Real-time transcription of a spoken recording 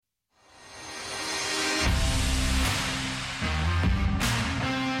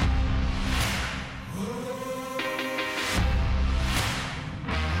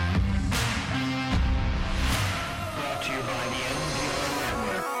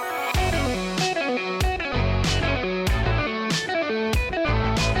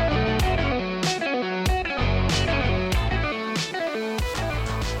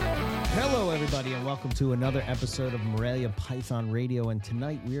to another episode of Morelia Python Radio, and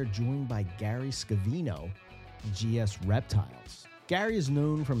tonight we are joined by Gary Scavino of GS Reptiles. Gary is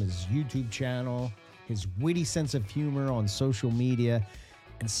known from his YouTube channel, his witty sense of humor on social media,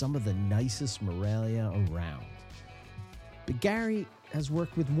 and some of the nicest Morelia around. But Gary has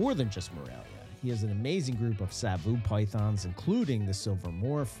worked with more than just Morelia. He has an amazing group of Savu pythons, including the Silver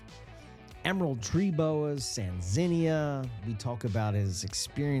Morph, Emerald tree boas, Sanzinia. We talk about his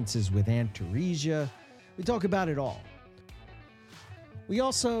experiences with Antaresia. We talk about it all. We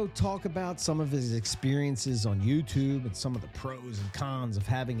also talk about some of his experiences on YouTube and some of the pros and cons of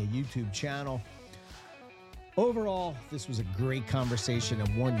having a YouTube channel. Overall, this was a great conversation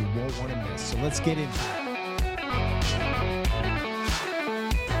and one you won't want to miss. So let's get into it.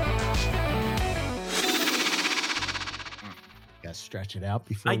 Stretch it out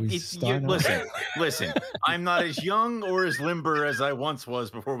before we start. Listen. I'm not as young or as limber as I once was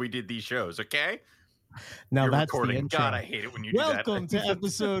before we did these shows. Okay. Now You're that's recording. The intro. God, I hate it when you do that. Welcome to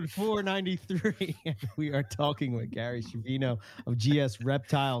episode 493. We are talking with Gary Scavino of GS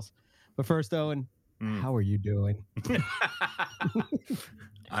Reptiles. But first, Owen, how are you doing?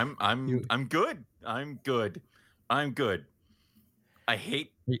 I'm good. I'm good. I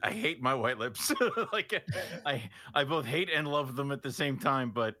hate my white lips. Like I both hate and love them at the same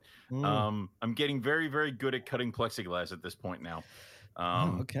time, but I'm getting very, very good at cutting plexiglass at this point now.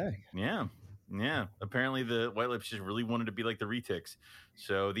 Okay. Yeah. Apparently the white lips just really wanted to be like the retics.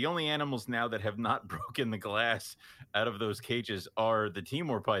 So the only animals now that have not broken the glass out of those cages are the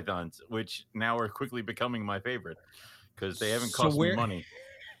Timor pythons, which now are quickly becoming my favorite because they haven't cost me money.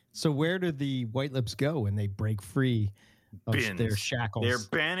 So where do the white lips go when they break free of their shackles? They're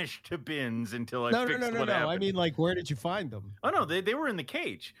banished to bins until I fix what happened. I mean, like, where did you find them? Oh no, they were in the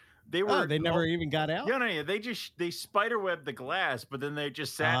cage. They were. They never even got out. Yeah, they spiderwebbed the glass, but then they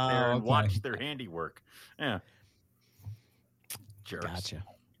just sat there and watched their handiwork. Yeah, jerks. Gotcha.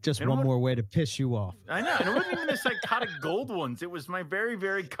 Just one more way to piss you off. I know. And it wasn't even the psychotic gold ones. It was my very,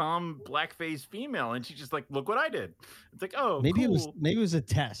 very calm black-faced female, and she's just like, "Look what I did." It's like, oh, maybe cool. it was a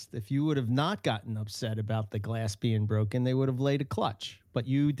test. If you would have not gotten upset about the glass being broken, they would have laid a clutch. But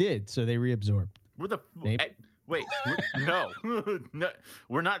you did, so they reabsorbed. Wait, no,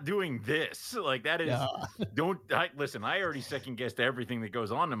 we're not doing this. Like that is, listen, I already second guessed everything that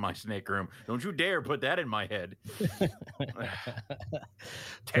goes on in my snake room. Don't you dare put that in my head.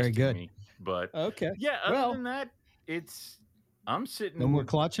 Very good. Me, but okay. Yeah. Other than that, I'm sitting. No more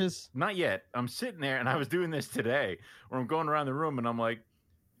clutches? Not yet. I'm sitting there and I was doing this today where I'm going around the room and I'm like,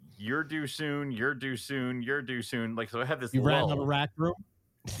 you're due soon. You're due soon. You're due soon. Like, so I have this. You ran out of rack room?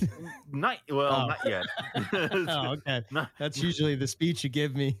 Not yet. Okay. That's usually the speech you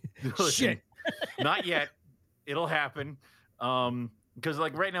give me. Shit. Not yet. It'll happen. Because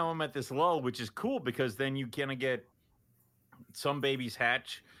like right now I'm at this lull, which is cool because then you kind of get some babies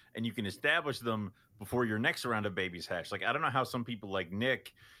hatch and you can establish them before your next round of babies hatch. Like I don't know how some people like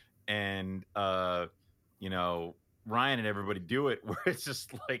Nick and Ryan and everybody do it where it's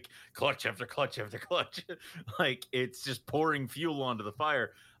just like clutch after clutch after clutch. Like it's just pouring fuel onto the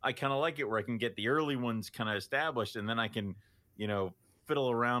fire. I kind of like it where I can get the early ones kind of established and then I can,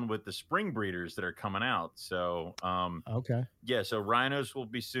 fiddle around with the spring breeders that are coming out. So, okay. Yeah. So rhinos will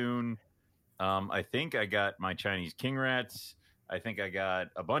be soon. I think I got my Chinese king rats. I think I got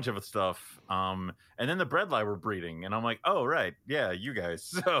a bunch of stuff. And then the bredli were breeding and I'm like, oh, right. Yeah. You guys.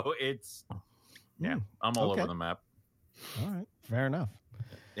 So I'm all over the map. All right, fair enough.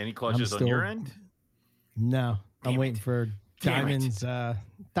 Any clutches on your end? No, I'm waiting for diamonds.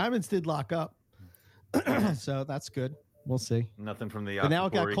 Diamonds did lock up, so that's good. We'll see. Nothing from the. But now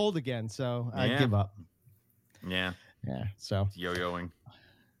it got cold again, so I give up. Yeah. So yo-yoing.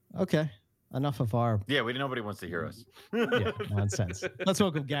 Okay, enough of our. Yeah, nobody wants to hear us. Yeah, nonsense. Let's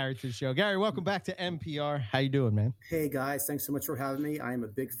welcome Gary to the show. Gary, welcome back to NPR. How you doing, man? Hey guys, thanks so much for having me. I am a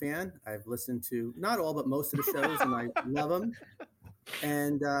big fan. I've listened to not all, but most of the shows, and I love them.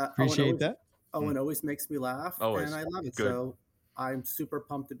 And appreciate that. Owen always makes me laugh, and I love it. Good. So I'm super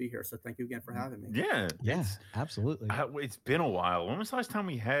pumped to be here. So thank you again for having me. Yeah, absolutely. It's been a while. When was the last time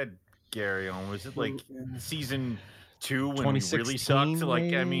we had Gary on? Was it like season 2 when we really sucked? Like,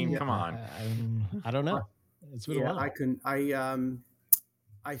 maybe? I mean, come on. I don't know. It's been a while.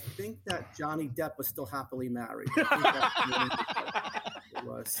 I think that Johnny Depp was still happily married. It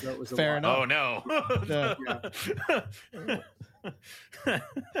was. So it was fair enough. Oh no.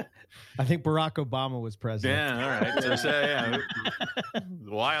 I think Barack Obama was president. Yeah, all right. So a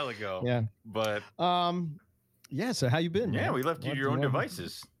while ago. Yeah. But so how you been? Yeah, man? we left you to your own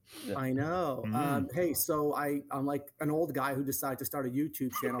devices. I know. Hey, so I'm like an old guy who decided to start a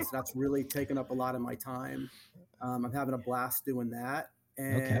YouTube channel, so that's really taken up a lot of my time. I'm having a blast doing that,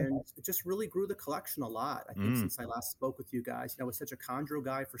 and it just really grew the collection a lot. I think since I last spoke with you guys, I was such a chondro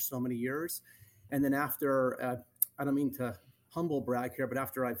guy for so many years, and then after, I don't mean to humble brag here, but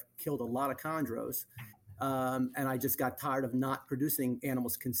after I've killed a lot of chondros, and I just got tired of not producing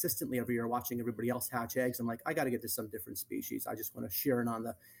animals consistently every year, watching everybody else hatch eggs. I'm like, I got to get to some different species. I just want to share it on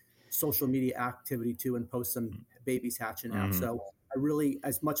the social media activity too and post some babies hatching out. So I really,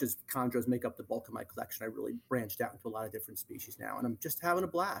 as much as chondros make up the bulk of my collection, I really branched out into a lot of different species now, and I'm just having a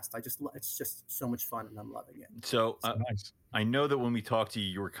blast. It's just so much fun, and I'm loving it. So nice. I know that when we talked to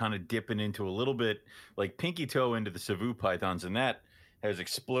you, you were kind of dipping into a little bit like pinky toe into the Savu pythons, and that has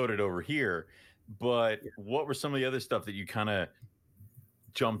exploded over here. But what were some of the other stuff that you kind of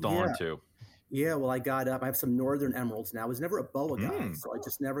jumped onto? Yeah, well, I have some northern emeralds now. I was never a boa guy, so I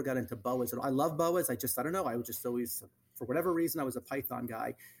just never got into boas. I love boas. I don't know. I was just always, for whatever reason, I was a python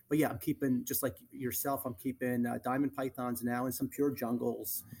guy. But yeah, I'm keeping, just like yourself, I'm keeping diamond pythons now and some pure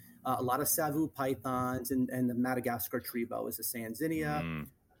jungles, a lot of Savu pythons and the Madagascar tree boas, the Sanzinia.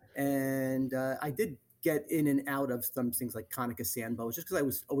 And I did get in and out of some things like Conica sand boas, just because I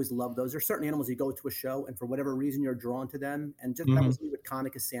always loved those. There's certain animals you go to a show, and for whatever reason, you're drawn to them. And just that was me with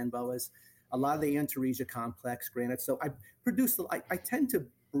Conica sand boas. A lot of the Antaresia complex granite. So I tend to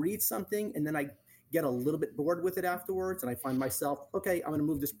breed something, and then I get a little bit bored with it afterwards, and I find myself, okay, I'm going to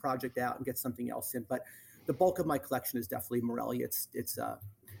move this project out and get something else in. But the bulk of my collection is definitely Morelia. It's a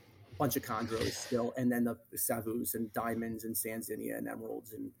bunch of chondros still, and then the Savus and diamonds and Sanzinia and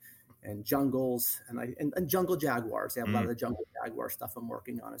emeralds and jungles and jungle jaguars. They have a lot of the jungle jaguar stuff I'm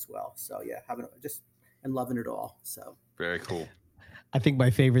working on as well. So yeah, and loving it all. So very cool. I think my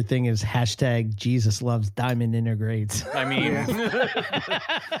favorite thing is hashtag Jesus loves diamond integrates. I mean,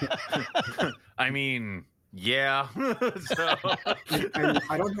 yeah. So.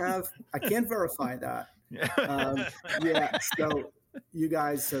 I can't verify that. So you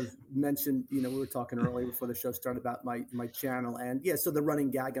guys have mentioned, we were talking earlier before the show started about my channel, and so the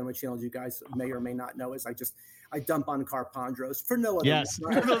running gag on my channel, as you guys may or may not know, is I dump on carpondros for no other reason.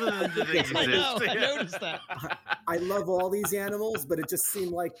 I noticed that. I love all these animals, but it just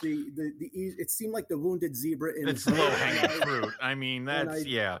seemed like it seemed like the wounded zebra in it's low hanging fruit. I mean, that's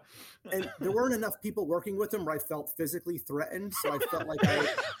And there weren't enough people working with them where I felt physically threatened, so I felt like I would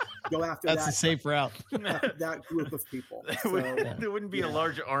go after that's a safe route. that group of people. There wouldn't be a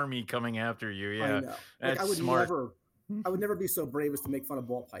large army coming after you. Yeah, I know. that's smart. I would never be so brave as to make fun of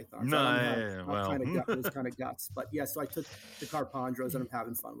ball pythons. Those kind of guts. But yeah, so I took the carpondros and I'm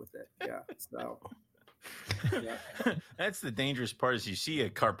having fun with it. Yeah. So that's the dangerous part is you see a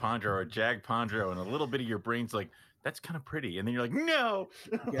carpondro or a jagpondro and a little bit of your brain's like, that's kind of pretty. And then you're like, no.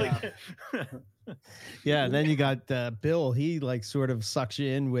 Yeah. And then you got Bill. He sort of sucks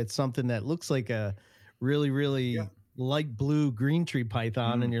you in with something that looks like a really, really light blue green tree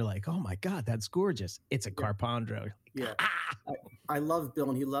python. And you're like, oh my God, that's gorgeous. It's a carpondro. Yeah. I love Bill,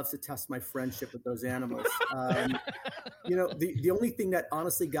 and he loves to test my friendship with those animals. The only thing that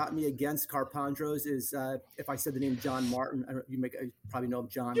honestly got me against carpondros is if I said the name John Martin. You probably know of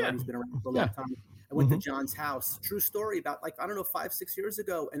John. Right? He's been around for a long time. I went to John's house. True story about 5-6 years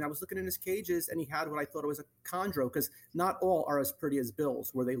ago, and I was looking in his cages, and he had what I thought was a chondro, because not all are as pretty as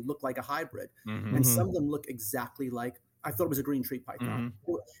Bill's, where they look like a hybrid, and some of them look exactly like. I thought it was a green tree python.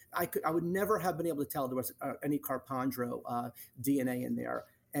 I would never have been able to tell there was any carpondro DNA in there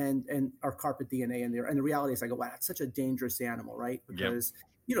or carpet DNA in there. And the reality is, I go, wow, that's such a dangerous animal, right? Because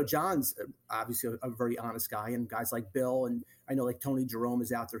John's obviously a very honest guy, and guys like Bill, and I know Tony Jerome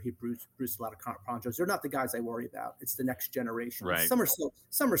is out there. He produced a lot of carpondros. They're not the guys I worry about. It's the next generation. Right. Some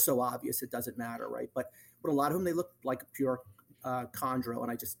are so obvious it doesn't matter, right? But a lot of them, they look like pure chondro,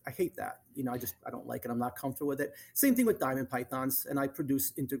 and I hate that. I don't like it. I'm not comfortable with it. Same thing with diamond pythons, and I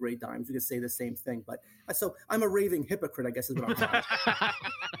produce integrate diamonds. We could say the same thing, but so I'm a raving hypocrite, I guess is what I'm trying.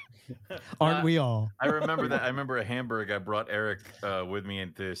 Aren't we all? I remember that. I remember a Hamburg. I brought Eric with me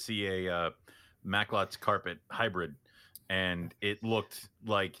in to see a Macklot's carpet hybrid, and it looked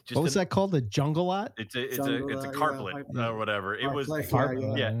like just what was that called? The jungle lot? It's a carplet or whatever. It was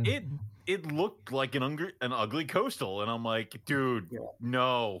It looked like an ugly coastal, and I'm like, dude,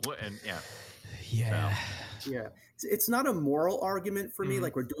 no, and it's not a moral argument for me.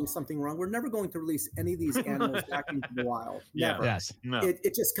 Like we're doing something wrong. We're never going to release any of these animals back into the wild. Never. Yes. No.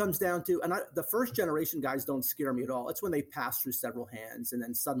 It just comes down to, and the first generation guys don't scare me at all. It's when they pass through several hands, and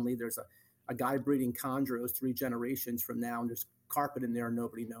then suddenly there's a guy breeding chondros 3 generations from now, and there's carpet in there and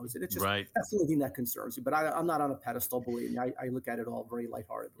nobody knows it. It's just Right. that's the only thing that concerns me. But I'm not on a pedestal, believe me. I look at it all very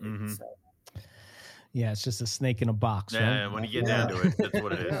lightheartedly. Mhm. So Yeah, it's just a snake in a box. Yeah, Right? when you get down to it, that's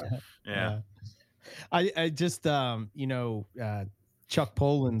what it is. Yeah. I just Chuck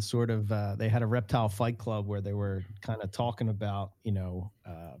Poland sort of they had a reptile fight club where they were kind of talking about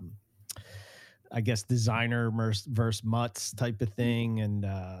I guess designer versus mutts type of thing, and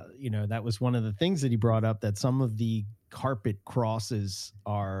that was one of the things that he brought up, that some of the carpet crosses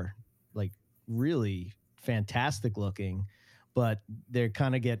are like really fantastic looking, but they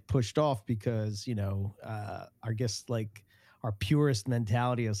kind of get pushed off because I guess like our purist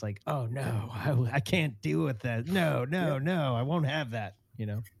mentality is like, oh no, I can't deal with that. No, I won't have that.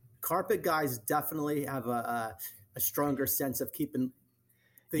 Carpet guys definitely have a stronger sense of keeping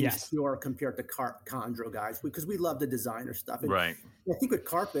things pure compared to chondro guys, because we love the designer stuff. And Right. I think with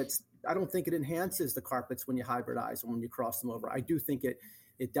carpets, I don't think it enhances the carpets when you hybridize them, when you cross them over. I do think it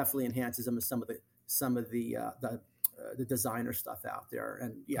definitely enhances them with some of the designer stuff out there.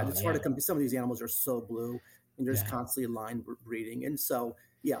 And it's hard to come. Some of these animals are so blue, and they're just constantly line breeding. And so,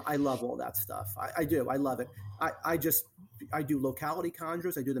 I love all that stuff. I do. I love it. I do locality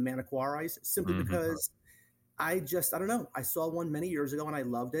chondros. I do the Manoquaris simply because I don't know. I saw one many years ago and I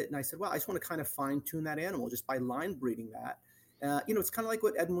loved it. And I said, well, I just want to kind of fine tune that animal just by line breeding that. It's kind of like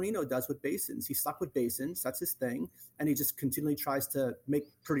what Ed Marino does with basins. He's stuck with basins. That's his thing. And he just continually tries to make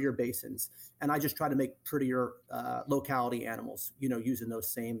prettier basins. And I just try to make prettier locality animals, using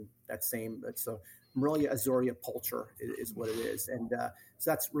that's a Morelia azurea Pulcher is what it is. And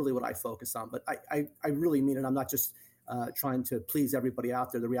so that's really what I focus on. But I really mean it. I'm not just trying to please everybody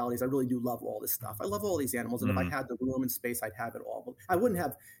out there. The reality is I really do love all this stuff. I love all these animals. And if I had the room and space, I'd have it all. But I wouldn't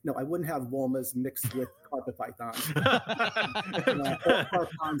have womas mixed with carpet pythons. Or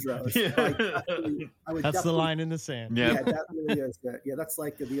chondros. Yeah. That's the line in the sand. Yeah, that really is. That's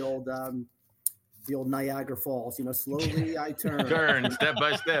like the old Niagara Falls. Slowly I turn step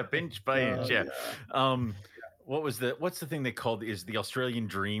by step, inch by inch. Yeah. What's the thing they called is the Australian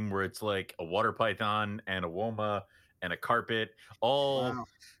Dream, where it's like a water python and a woma and a carpet all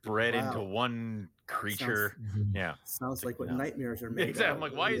bred into one creature. Sounds like what nightmares are made. Exactly. I'm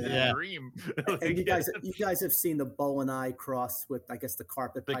like, why is it a dream? And you guys have seen the bow and eye cross with, I guess, the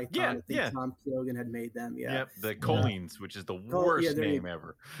carpet python. I think Tom Keoghan had made them. The choline, which is the worst name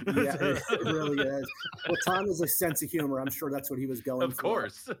ever. Yeah, it really is. Well, Tom has a sense of humor. I'm sure that's what he was going for. Of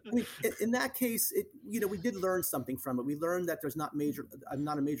course. I mean, in that case, we did learn something from it. We learned that there's not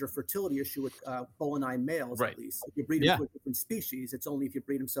a major fertility issue with bow and eye males, at least. If you breed them with different species, it's only if you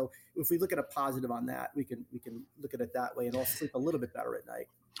breed them. So if we look at a positive on that, we can look at it that way and also sleep a little bit better at night.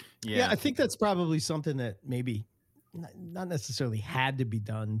 Yeah, I think that's probably something that maybe not necessarily had to be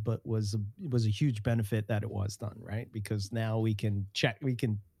done, but was a huge benefit that it was done, right? Because now we can take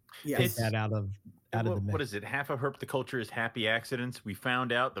that out of the mix. What is it? Half of herpetoculture is happy accidents. We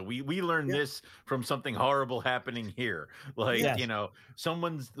found out that we learned this from something horrible happening here. Like,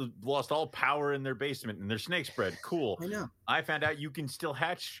 someone's lost all power in their basement and their snakes bred. Cool. I know. I found out you can still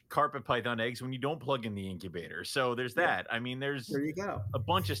hatch carpet python eggs when you don't plug in the incubator. So there's that. I mean, there you go. A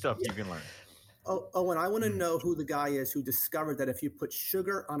bunch of stuff you can learn. Oh, and I want to know who the guy is who discovered that if you put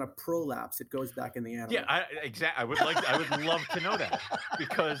sugar on a prolapse, it goes back in the animal. Yeah, exactly. I would love to know that,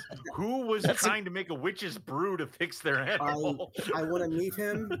 because who was trying to make a witch's brew to fix their animal? I want to meet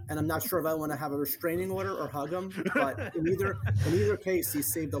him, and I'm not sure if I want to have a restraining order or hug him. But in either case, he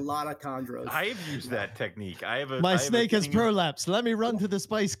saved a lot of chondros. I've used that technique. My snake has prolapsed. Let me run to the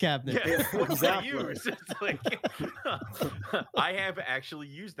spice cabinet. Yeah, exactly. Use? It's like, I have actually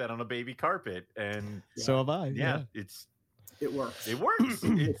used that on a baby carpet. And so have I. Yeah, it works. It works.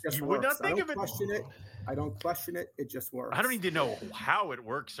 You would not think of it. I don't question it. It just works. I don't need to know how it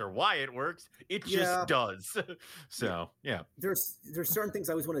works or why it works. It just does. So there's certain things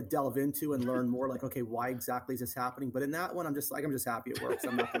I always want to delve into and learn more. Like, okay, why exactly is this happening? But in that one, I'm just happy it works.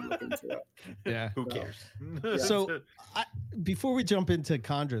 I'm not going to look into it. Yeah. Who cares? So before we jump into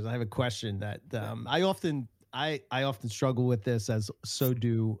chondros, I have a question that I often struggle with this, as so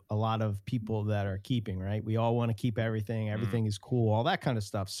do a lot of people that are keeping, right? We all want to keep everything. Everything is cool, all that kind of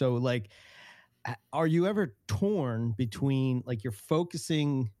stuff. So like, are you ever torn between, like, you're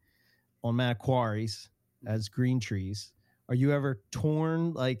focusing on Manoquaris as green trees? Are you ever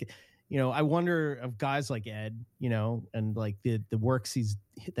torn? Like, I wonder of guys like Ed, and like the works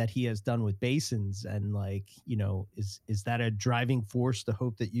that he has done with basins, and like, is that a driving force to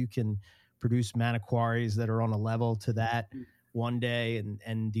hope that you can produce Manoquaris that are on a level to that one day?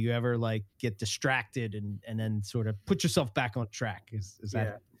 And do you ever like get distracted and then sort of put yourself back on track? Is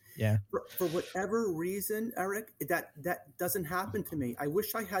that? Yeah. For whatever reason, Eric, that doesn't happen to me. I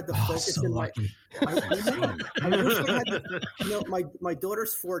wish I had the focus so in lucky. I wish I had the, my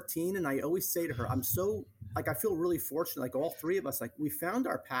daughter's 14, and I always say to her, I'm so, like, I feel really fortunate. Like, all three of us, like, we found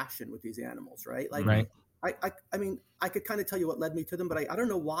our passion with these animals, right? Like, Right. I mean, I could kind of tell you what led me to them, but I don't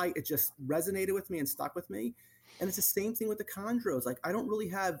know why it just resonated with me and stuck with me. And it's the same thing with the chondros. Like, I don't really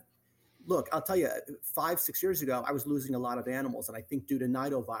have, look, I'll tell you, 5-6 years ago, I was losing a lot of animals, and I think due to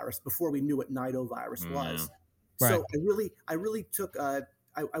nidovirus, before we knew what nidovirus was. Right. So I really took, I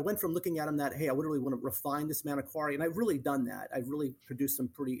went from looking at them that, hey, I would really want to refine this Maniquari, and I've really done that. I've really produced some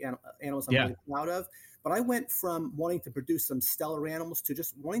pretty animals I'm really proud of. But I went from wanting to produce some stellar animals to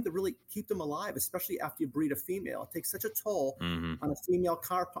just wanting to really keep them alive, especially after you breed a female. It takes such a toll on a female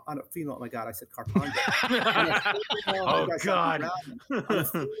oh my God, I said carpondra. Oh God. On a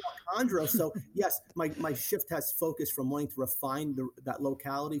female chondro. So yes, my shift has focused from wanting to refine that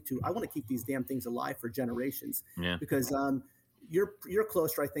locality to, I want to keep these damn things alive for generations. Yeah. Because you're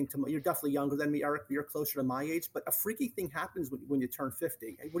closer, I think, to you're definitely younger than me, Eric, but you're closer to my age. But a freaky thing happens when you turn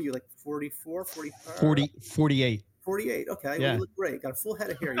 50. What are you, like 44, 45? 48. 48. Okay. Yeah. Well, you look great. Got a full head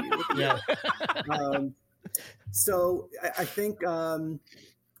of hair. You look great. So I think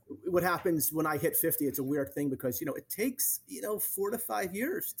what happens when I hit 50, it's a weird thing because, it takes, 4 to 5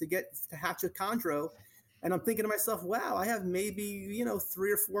 years to hatch a chondro. And I'm thinking to myself, wow, I have maybe,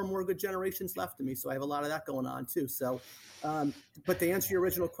 3 or 4 more good generations left of me. So I have a lot of that going on too. So, but to answer your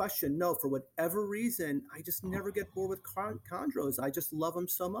original question, no, for whatever reason, I just never get bored with chondros. I just love them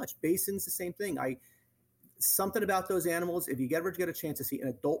so much. Basins, the same thing. Something about those animals, if you ever get a chance to see an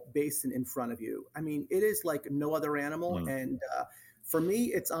adult basin in front of you, I mean, it is like no other animal. And for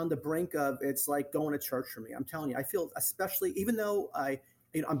me, it's on the brink of, it's like going to church for me. I'm telling you, I feel, especially, even though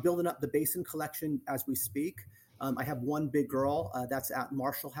I'm building up the basin collection as we speak. I have one big girl that's at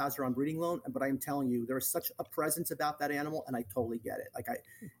Marshall, has her on breeding loan, but I am telling you, there is such a presence about that animal, and I totally get it. Like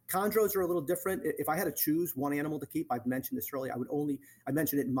chondros are a little different. If I had to choose one animal to keep, I've mentioned this earlier. I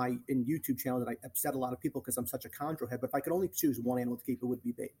mentioned it in YouTube channel that I upset a lot of people because I'm such a chondro head. But if I could only choose one animal to keep, it would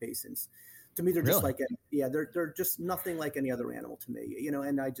be basins. To me, they're just like, they're just nothing like any other animal to me,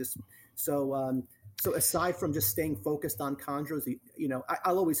 And I just so aside from just staying focused on chondros,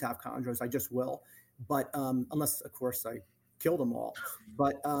 I'll always have chondros. I just will. But unless, of course, I kill them all.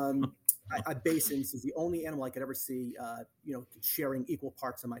 But basins is the only animal I could ever see, sharing equal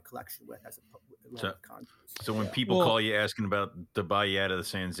parts of my collection with as a chondros. So when people call you asking to buy you out of the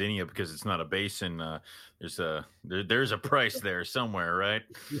Sanzinia because it's not a basin, there's a price there somewhere, right?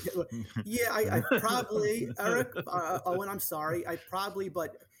 Yeah, I probably, Eric. Owen, I'm sorry,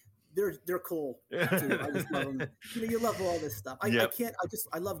 but. They're cool too. I just love them. You love all this stuff. I can't.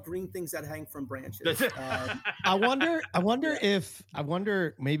 I love green things that hang from branches. I wonder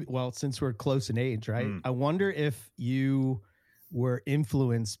maybe. Well, since we're close in age, right? I wonder if you were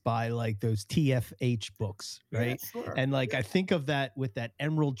influenced by like those TFH books, right? Yeah, sure. And like I think of that with that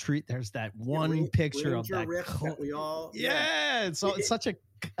emerald tree. There's that one picture of that. That we all. It's such a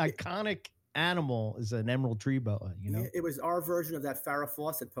iconic animal is an emerald tree boa, It was our version of that Farrah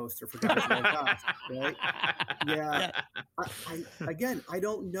Fawcett poster for Guys Like Us, right? Yeah. I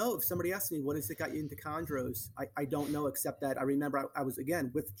don't know. If somebody asked me what has it got you into chondros, I don't know, except that I remember I was again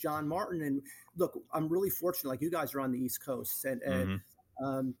with John Martin, and look, I'm really fortunate. Like, you guys are on the East Coast, and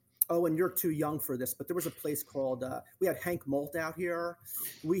and you're too young for this, but there was a place called, we had Hank Molt out here.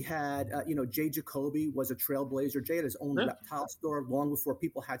 We had, Jay Jacoby was a trailblazer. Jay had his own reptile store long before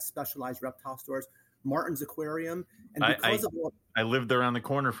people had specialized reptile stores. Martin's Aquarium. And I lived around the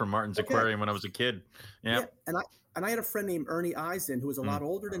corner from Martin's Aquarium when I was a kid. Yeah. And I had a friend named Ernie Eisen, who was a lot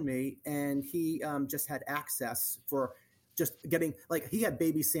older than me, and he just had access for just getting, like, he had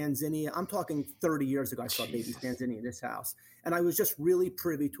baby Sanzinia. I'm talking 30 years ago, I saw baby Sanzinia in this house. And I was just really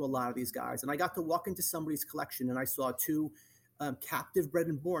privy to a lot of these guys. And I got to walk into somebody's collection, and I saw 2 captive bred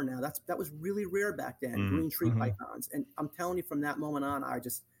and born. Now that was really rare back then, green tree pythons. And I'm telling you, from that moment on, I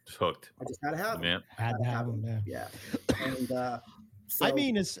just hooked. I just had to have them. Yeah. Had to have them. Yeah. And so, I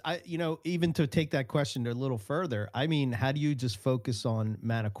mean, even to take that question a little further, I mean, how do you just focus on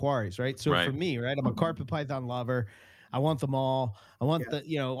Maniquaris, right? So for me, right, I'm a carpet python lover. I want them all. I want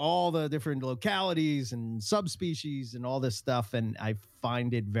all the different localities and subspecies and all this stuff. And I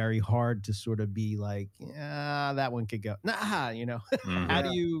find it very hard to sort of be like, that one could go. How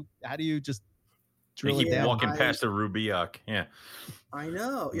do you just drill it down? Walking past the Rubiac. Yeah. I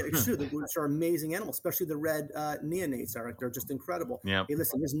know. Yeah, it's true. The roots are amazing animals, especially the red neonates. Eric, they're just incredible. Yeah. Hey,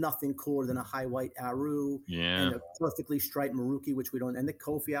 listen, there's nothing cooler than a high white Aru and a perfectly striped Maruki, which we don't, and the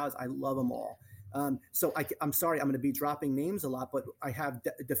Kofiaus. I love them all. So I'm sorry, I'm going to be dropping names a lot, but I have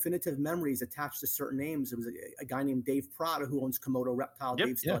definitive memories attached to certain names. It was a guy named Dave Prada who owns Komodo Reptile. Yep,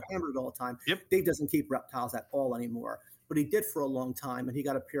 Dave's still at Hamburg all the time. Yep. Dave doesn't keep reptiles at all anymore, but he did for a long time. And he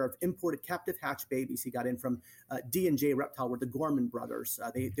got a pair of imported captive hatch babies he got in from D&J Reptile, were the Gorman brothers.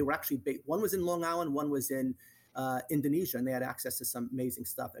 They were actually, one was in Long Island, one was in Indonesia, and they had access to some amazing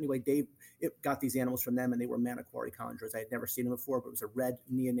stuff. Anyway, Dave got these animals from them, and they were Maniquari chondros. I had never seen them before, but it was a red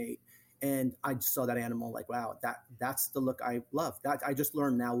neonate. And I saw that animal like, wow, that's the look I love. That I just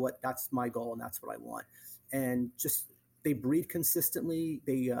learned now that's my goal and that's what I want. And just they breed consistently.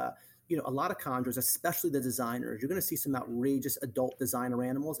 They, a lot of chondros, especially the designers, you're going to see some outrageous adult designer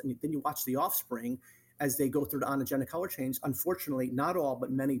animals. And then you watch the offspring as they go through the onogenic color change. Unfortunately, not all,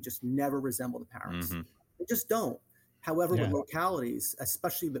 but many just never resemble the parents. Mm-hmm. They just don't. However, with localities,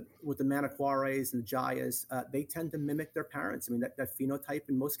 especially with the Maniquaris and the Jayas, they tend to mimic their parents. I mean, that phenotype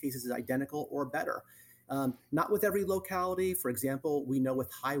in most cases is identical or better. Not with every locality. For example, we know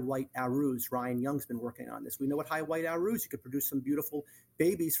with high white Arus, Ryan Young's been working on this. We know with high white Arus, you could produce some beautiful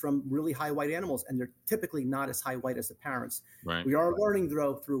babies from really high white animals, and they're typically not as high white as the parents. Right. We are learning,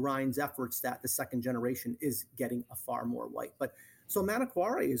 though, through Ryan's efforts that the second generation is getting a far more white. But so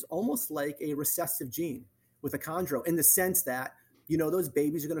Maniquari is almost like a recessive gene with a chondro, in the sense that, those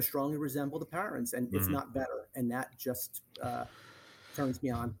babies are going to strongly resemble the parents, and it's not better. And that just turns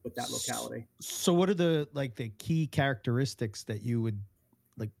me on with that locality. So what are the key characteristics that you would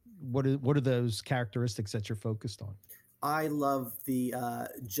like? What are those characteristics that you're focused on? I love the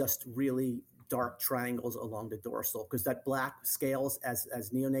just really dark triangles along the dorsal, because that black scales as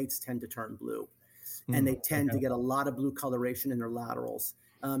neonates tend to turn blue, and they tend to get a lot of blue coloration in their laterals.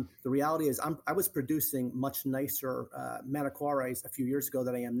 The reality is I was producing much nicer Maniquaris a few years ago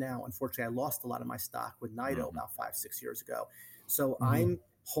than I am now. Unfortunately, I lost a lot of my stock with Nido about 5-6 years ago. So I'm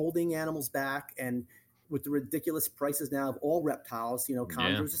holding animals back, and with the ridiculous prices now of all reptiles,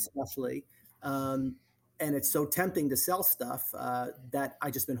 chondros especially, and it's so tempting to sell stuff that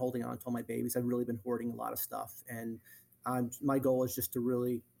I just been holding on to all my babies. I've really been hoarding a lot of stuff, and my goal is just to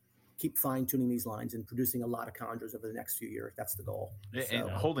really keep fine-tuning these lines and producing a lot of chondros over the next few years. That's the goal.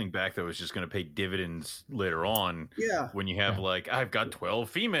 And holding back, though, is just going to pay dividends later on. Yeah. When you have I've got 12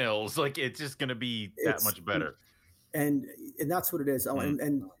 females, it's just going to be that much better. And that's what it is.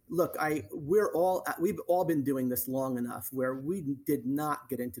 And look, we've all been doing this long enough where we did not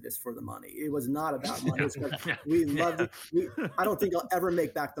get into this for the money. It was not about money. We loved it. I don't think I'll ever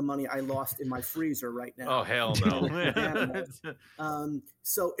make back the money I lost in my freezer right now. Oh, hell no.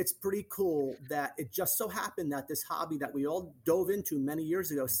 So it's pretty cool that it just so happened that this hobby that we all dove into many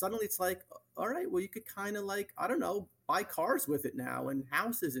years ago, suddenly it's like, all right, well, you could kind of I don't know, buy cars with it now and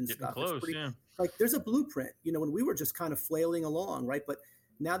houses and stuff. Close, it's pretty, there's a blueprint, when we were just kind of flailing along, right? But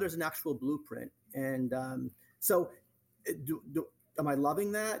now there's an actual blueprint. And so am I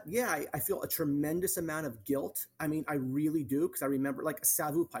loving that? Yeah, I feel a tremendous amount of guilt. I mean, I really do, because I remember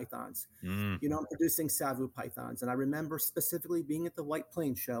Savu pythons. I'm producing Savu pythons. And I remember specifically being at the White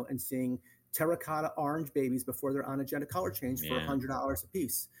Plains show and seeing terracotta orange babies before their onogenic color change for $100 a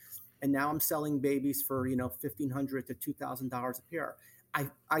piece. And now I'm selling babies for, $1,500 to $2,000 a pair.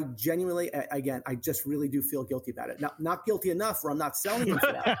 I genuinely, again, I just really do feel guilty about it. Not guilty enough where I'm not selling them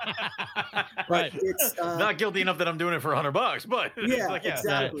for that. Right. It's not guilty enough that I'm doing it for $100, but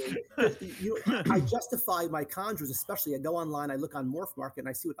exactly. I justify my chondros, especially. I go online, I look on Morph Market, and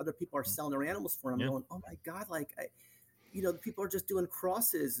I see what other people are selling their animals for. And I'm going, oh my God, people are just doing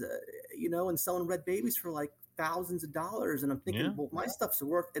crosses, and selling red babies for thousands of dollars. And I'm thinking, well, my stuff's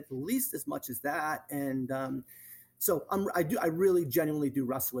worth at least as much as that. And so I really genuinely do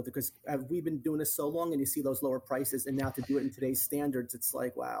wrestle with it, because we've been doing this so long, and you see those lower prices, and now to do it in today's standards, it's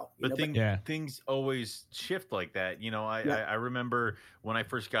like, wow. Things always shift like that. I remember when I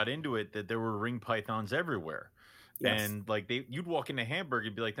first got into it that there were ring pythons everywhere. Yes. And you'd walk into Hamburg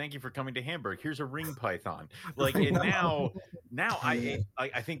and be like, "Thank you for coming to Hamburg. Here's a ring python." And now I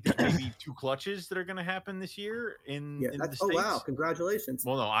think there's maybe 2 clutches that are going to happen this year in the States. Oh wow! Congratulations.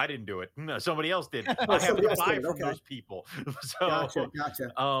 Well, no, I didn't do it. No, somebody else did. I have to buy from those people. So,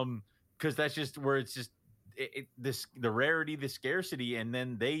 gotcha. Because that's just where it's just the rarity, the scarcity, and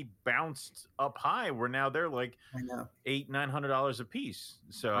then they bounced up high where now they're $800-900 a piece.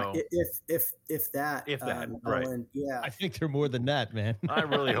 So if that, right? Owen, yeah, I think they're more than that, man. I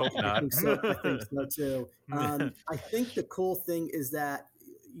really hope not. I think so too. I think the cool thing is that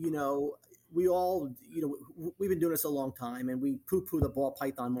we all, we've been doing this a long time, and we poo-poo the ball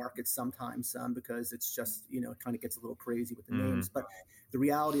python market sometimes because it's just, it kind of gets a little crazy with the names. But the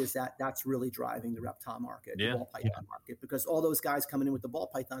reality is that that's really driving the reptile market, the ball python market, because all those guys coming in with the ball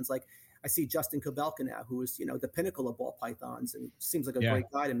pythons, I see Justin Kobelka now, who is, the pinnacle of ball pythons and seems like a Yeah. great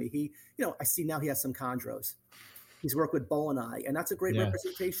guy to me. He, I see now he has some chondros. He's worked with Bo and I, and that's a great Yeah.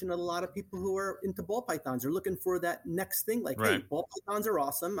 representation of a lot of people who are into ball pythons. They're looking for that next thing. Like, hey, Right. ball pythons are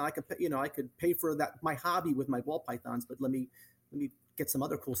awesome. I could, I could pay for that, my hobby with my ball pythons, but let me get some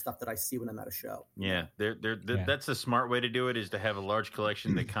other cool stuff that I see when I'm at a show. Yeah, that's a smart way to do it, is to have a large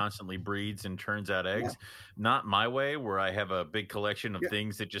collection that constantly breeds and turns out eggs. Not my way, where I have a big collection of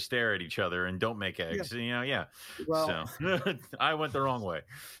things that just stare at each other and don't make eggs. Well, so I went the wrong way.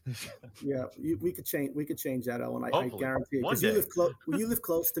 yeah, we could change that, Owen. I Hopefully. guarantee it. One Because you day. live close. You live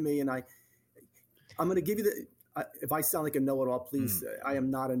close to me, and I'm going to give you the. If I sound like a know-it-all, please. I am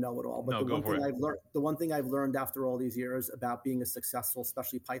not a know-it-all. But No, go for it. the one thing I've learned after all these years about being a successful,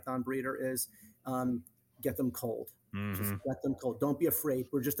 especially python breeder, is get them cold. Just get them cold. Don't be afraid.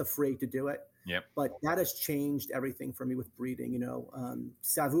 We're just afraid to do it. Yep. But that has changed everything for me with breeding.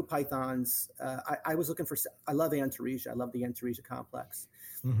 Savu pythons. I was looking for. I love Antaresia. I love the Antaresia complex.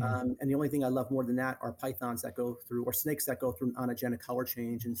 And the only thing I love more than that are pythons that go through, or snakes that go through an onogenic color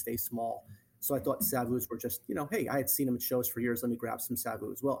change and stay small. So I thought Savus were just, hey, I had seen them at shows for years. Let me grab some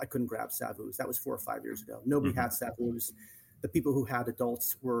Savus. Well, I couldn't grab Savus. That was 4 or 5 years ago. Nobody had Savus. The people who had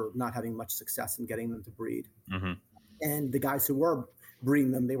adults were not having much success in getting them to breed. And the guys who were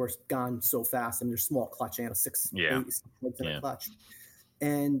breeding them, they were gone so fast. I mean, they're small clutch animals, 6 eggs in a clutch.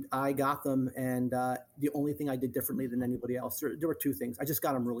 And I got them, and the only thing I did differently than anybody else, there were 2 things. I just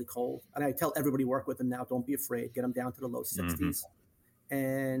got them really cold. And I tell everybody work with them now, don't be afraid. Get them down to the low 60s.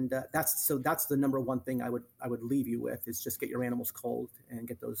 And that's the number one thing I would leave you with, is just get your animals cold and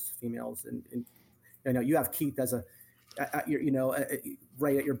get those females. And you have Keith as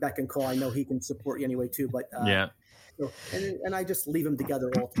right at your beck and call. I know he can support you anyway too. But so, and I just leave them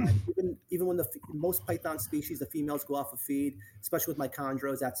together all the time. Even when most python species, the females go off a feed, especially with my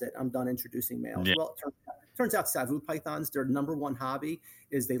chondros, that's it. I'm done introducing males. Yeah. Well, turns out Savu pythons, their number one hobby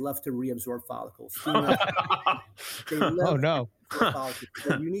is they love to reabsorb follicles. Oh no.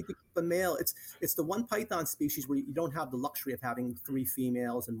 So you need to keep a male. It's the one python species where you don't have the luxury of having 3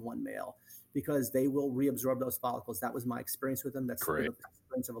 females and 1 male, because they will reabsorb those follicles. That was my experience with them. That's the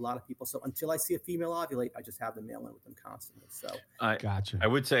experience of a lot of people. So until I see a female ovulate, I just have the male in with them constantly. So Gotcha. I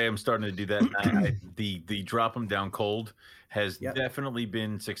would say I'm starting to do that. The drop them down cold has definitely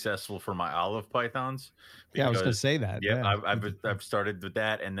been successful for my olive pythons. I was going to say that. Yeah, I've started with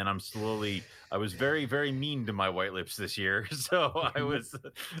that, and then I was very, very mean to my white lips this year. So I was,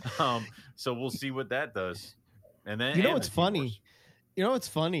 so we'll see what that does. And then it's funny. It's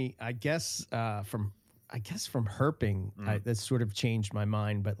funny. I guess from herping, that sort of changed my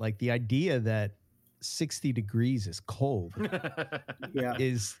mind. But like the idea that 60 degrees is cold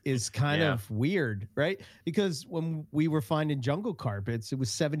is kind of weird, right? Because when we were finding jungle carpets, it was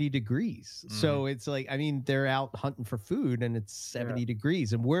 70 degrees. So it's like, I mean, they're out hunting for food and it's 70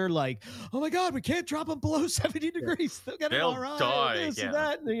 degrees. And we're like, oh my God, we can't drop them below 70 degrees. They'll get an RI, die. this and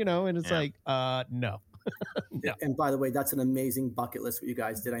that. And it's like, no. No. And by the way, that's an amazing bucket list what you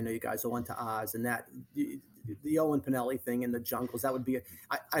guys did. I know you guys all went to Oz, and that the Owen Pinelli thing in the jungles, that would be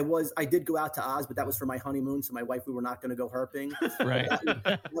I did go out to Oz, but that was for my honeymoon. So my wife, we were not going to go herping. Right.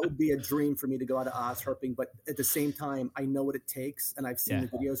 That would be a dream for me to go out to Oz herping. But at the same time, I know what it takes, and I've seen the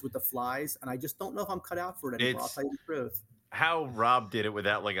videos with the flies, and I just don't know if I'm cut out for it anymore. I'll tell you the truth. How Rob did it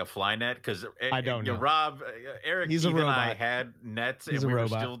without like a fly net, because I don't know. Rob, Eric, He's a and robot. I had nets, and we were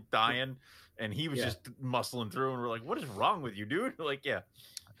still dying. And he was just muscling through, and we're like, "What is wrong with you, dude?" Like,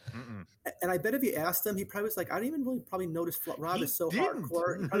 And I bet if you asked him, he probably was like, "I didn't even really probably notice." Rob is so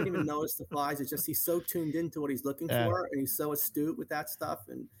hardcore; he probably didn't even notice the flies. It's just he's so tuned into what he's looking for, and he's so astute with that stuff.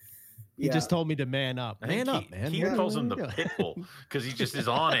 And he just told me to man up, man. He calls him the pit bull because he just is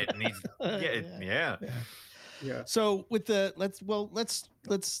on it, and he's yeah. So with the let's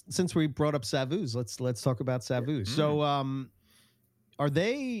since we brought up Savus, let's talk about Savus. So are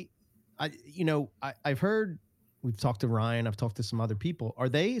they? I've heard, we've talked to Ryan, I've talked to some other people. Are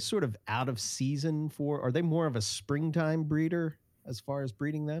they sort of out of season are they more of a springtime breeder as far as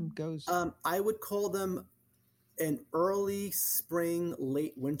breeding them goes? I would call them an early spring,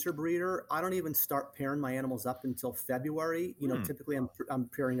 late winter breeder. I don't even start pairing my animals up until February. Typically I'm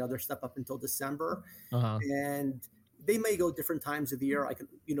pairing other stuff up until December. And they may go different times of the year. I can,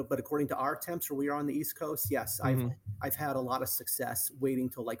 but according to our temps where we are on the East Coast, yes, I've had a lot of success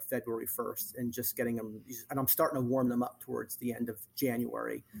waiting till like February 1st and just getting them, and I'm starting to warm them up towards the end of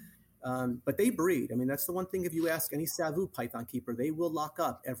January. But they breed. I mean, that's the one thing. If you ask any Savu python keeper, they will lock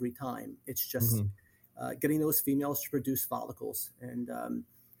up every time. It's just getting those females to produce follicles. And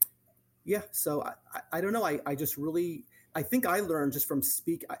so I don't know. I just really, I think I learned just from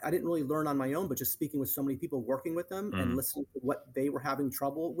I didn't really learn on my own, but just speaking with so many people working with them and listening to what they were having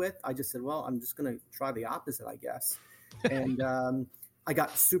trouble with, I just said, well, I'm just going to try the opposite, I guess. And I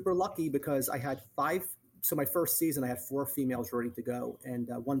got super lucky because I had 5. So my first season, I had 4 females ready to go, and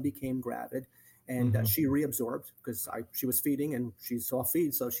one became gravid, and she reabsorbed because she was feeding and she's off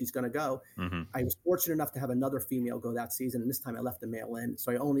feed, so she's going to go. I was fortunate enough to have another female go that season, and this time I left the male in,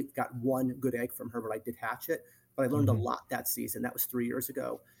 so I only got 1 good egg from her, but I did hatch it. But I learned a lot that season. That was 3 years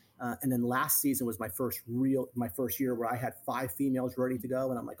ago. And then last season was my first year where I had 5 females ready to go.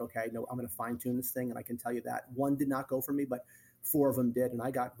 And I'm like, okay, no, I'm going to fine tune this thing. And I can tell you that 1 did not go for me, but 4 of them did. And I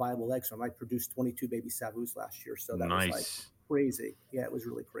got viable eggs. So I produced 22 baby Savus last year. So that was like crazy. Yeah, it was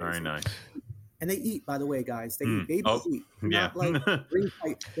really crazy. Very nice. And they eat, by the way, guys. They eat. Babies eat.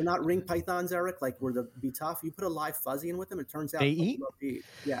 They're not ring pythons, Eric, like where the be tough. You put a live fuzzy in with them, it turns out they eat.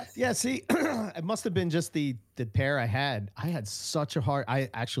 Yes. Yeah. See, it must have been just the pair I had. I had such a hard. I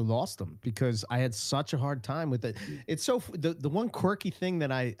actually lost them because I had such a hard time with it. It's so the one quirky thing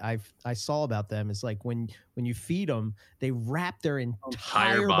that I saw about them is like when you feed them, they wrap their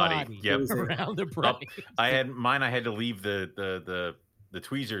entire body around the brain. I had mine. I had to leave the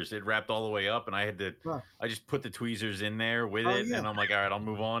tweezers. It wrapped all the way up, and I had to. I just put the tweezers in there with it, and I'm like, all right, I'll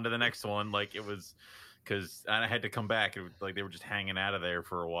move on to the next one. Like it was, because I had to come back. It was like they were just hanging out of there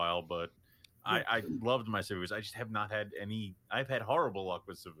for a while, but I loved my Savus. I just have not had any. I've had horrible luck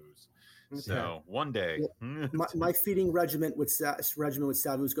with Savus. Okay. So one day, my feeding regimen with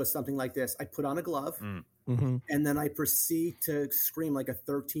Savus goes something like this: I put on a glove, and then I proceed to scream like a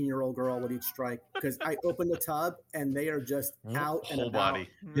 13-year-old girl with each strike because I open the tub and they are just out and whole about. Body.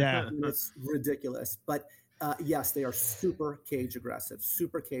 Yeah, it's ridiculous. But yes, they are super cage aggressive.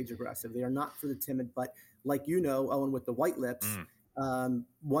 They are not for the timid. But like Owen, with the white lips,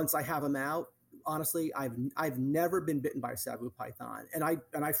 once I have them out. Honestly, I've never been bitten by a Savu python, and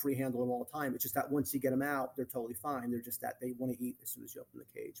I free handle them all the time. It's just that once you get them out, they're totally fine. They're just that they want to eat as soon as you open the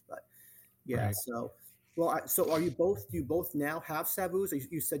cage. But yeah, right. So are you both? Do you both now have Savus?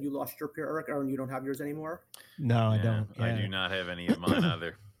 You said you lost your pair, Eric, or you don't have yours anymore? No, I don't. Yeah. I do not have any of mine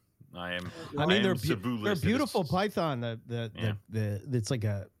either. They're beautiful python. It's like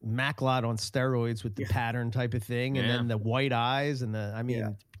a maclot on steroids with the pattern type of thing, and then the white eyes and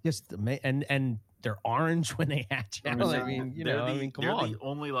just and they're orange when they hatch out. I mean, come on. They're the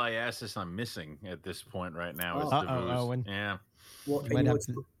only Liasis I'm missing at this point right now. Yeah. Well,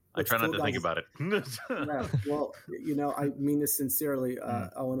 I try not to think about it. Well, I mean this sincerely,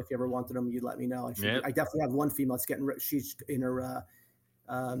 Owen. If you ever wanted them, you'd let me know. I definitely have one female. She's in her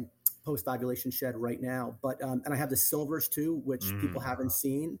post ovulation shed right now. But and I have the silvers too, which people haven't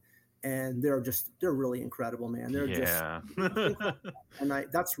seen. And they're really incredible, man. They're just, and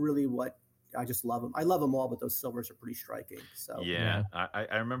that's really what I just love them. I love them all, but those silvers are pretty striking. So I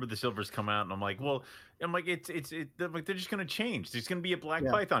remember the silvers come out, and I'm like, they're just going to change. There's going to be a black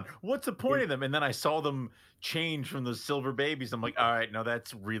python. What's the point of them? And then I saw them change from those silver babies. I'm like, all right, no,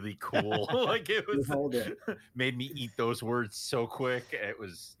 that's really cool. Like it was made me eat those words so quick. It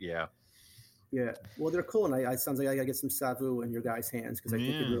was Yeah, well, they're cool, and it sounds like I gotta get some Savu in your guys' hands because I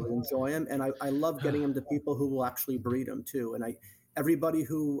think you'd really enjoy them, and I love getting them to people who will actually breed them too. And everybody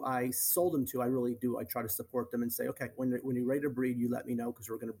who I sold them to, I really do. I try to support them and say, okay, when you're ready to breed, you let me know because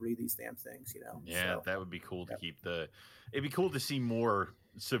we're going to breed these damn things, Yeah, so, that would be cool to keep it'd be cool to see more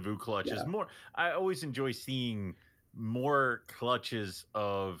Savu clutches. Yeah. More, I always enjoy seeing more clutches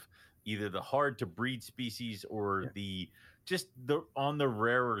of either the hard to breed species or on the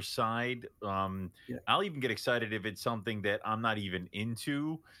rarer side. I'll even get excited if it's something that I'm not even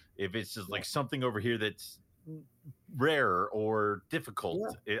into. If it's just like something over here that's rare or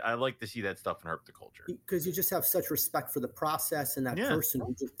difficult. I like to see that stuff in herpetoculture because you just have such respect for the process and that person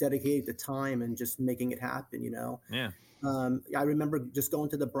who just dedicated the time and just making it happen. I remember just going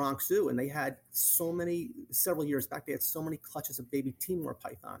to the Bronx Zoo and they had several years back, they had so many clutches of baby Timor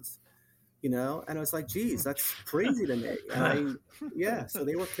pythons. And I was like, geez, that's crazy to me. And so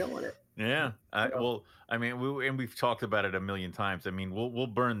they were killing it. Yeah. We've talked about it a million times. I mean, we'll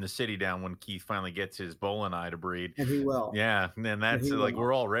burn the city down when Keith finally gets his Bolin eye to breed. And he will. Yeah. And that's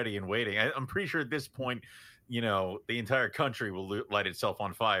we're all ready and waiting. I'm pretty sure at this point, the entire country will light itself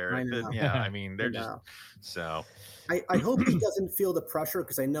on fire. I know. Yeah. I mean, they're just so. I hope he doesn't feel the pressure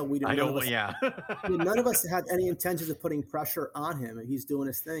because I know we don't. None of us had any intentions of putting pressure on him, and he's doing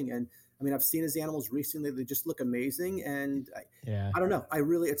his thing. And I mean, I've seen his animals recently; they just look amazing. And I don't know.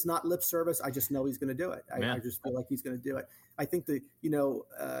 It's not lip service. I just know he's going to do it. I just feel like he's going to do it. I think that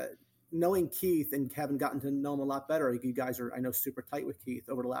knowing Keith and having gotten to know him a lot better, you guys are, I know, super tight with Keith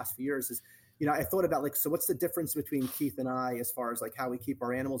over the last few years, is, I thought about like, so what's the difference between Keith and I as far as like how we keep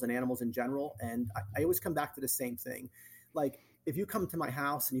our animals and animals in general? And I always come back to the same thing. Like, if you come to my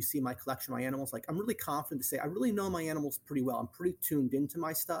house and you see my collection of my animals, like, I'm really confident to say I really know my animals pretty well. I'm pretty tuned into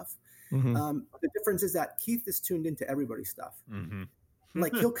my stuff. The difference is that Keith is tuned into everybody's stuff.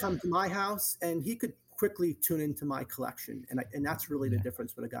 Like, he'll come to my house and he could quickly tune into my collection, and that's really the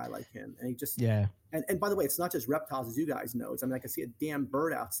difference with a guy like him. And he just and by the way, it's not just reptiles, as you guys know. I mean, I can see a damn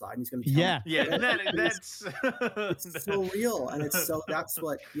bird outside, and he's going to that's it's so real, and it's so that's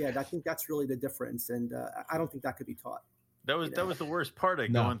what I think that's really the difference, and I don't think that could be taught. That was the worst part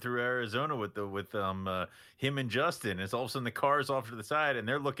of going through Arizona with him and Justin. Is all of a sudden the car's off to the side and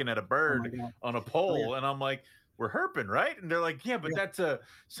they're looking at a bird on a pole, and I'm like, we're herping, right? And they're like, yeah, but that's a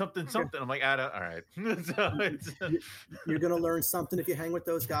something. I'm like, all right. You're going to learn something if you hang with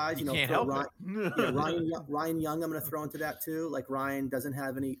those guys. You can't help Ryan Young, I'm going to throw into that too. Like, Ryan doesn't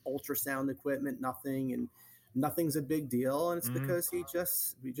have any ultrasound equipment, nothing, and nothing's a big deal. And it's because he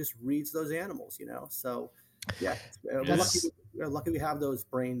just reads those animals, So yeah, we're lucky we have those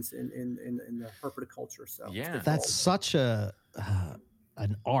brains in the herpetoculture. So that's such an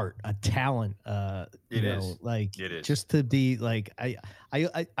art, a talent. It is just to be like, I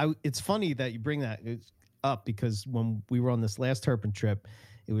it's funny that you bring that up, because when we were on this last Herpin trip,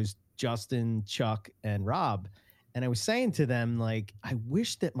 it was Justin, Chuck, and Rob. And I was saying to them, like, I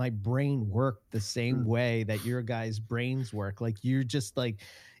wish that my brain worked the same way that your guys' brains work. Like, you're just like,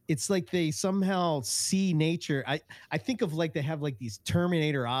 it's like they somehow see nature. I think of like they have like these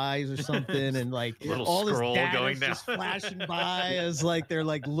Terminator eyes or something, and like all this data going down, just flashing by as like they're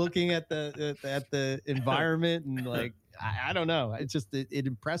like looking at the environment, and like I don't know. It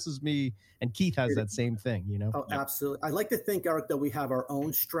impresses me. And Keith has that same thing, Oh, absolutely. I like to think, Eric, that we have our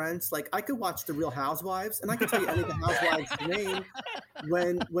own strengths. Like, I could watch The Real Housewives, and I can tell you any of the housewives' name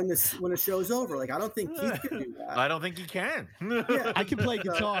when the show's over. Like, I don't think Keith can do that. I don't think he can. I can play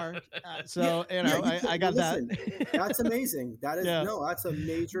guitar, I got that. That's amazing. That is that's a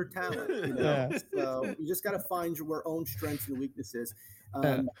major talent. So you just got to find your own strengths and weaknesses.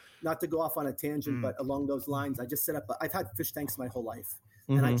 Not to go off on a tangent, but along those lines, I just set up. I've had fish tanks my whole life.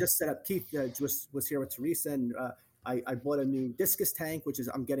 And I just set up. Keith was here with Teresa, and I bought a new discus tank, which is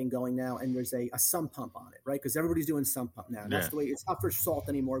I'm getting going now, and there's a sump pump on it, right? Because everybody's doing sump pump now. That's the way. It's not for salt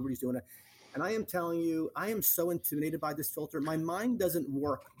anymore. Everybody's doing it. And I am telling you, I am so intimidated by this filter. My mind doesn't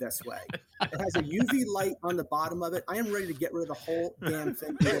work this way. It has a UV light on the bottom of it. I am ready to get rid of the whole damn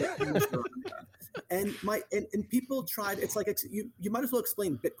thing. And people tried. It's like you might as well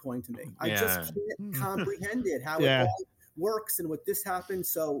explain Bitcoin to me. I just can't comprehend it, how it all works and what this happens.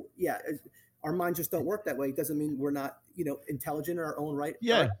 So our minds just don't work that way. It doesn't mean we're not intelligent in our own right.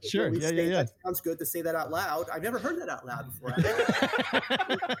 Sure. That sounds good to say that out loud. I've never heard that out loud before.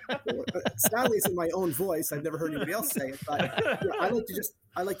 Sadly, it's in my own voice. I've never heard anybody else say it, but I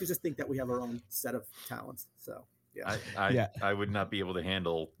like to just think that we have our own set of talents. So I would not be able to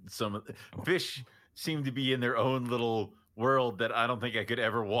handle some of the fish. Seem to be in their own little world that I don't think I could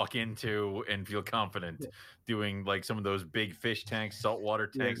ever walk into and feel confident doing, like some of those big fish tanks, saltwater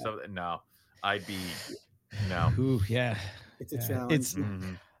tanks. No, I'd be no. Ooh, yeah. It's a challenge. It's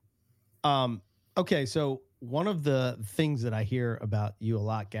okay. So one of the things that I hear about you a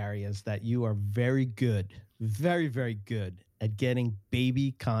lot, Gary, is that you are very good, very, very good at getting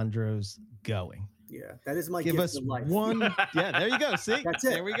baby chondros going. Yeah, that is my Give gift us of life. one. Yeah, there you go. See, that's it.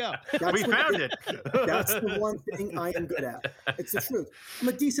 There we go. We found it. That's the one thing I am good at. It's the truth. I'm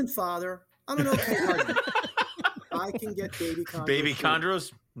a decent father. I'm an okay husband. I can get baby chondros. Baby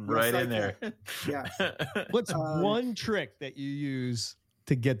chondros, right in there. Yes. What's one trick that you use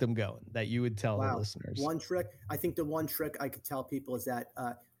to get them going that you would tell the listeners? One trick. I think the one trick I could tell people is that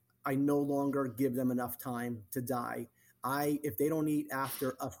I no longer give them enough time to die. If they don't eat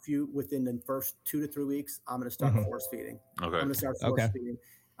after within the first 2 to 3 weeks, I'm going to start force feeding. Okay. I'm going to start force feeding.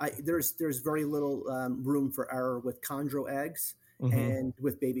 There's very little room for error with chondro eggs and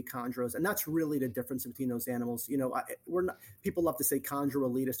with baby chondros, and that's really the difference between those animals. We're not. People love to say chondro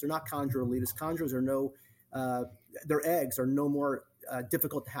elitist. They're not chondro elitist. Chondros are their eggs are no more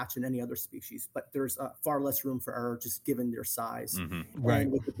difficult to hatch than any other species, but there's far less room for error just given their size. Right.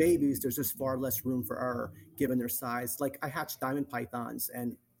 And with the babies, there's just far less room for error given their size. Like, I hatch diamond pythons,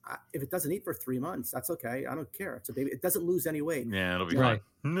 and if it doesn't eat for 3 months, that's okay. I don't care. It's a baby. It doesn't lose any weight. Yeah, it'll be right.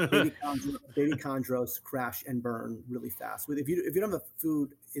 fine. Baby chondros crash and burn really fast. If you don't have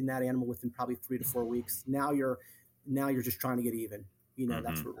food in that animal within probably 3 to 4 weeks, now you're just trying to get even.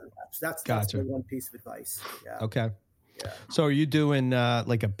 That's where we're at. So that's the one piece of advice. Yeah. Okay. Yeah. So are you doing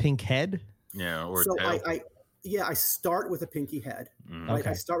like a pink head? Yeah, or So tail. I start with a pinky head. Right?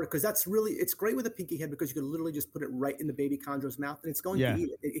 Okay. I start because it's great with a pinky head because you can literally just put it right in the baby chondro's mouth and it's going to eat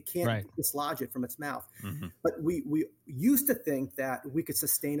it. It can't dislodge it from its mouth. But we used to think that we could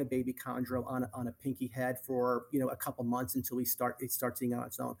sustain a baby chondro on a pinky head for a couple months until it starts eating on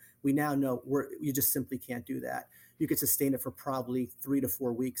its own. We now know you just simply can't do that. You could sustain it for probably 3 to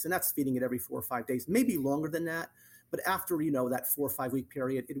 4 weeks, and that's feeding it every 4 or 5 days, maybe longer than that. But after, that 4 or 5 week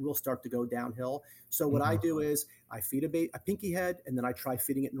period, it will start to go downhill. So what I do is I feed a pinky head, and then I try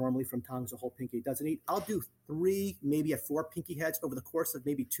feeding it normally from tongues, a whole pinky it doesn't eat. I'll do 3, maybe 4 pinky heads over the course of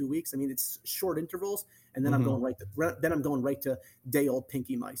maybe 2 weeks. I mean, it's short intervals. And then I'm going right to day old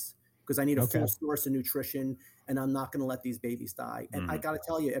pinky mice because I need a full source of nutrition, and I'm not going to let these babies die. And I got to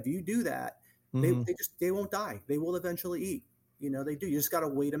tell you, if you do that, they won't die. They will eventually eat. They do. You just got to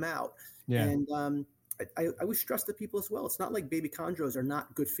wait them out. Yeah. And, I always stress to people as well. It's not like baby chondros are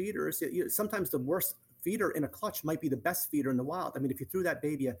not good feeders. Sometimes the worst feeder in a clutch might be the best feeder in the wild. I mean, if you threw that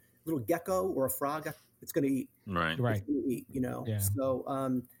baby a little gecko or a frog, it's going to eat. Right. It's going to eat, Yeah.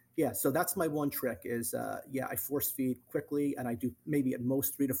 So, so that's my one trick is, I force feed quickly, and I do maybe at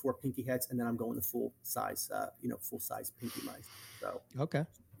most 3 to 4 pinky heads, and then I'm going to full size pinky mice. So, okay.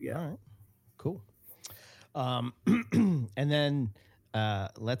 Yeah. All right. Cool. And then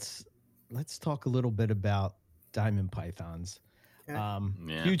let's talk a little bit about diamond pythons.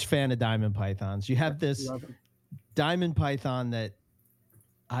 Okay. Huge fan of diamond pythons. You have this diamond python that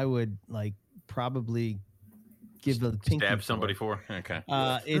I would probably give a pinky stab somebody for. Okay.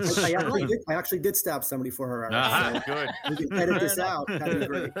 It's I actually did stab somebody for her. Good. We can edit this out. That'd be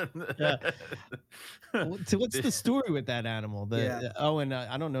great. So what's the story with that animal? And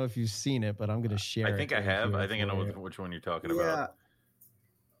I don't know if you've seen it, but I'm going to share it. I think I have. I think I know which one you're talking about.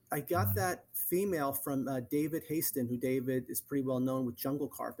 I got that female from David Haston, who David is pretty well known with jungle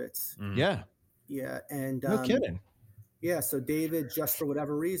carpets. Yeah. Yeah. And no kidding. Yeah. So David, just for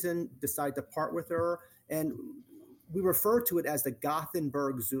whatever reason, decided to part with her. And we refer to it as the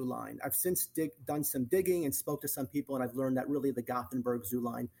Gothenburg zoo line. I've since done some digging and spoke to some people, and I've learned that really the Gothenburg zoo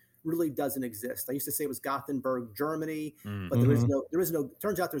line really doesn't exist. I used to say it was Gothenburg, Germany, but there is no,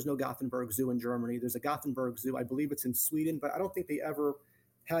 turns out there's no Gothenburg zoo in Germany. There's a Gothenburg zoo. I believe it's in Sweden, but I don't think they ever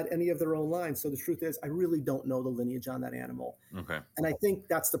had any of their own lines. So the truth is, I really don't know the lineage on that animal. Okay. And I think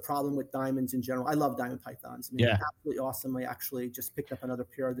that's the problem with diamonds in general. I love diamond pythons. I mean, they're absolutely awesome. I actually just picked up another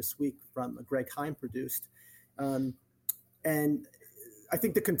pair this week from Greg Heim produced. And I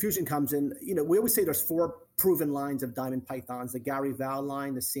think the confusion comes in, we always say there's 4 proven lines of diamond pythons: the Gary Val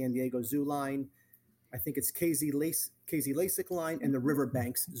line, the San Diego Zoo line, I think it's KZ Lasik line, and the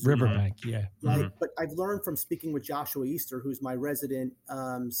Riverbanks Zoo. Riverbank, yeah. Right? But I've learned from speaking with Joshua Easter, who's my resident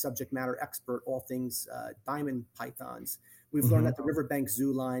subject matter expert, all things diamond pythons. We've learned that the Riverbank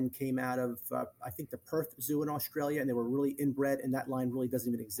Zoo line came out of, I think, the Perth Zoo in Australia, and they were really inbred, and that line really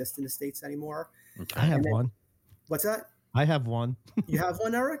doesn't even exist in the States anymore. Okay. I have one. What's that? I have one. You have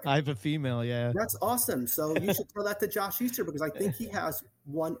one, Eric? I have a female, yeah. That's awesome. So you should tell that to Josh Easter, because I think he has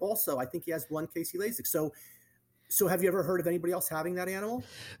one also. I think he has one KZ Lasik. So have you ever heard of anybody else having that animal?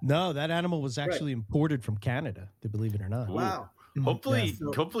 No, that animal was actually imported from Canada, to believe it or not. Wow.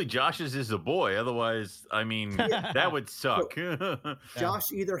 Hopefully Josh's is a boy. Otherwise, I mean, that would suck. So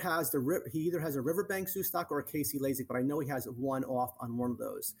Josh either has a Riverbank Zoo stock or a KZ Lasik, but I know he has one off on one of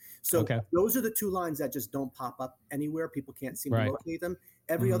those. So those are the 2 lines that just don't pop up anywhere. People can't seem to locate them.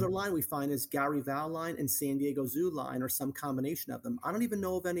 Every other line we find is Gary Val line and San Diego Zoo line, or some combination of them. I don't even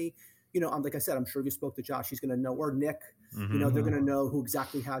know of any. Like I said, I'm sure if you spoke to Josh, he's going to know, or Nick. They're going to know who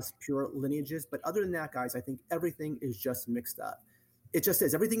exactly has pure lineages. But other than that, guys, I think everything is just mixed up. It just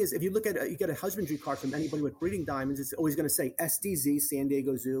is. Everything is. If you look at you get a husbandry card from anybody with breeding diamonds, it's always going to say SDZ, San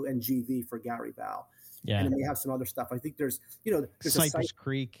Diego Zoo, and GV for Gary Val. Yeah. And then they have some other stuff. I think there's Cypress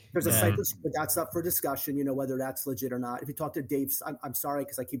Creek. There's a Cypress, but that's up for discussion, whether that's legit or not. If you talk to Dave, I'm sorry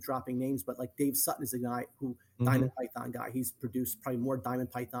because I keep dropping names, but like Dave Sutton is a guy who, diamond python guy. He's produced probably more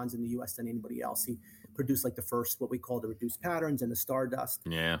diamond pythons in the U.S. than anybody else. He produced like the first, what we call the reduced patterns and the Stardust.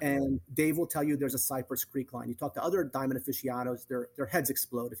 Yeah. And Dave will tell you there's a Cypress Creek line. You talk to other diamond aficionados, their heads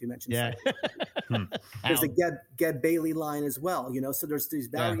explode if you mention Cypress. There's a Geb Bailey line as well, so there's these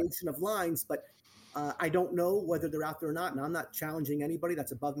variation of lines, but I don't know whether they're out there or not, and I'm not challenging anybody.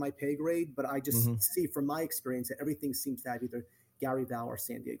 That's above my pay grade, but I just see from my experience that everything seems to have either Gary Val or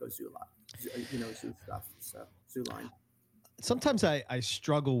San Diego Zoo zoo stuff, so zoo line. Sometimes I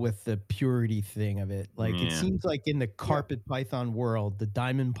struggle with the purity thing of it. Like it seems like in the carpet python world, the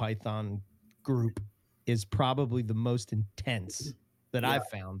diamond python group is probably the most intense that I've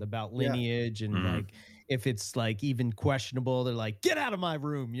found about lineage and like if it's like even questionable, they're like, "Get out of my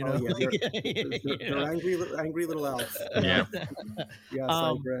room," you know. They're angry little elves. Yeah. Yes,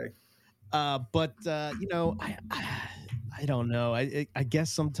 I agree. But you know, I don't know. I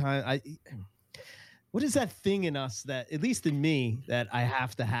guess sometimes what is that thing in us that, at least in me, that I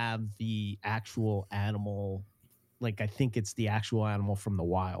have to have the actual animal? Like, I think it's the actual animal from the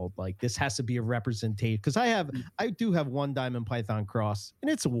wild. Like, this has to be a representation, because I do have one diamond python cross, and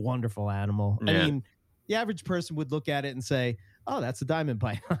it's a wonderful animal. Yeah. I mean, the average person would look at it and say, "Oh, that's a diamond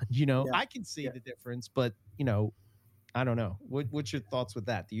python." You know, I can see the difference, but you know, I don't know. What's your thoughts with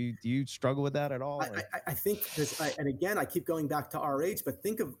that? Do you struggle with that at all? I think and again, I keep going back to our age, but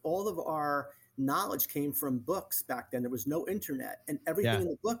think of all of our knowledge came from books back then. There was no internet, and everything in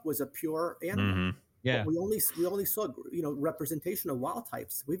the book was a pure animal. Mm-hmm. Yeah, we only saw representation of wild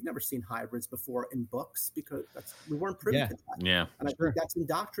types. We've never seen hybrids before in books because we weren't privy to that. Yeah, and I think that's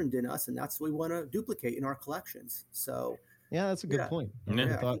indoctrined in us, and that's what we want to duplicate in our collections. So. Yeah, that's a good point.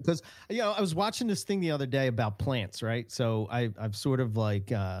 Yeah. Because I was watching this thing the other day about plants, right? So I've sort of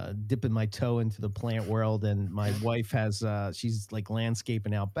like dipping my toe into the plant world, and my wife has she's like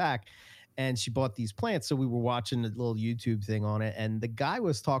landscaping out back, and she bought these plants. So we were watching a little YouTube thing on it, and the guy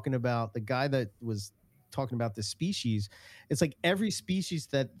that was talking about this species. It's like every species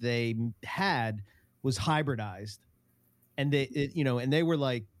that they had was hybridized, and they were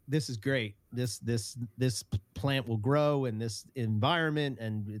like, "This is great. This plant will grow in this environment,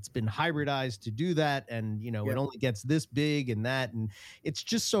 and it's been hybridized to do that, and it only gets this big and that." And it's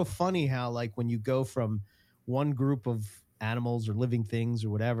just so funny how, like, when you go from one group of animals or living things or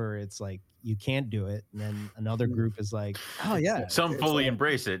whatever, it's like you can't do it, and then another group is like, "Oh yeah." Some fully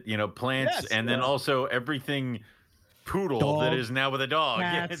embrace it, plants, and then also everything poodle that is now with a dog.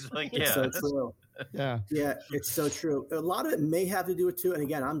 Yeah, it's like, it's so true. Yeah, it's so true. A lot of it may have to do with too. And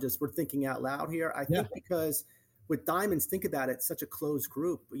again, we're thinking out loud here. I think because with diamonds, think about it, such a closed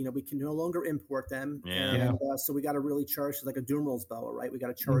group. We can no longer import them, and so we got to really cherish, like a Dumeral's boa, right? We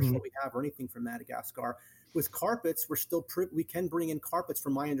got to cherish what we have, or anything from Madagascar. With carpets, we can bring in carpets.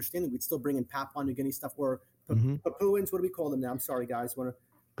 From my understanding, we'd still bring in Papua New Guinea stuff, or Papuans. What do we call them now? I'm sorry, guys.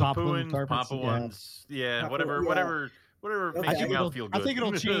 Papuans, Papuans, whatever makes your mouth feel good. I think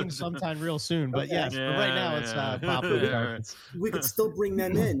it'll change sometime real soon, but yes, but right now it's Papuan carpets. We could still bring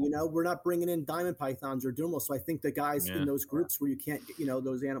them in. We're not bringing in diamond pythons or Dumerals. So I think the guys in those groups where you can't,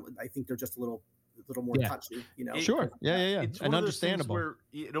 those animals, I think they're just a little more touchy. Sure, it's and understandable. Where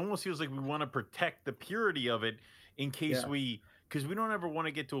it almost feels like we want to protect the purity of it in case because we don't ever want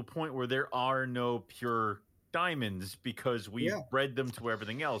to get to a point where there are no pure diamonds because we bred them to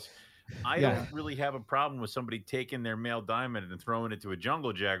everything else. I don't really have a problem with somebody taking their male diamond and throwing it to a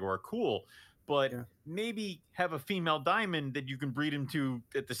jungle jaguar. Cool. But maybe have a female diamond that you can breed them to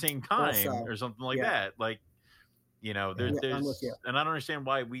at the same time or something like that. Like, there's and I don't understand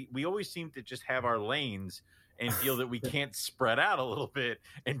why we always seem to just have our lanes and feel that we can't spread out a little bit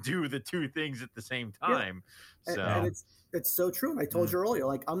and do the two things at the same time. So and it's so true. And I told you earlier,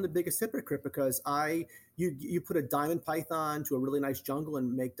 like, I'm the biggest hypocrite because you put a diamond python to a really nice jungle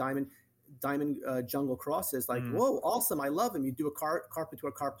and make diamond jungle crosses, like, whoa, awesome, I love him. You do a carpet to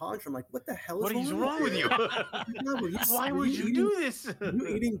a carpenter. I'm like, what the hell is wrong with you? Why would you do this? You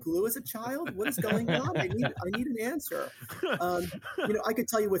eating glue as a child? What is going on? I need an answer. I could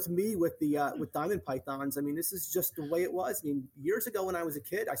tell you with diamond pythons, I mean, this is just the way it was. I mean, years ago when I was a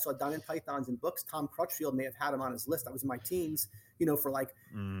kid, I saw diamond pythons in books. Tom Crutchfield may have had them on his list. I was in my teens, for like,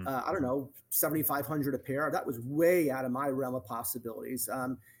 I don't know, 7,500 a pair. That was way out of my realm of possibilities.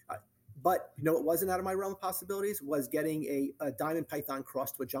 But what wasn't out of my realm of possibilities was getting a diamond python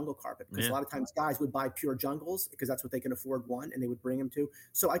cross to a jungle carpet, because a lot of times guys would buy pure jungles because that's what they can afford, and they would bring them to.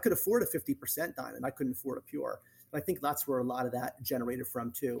 So I could afford a 50% diamond. I couldn't afford a pure. And I think that's where a lot of that generated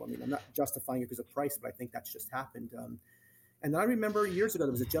from too. I mean, I'm not justifying it because of price, but I think that's just happened. And then I remember years ago,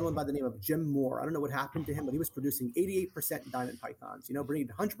 there was a gentleman by the name of Jim Moore. I don't know what happened to him, but he was producing 88% diamond pythons, bringing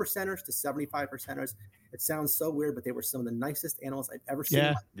 100%ers to 75%ers. It sounds so weird, but they were some of the nicest animals I've ever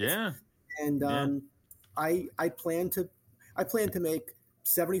seen. Yeah. And I plan to make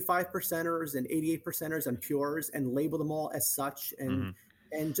 75%ers and 88%ers and pures and label them all as such. And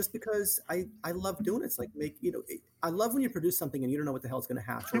just because I love doing it. It's like, I love when you produce something and you don't know what the hell is going to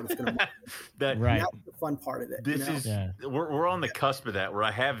hatch or what it's going to that's the fun part of it. We're on the cusp of that, where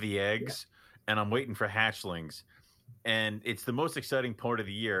I have the eggs and I'm waiting for hatchlings, and it's the most exciting part of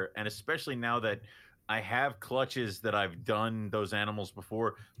the year. And especially now that I have clutches that I've done those animals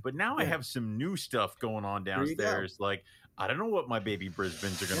before, but now I have some new stuff going on downstairs. Like, I don't know what my baby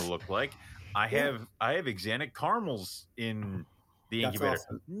Brisbanes are going to look like. I have Axanthic caramels in the That's incubator.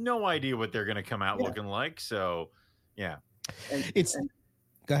 awesome. No idea what they're going to come out looking like. So, yeah.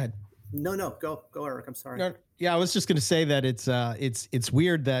 Go ahead. No, go, Eric. I'm sorry. No, yeah, I was just going to say that it's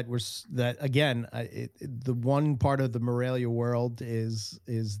weird that again, the one part of the Morelia world is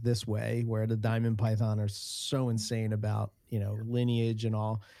this way, where the diamond python are so insane about, lineage and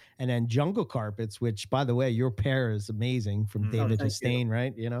all. And then jungle carpets, which, by the way, your pair is amazing from David Chastain,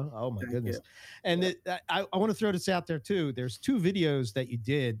 right? Oh my goodness. And I want to throw this out there too. There's 2 videos that you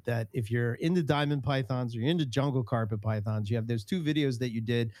did that if you're into diamond pythons or you're into jungle carpet pythons, you have those 2 videos that you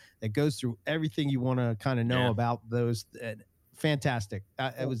did that goes through everything you want to kind of know about those. Fantastic.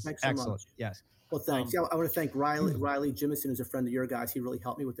 It was excellent. Yes. Well, thanks. I want to thank Riley Jimison, who's a friend of your guys. He really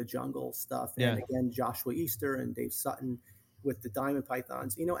helped me with the jungle stuff. And again, Joshua Easter and Dave Sutton with the diamond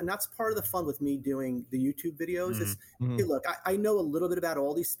pythons, and that's part of the fun with me doing the YouTube videos is, hey, look, I know a little bit about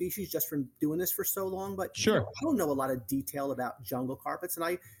all these species just from doing this for so long, but I don't know a lot of detail about jungle carpets.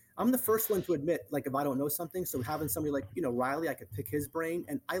 And I'm the first one to admit, like, if I don't know something, so having somebody like, Riley, I could pick his brain.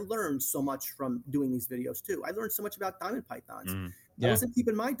 And I learned so much from doing these videos too. I learned so much about diamond pythons. I wasn't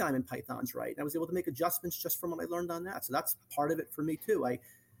keeping my diamond pythons right. I was able to make adjustments just from what I learned on that. So that's part of it for me too. I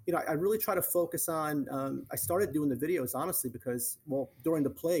really try to focus on, I started doing the videos, honestly, because, during the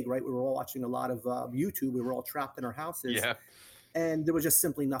plague, right, we were all watching a lot of YouTube. We were all trapped in our houses. Yeah. And there was just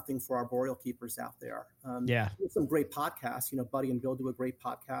simply nothing for our boreal keepers out there. There's some great podcasts. Buddy and Bill do a great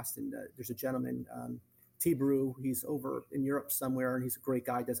podcast. And there's a gentleman, T-Brew, he's over in Europe somewhere, and he's a great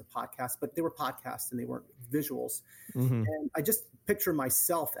guy, does a podcast. But they were podcasts, and they weren't visuals. And I just picture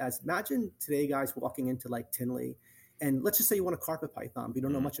myself as, imagine today guys walking into, like, Tinley, and let's just say you want a carpet python, but you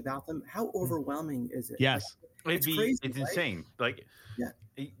don't know much about them. How overwhelming is it? Yes. It's crazy, it's insane. Like,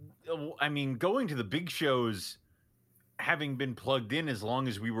 I mean, going to the big shows, having been plugged in as long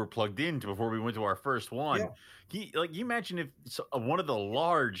as we were plugged in before we went to our first one, you imagine if one of the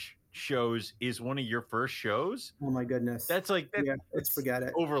large shows is one of your first shows. Oh my goodness. That's like, let's forget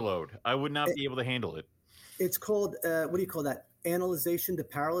it. Overload. I would not be able to handle it. It's called, what do you call that? Analyzation to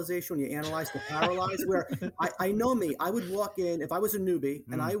paralyzation, when you analyze to paralyze, where I know me, I would walk in, if I was a newbie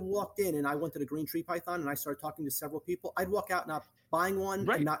and I walked in and I wanted a green tree python and I started talking to several people, I'd walk out not buying one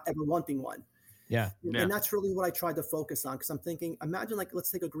and not ever wanting one. And that's really what I tried to focus on, because I'm thinking, imagine, like,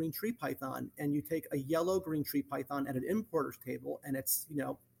 let's take a green tree python and you take a yellow green tree python at an importer's table and it's,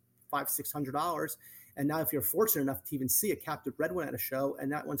 $500-$600. And now if you're fortunate enough to even see a captive bred one at a show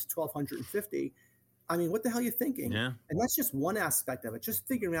and that one's $1,250, I mean, what the hell are you thinking? Yeah. And that's just one aspect of it. Just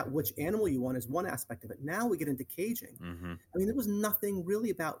figuring out which animal you want is one aspect of it. Now we get into caging. I mean, there was nothing really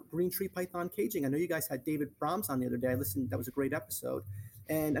about green tree python caging. I know you guys had David Brahms on the other day. I listened. That was a great episode.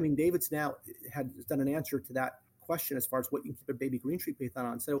 And I mean, David's now has done an answer to that question as far as what you can keep a baby green tree python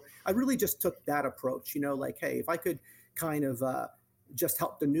on. So I really just took that approach, like, hey, if I could kind of just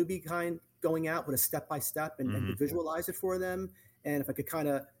help the newbie kind going out with a step-by-step and visualize it for them. And if I could kind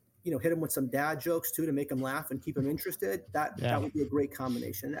of, hit them with some dad jokes too to make them laugh and keep them interested. That would be a great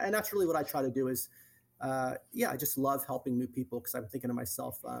combination. And that's really what I try to do is, I just love helping new people, because I'm thinking to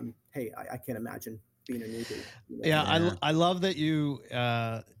myself, hey, I can't imagine being a newbie. I love that you,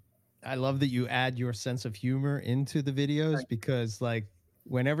 add your sense of humor into the videos, because, like,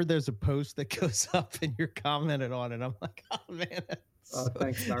 whenever there's a post that goes up and you're commented on it, I'm like, oh man.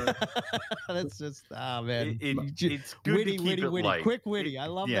 Thanks, Darren. That's just, man. It's good witty, to keep witty, light. Quick witty. I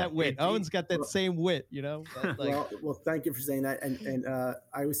love that wit. Owen's got that same wit, Like, well, thank you for saying that. And I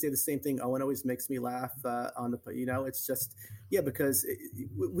always say the same thing. Owen always makes me laugh on the, it's just, because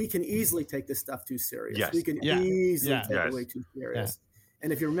we can easily take this stuff too serious. Yes. We can easily take it way too Yeah. serious.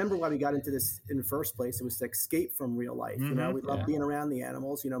 And if you remember why we got into this in the first place, it was to escape from real life. We love being around the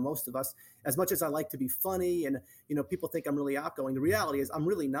animals. Most of us, as much as I like to be funny and, people think I'm really outgoing, the reality is I'm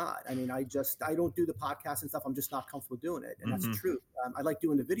really not. I mean, I don't do the podcast and stuff. I'm just not comfortable doing it. And that's true. I like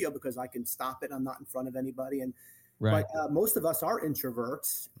doing the video because I can stop it. I'm not in front of anybody. But most of us are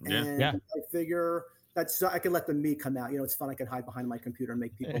introverts. And I figure that's, I can let the me come out. It's fun. I can hide behind my computer and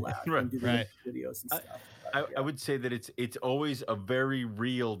make people laugh and do the videos and stuff. I would say that it's always a very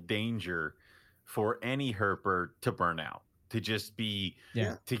real danger for any herper to burn out, to just be,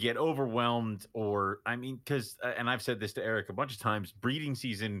 to get overwhelmed, or, I mean, because, and I've said this to Eric a bunch of times, breeding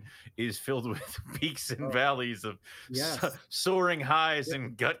season is filled with peaks and valleys of soaring highs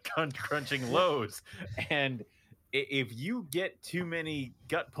and gut crunching lows. And if you get too many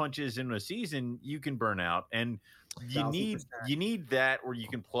gut punches in a season, you can burn out. And you need that where you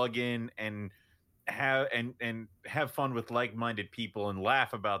can plug in and have fun with like-minded people and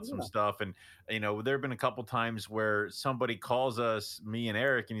laugh about some stuff. And there have been a couple times where somebody calls us, me and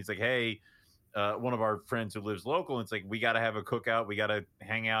Eric, and he's like, hey, one of our friends who lives local, and it's like, we got to have a cookout, we got to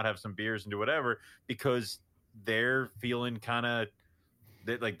hang out, have some beers, and do whatever, because they're feeling kind of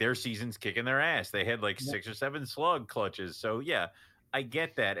like their season's kicking their ass. They had like 6 or 7 slug clutches. So yeah, I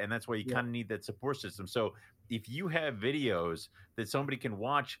get that, and that's why you kind of need that support system. So if you have videos that somebody can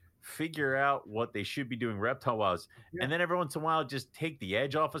watch, figure out what they should be doing reptile wise, and then every once in a while just take the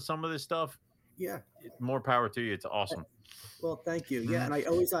edge off of some of this stuff. More power to you. It's awesome. Well, thank you. Yeah, and I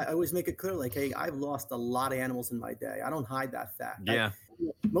always make it clear, like, hey, I've lost a lot of animals in my day. I don't hide that fact.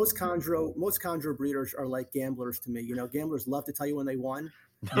 Most chondro breeders are like gamblers to me. You know, gamblers love to tell you when they won.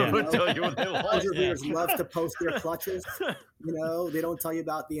 Tell you when they lost. Chondro breeders love to post their clutches. You know, they don't tell you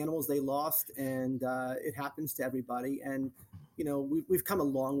about the animals they lost, and it happens to everybody. And you know, we've come a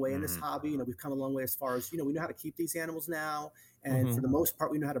long way in this hobby. You know, we've come a long way as far as, you know, we know how to keep these animals now. And for the most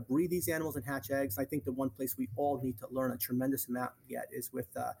part, we know how to breed these animals and hatch eggs. I think the one place we all need to learn a tremendous amount yet is with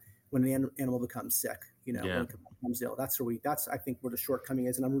when the animal becomes sick, you know, when it becomes ill. That's I think where the shortcoming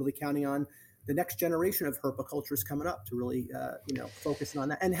is. And I'm really counting on the next generation of herpiculturists coming up to really, you know, focus on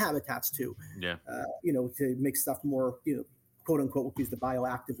that, and habitats too. You know, to make stuff more, you know, quote unquote, we'll use the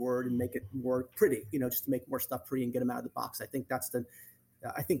bioactive word and make it more pretty, you know, just to make more stuff pretty and get them out of the box. I think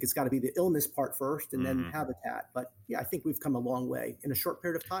I think it's got to be the illness part first and then habitat. But yeah, I think we've come a long way in a short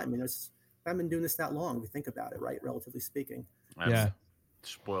period of time. I mean, I've been doing this that long. If you think about it, right? Relatively speaking.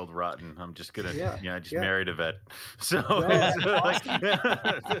 Spoiled rotten. I'm just gonna I just married a vet. So well,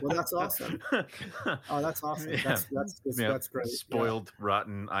 that's awesome. Oh, that's awesome. That's great. Spoiled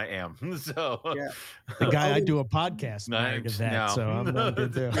rotten I am. So the guy I do a podcast married a vet, so I'm not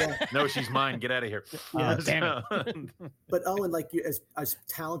good too. No, she's mine. Get out of here. Damn it. But Owen, like you, as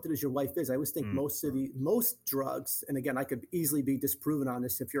talented as your wife is, I always think most drugs, and again, I could easily be disproven on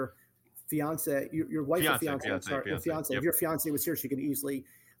this, if you're fiance, your wife or fiance. If your fiance was here, she could easily,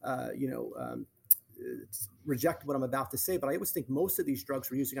 reject what I'm about to say. But I always think most of these drugs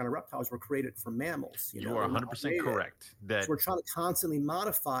we're using on our reptiles were created for mammals. You are 100% correct. So we're trying to constantly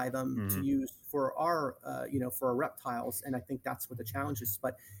modify them to use for our, for our reptiles, and I think that's what the challenge is.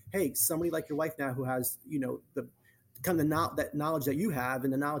 But hey, somebody like your wife now who has, you know, that knowledge that you have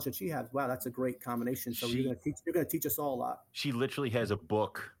and the knowledge that she has, wow, that's a great combination. So you're going to teach us all a lot. She literally has a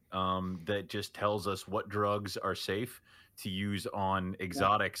book that just tells us what drugs are safe to use on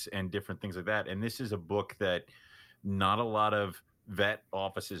exotics and different things like that. And this is a book that not a lot of vet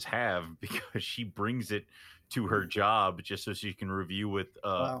offices have, because she brings it to her job just so she can review with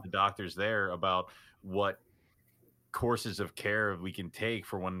the doctors there about what courses of care we can take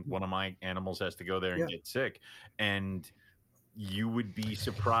for when one of my animals has to go there and get sick. And you would be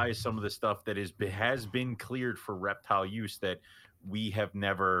surprised some of the stuff that has been cleared for reptile use that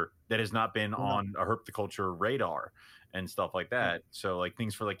has not been on a herpetoculture radar and stuff like that. So like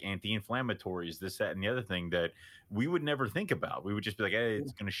things for like anti-inflammatories, this, that, and the other thing that we would never think about. We would just be like, hey,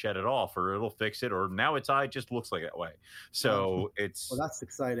 it's going to shed it off, or it'll fix it, or now its eye just looks like that way. So that's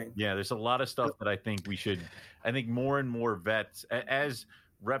exciting. Yeah, there's a lot of stuff that I think more and more vets, as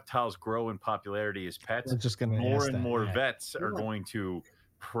reptiles grow in popularity as pets, more and more vets are going to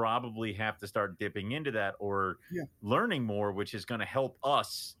probably have to start dipping into that or learning more, which is going to help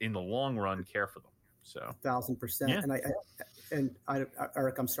us in the long run care for them. So 1,000%. And I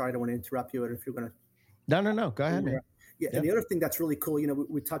Eric, I'm sorry, I don't want to interrupt you, or if you're going to. No, go ahead, man. And the other thing that's really cool, you know,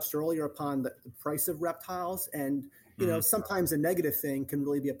 we touched earlier upon the price of reptiles, and you know, sometimes a negative thing can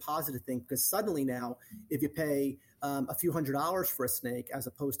really be a positive thing, because suddenly now, if you pay a few $100s for a snake as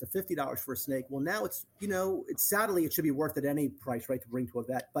opposed to $50 for a snake, well, now it's, you know, sadly it should be worth at any price, right, to bring to a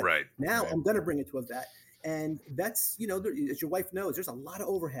vet. But now I'm going to bring it to a vet. And vets, you know, as your wife knows, there's a lot of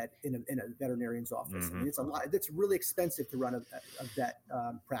overhead in a veterinarian's office. I mean, it's a lot. It's really expensive to run a vet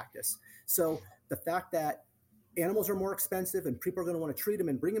practice. So the fact that animals are more expensive and people are going to want to treat them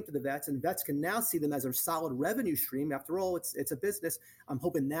and bring them to the vets, and vets can now see them as a solid revenue stream. After all, it's a business. I'm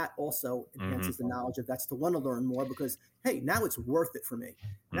hoping that also enhances the knowledge of vets to want to learn more, because, hey, now it's worth it for me.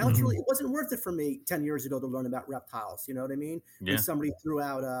 Now it wasn't worth it for me 10 years ago to learn about reptiles. You know what I mean? When somebody threw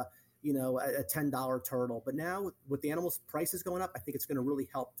out a $10 turtle, but now with the animals' prices going up, I think it's going to really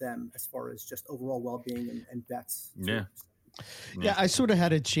help them as far as just overall well-being and vets. Yeah, I sort of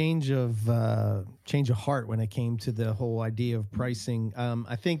had a change of heart when it came to the whole idea of pricing.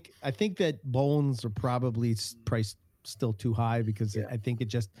 I think that bones are probably priced still too high, because I think it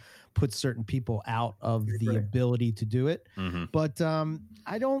just puts certain people out of the ability to do it. But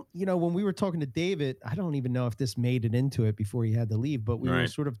I don't, when we were talking to David, I don't even know if this made it into it before he had to leave, but we were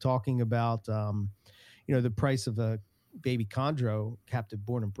sort of talking about, the price of a baby chondro, captive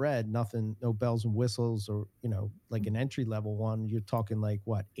born and bred, nothing, no bells and whistles, or like an entry level one, you're talking like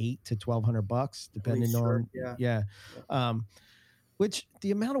what, $800 to $1,200, depending on which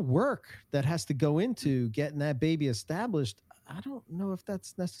the amount of work that has to go into getting that baby established, I don't know if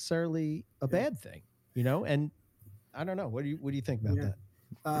that's necessarily a bad thing, and I don't know. What do you think about that?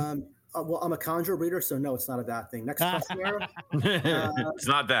 Well, I'm a chondro breeder, so no, it's not a bad thing. Next question, Aaron. It's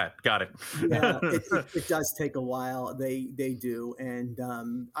not that. Got it. Yeah, it does take a while. They do, and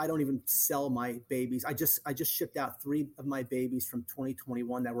I don't even sell my babies. I just shipped out 3 of my babies from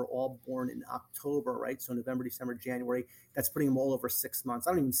 2021 that were all born in October, right? So November, December, January. That's putting them all over 6 months.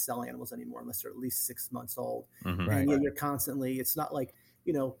 I don't even sell animals anymore unless they're at least 6 months old. Mm-hmm. And yeah, you're constantly. It's not like.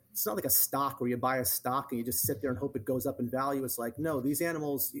 It's not like a stock where you buy a stock and you just sit there and hope it goes up in value. It's like, no, these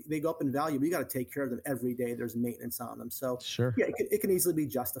animals, they go up in value, but you got to take care of them every day. There's maintenance on them. So sure. Yeah, it can easily be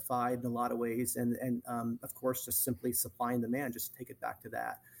justified in a lot of ways. And of course, just simply supply and demand, just take it back to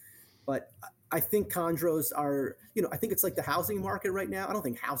that. But I think chondros are, I think it's like the housing market right now. I don't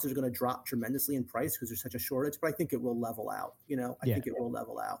think houses are going to drop tremendously in price because there's such a shortage, but I think it will level out. I think it will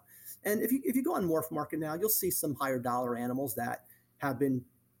level out. And if you go on Morph Market now, you'll see some higher dollar animals that have been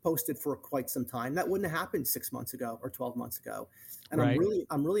posted for quite some time. That wouldn't have happened 6 months ago or 12 months ago. And right.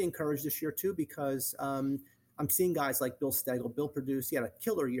 I'm really encouraged this year too, because I'm seeing guys like Bill Stegel. Bill produced, he had a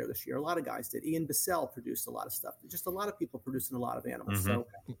killer year this year. A lot of guys did. Ian Bissell produced a lot of stuff. Just a lot of people producing a lot of animals. Mm-hmm.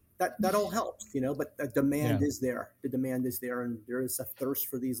 So that all helps, but the demand is there. The demand is there, and there is a thirst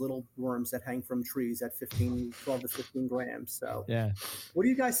for these little worms that hang from trees at 12 to 15 grams. So what do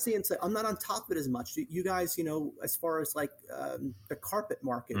you guys see? And say, I'm not on top of it as much. You guys, as far as like the carpet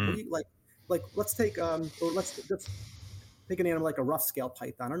market, what do you like let's take let's take an animal like a rough scale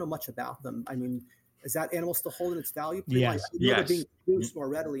python. I don't know much about them. I mean, is that animal still holding its value? Yes. They're being produced more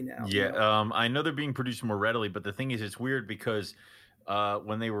readily now. Yeah. I know they're being produced more readily, but the thing is, it's weird because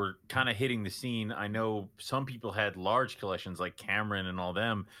when they were kind of hitting the scene, I know some people had large collections like Cameron and all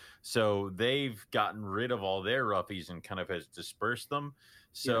them. So they've gotten rid of all their roughies and kind of has dispersed them.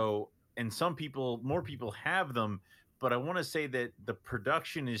 So, and more people have them, but I want to say that the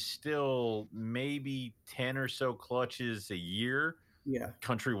production is still maybe 10 or so clutches a year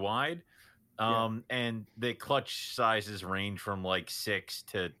countrywide. And the clutch sizes range from like 6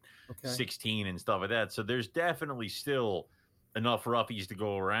 to 16 and stuff like that. So there's definitely still enough roughies to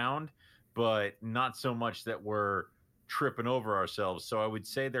go around, but not so much that we're tripping over ourselves. So I would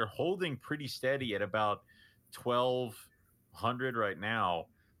say they're holding pretty steady at about 1,200 right now.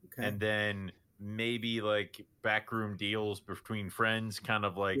 Okay. And then maybe like backroom deals between friends, kind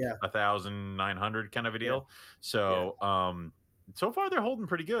of like 1,900 kind of a deal. So, so far they're holding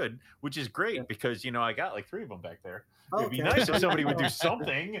pretty good, which is great because, I got like 3 of them back there. It'd be nice if somebody would do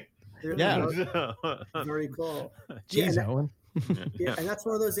something. Very cool. Jeez, Owen. And that's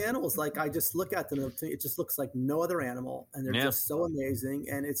one of those animals. Like I just look at them, it just looks like no other animal, and they're just so amazing.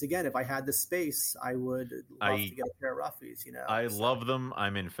 And it's again, if I had the space, I would love to get a pair of roughies. I love them.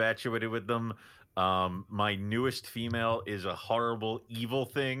 I'm infatuated with them. My newest female is a horrible, evil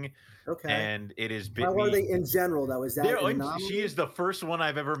thing. Okay. And it is bit How are they in general, though? Is that she is the first one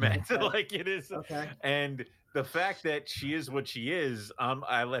I've ever met. Like it is. Okay. And the fact that she is what she is,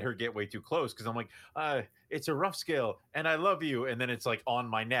 I let her get way too close because I'm like, it's a rough scale and I love you. And then it's like on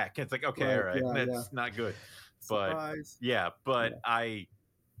my neck. It's like, okay, all right, that's not good. Surprise. But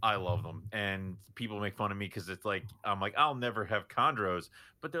I love them. And people make fun of me because it's like, I'm like, I'll never have chondros.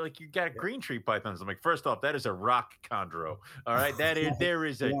 But they're like, you got green tree pythons. I'm like, first off, that is a rock chondro. All right. There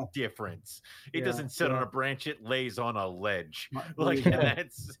is a difference. It doesn't sit on a branch. It lays on a ledge. Like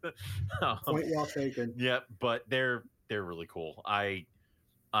that's point well taken. Yeah. But they're really cool. I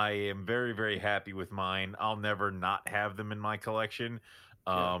am very, very happy with mine. I'll never not have them in my collection.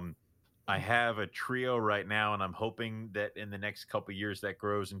 I have a trio right now, and I'm hoping that in the next couple of years that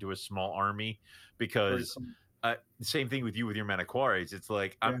grows into a small army because same thing with you with your Manokwari. It's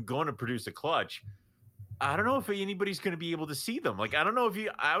like I'm going to produce a clutch. I don't know if anybody's going to be able to see them. Like I don't know if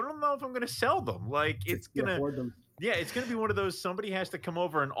I'm going to sell them. Like it's going to it's going to be one of those somebody has to come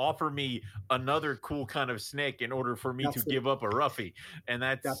over and offer me another cool kind of snake in order for me to give up a roughie. And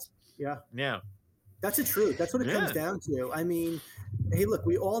that's That's the truth. That's what it comes down to. I mean, hey, look,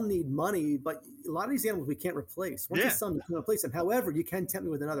 we all need money, but a lot of these animals we can't replace. Once you sell them, you can replace them. However, you can tempt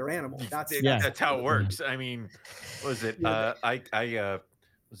me with another animal. That's how it works. I mean, what was it? I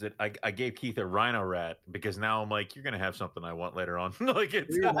gave Keith a rhino rat because now I'm like, you're gonna have something I want later on. Like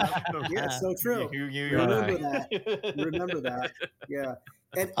it's so true. You remember that. You remember that. Yeah.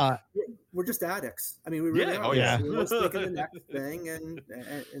 And we're just addicts. I mean, we really are. We're just thinking the next thing, and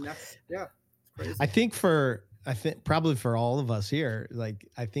that's crazy. I think for I think probably for all of us here, like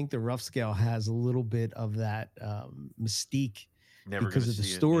I think the rough scale has a little bit of that mystique because of the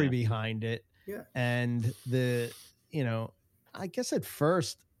story behind it. Yeah. And I guess at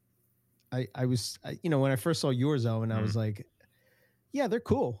first I was, when I first saw yours, Owen, I was like, yeah, they're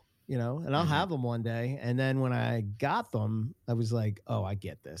cool, and I'll have them one day. And then when I got them, I was like, oh, I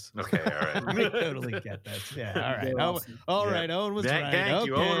get this. Okay. All right. I totally get this. Yeah. All right. All right. Owen was right. Thank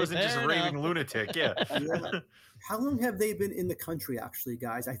you. Okay, Owen wasn't just a raving lunatic. Yeah. How long have they been in the country, actually,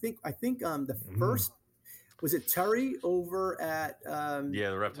 guys? I think the first, was it Terry over at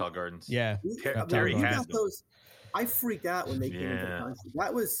the Reptile Gardens. Yeah. Terry has those. I freaked out when they came into the country.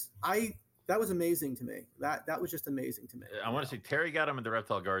 That was amazing to me. That was just amazing to me. I want to say Terry got them at the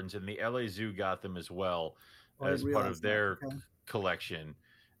Reptile Gardens, and the LA Zoo got them as well as part of their collection.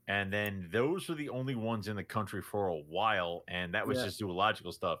 And then those were the only ones in the country for a while, and that was just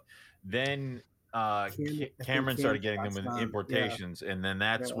zoological stuff. Then Cameron started getting them with importations, and then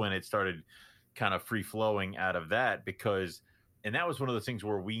that's when it started kind of free flowing out of that, because and that was one of those things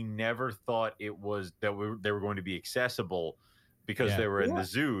where we never thought it was that they were going to be accessible because they were in the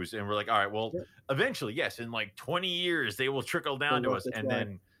zoos, and we're like, all right, well, eventually, yes, in like 20 years they will trickle down to us. And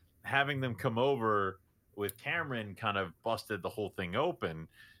then having them come over with Cameron kind of busted the whole thing open.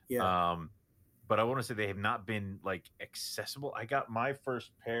 But I want to say they have not been like accessible. I got my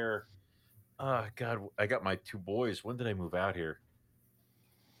first pair. Oh God, I got my two boys. When did I move out here?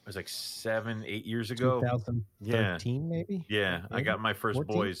 It was like 7-8 years ago. 2013, maybe. Yeah, maybe? I got my first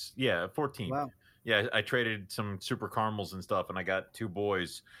 14? boys. Yeah, 14. Wow. Yeah, I traded some super caramels and stuff, and I got two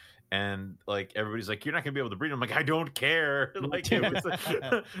boys. And like everybody's like, "You're not gonna be able to breed them." I'm like, I don't care. Like it was.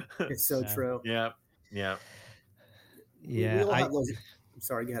 It's so true. Yeah. I'm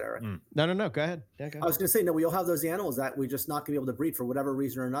sorry, go ahead, Eric. No. Go ahead. Yeah, go ahead. I was going to say, no, we all have those animals that we're just not going to be able to breed for whatever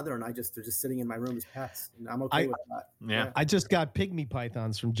reason or another, and they're just sitting in my room as pets, and I'm okay with that. Yeah. I just got pygmy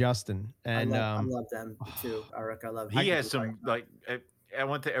pythons from Justin, and I love them too, Eric. I love. He has some like. I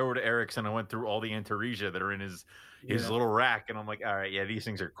went over to Eric's and I went through all the Antaresia that are in his little rack, and I'm like, all right, these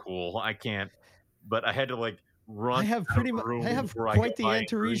things are cool. I can't, but I had to like run. I have quite the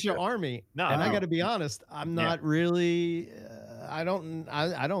Antaresia army, and I got to be honest, I'm not really. I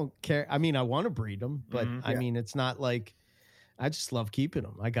don't care. I mean, I want to breed them, but I mean, it's not like. I just love keeping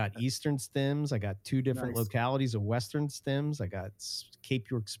them. I got Eastern stems. I got two different localities of Western stems. I got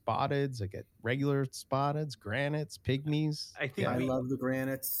Cape York spotteds. I get regular spotteds, granites, pygmies. I think I love the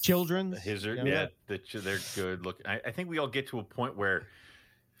granites. Children. They're good. Look, I think we all get to a point where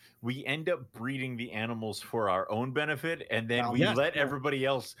we end up breeding the animals for our own benefit, and then we let everybody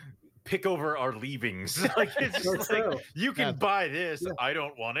else pick over our leavings. Like it's just like, you can buy this. I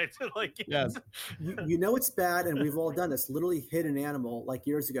don't want it. Like you know it's bad, and we've all done this. Literally hit an animal like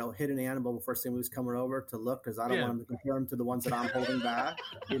years ago. Hit an animal before somebody was coming over to look, because I don't want them to compare them to the ones that I'm holding back.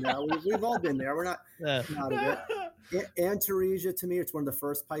 We've all been there. We're not out of it. Antaresia, to me, it's one of the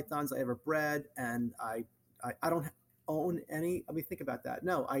first pythons I ever bred, and I don't own any. I mean, think about that.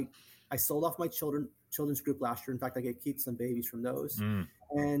 No, I sold off my children's group last year. In fact, I get keep some babies from those.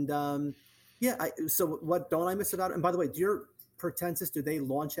 And so what don't I miss about it? And by the way, do your Pertensis, do they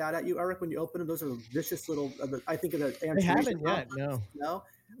launch out at you, Eric, when you open them? Those are vicious little, I think of the Antaresia. They haven't yet, no.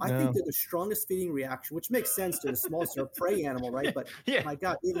 I think they're the strongest feeding reaction, which makes sense to the smallest prey animal, right? But my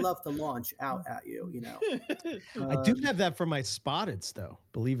God, they love to launch out at you, I do have that for my spotteds, though,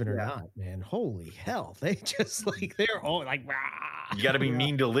 believe it or not, man. Holy hell. They just like, they're all like, rah. You got to be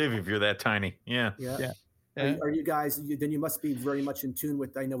mean to live if you're that tiny. Yeah. Are you guys? Then you must be very much in tune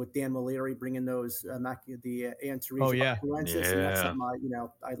with. I know with Dan Mallory bringing those the Antaresia. Oh yeah, and that's something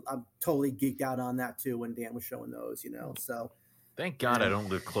I'm totally geeked out on that too. When Dan was showing those, so. Thank God I don't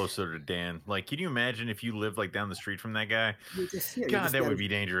live closer to Dan. Like, can you imagine if you lived like down the street from that guy? That would be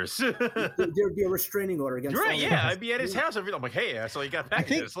dangerous. There'd be a restraining order against. Right? Yeah, I'd be at his house. I'm like, hey, I saw you got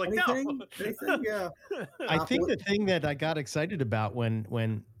packages. Like, anything? Yeah. I think the thing that I got excited about when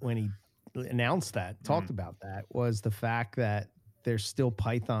he announced that, talked about that, was the fact that there's still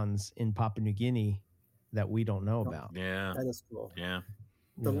pythons in Papua New Guinea that we don't know about. Yeah, that is cool. Yeah,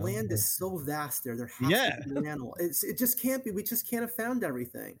 the land is so vast there. There has to be an animal. It just can't be. We just can't have found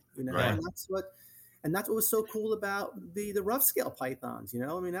everything. Right. And that's what was so cool about the rough scale pythons.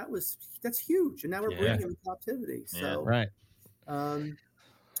 I mean, that's huge. And now we're bringing them in captivity. So right.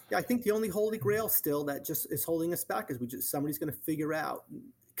 I think the only holy grail still that just is holding us back is somebody's going to figure out.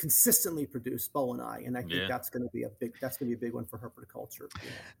 Consistently produce Bo and I think that's going to be a big one for herpetoculture.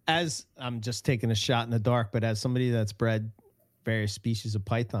 As I'm just taking a shot in the dark, but as somebody that's bred various species of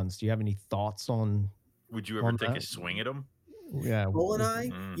pythons, do you have any thoughts on? Would you ever take a swing at them? Yeah, Bo and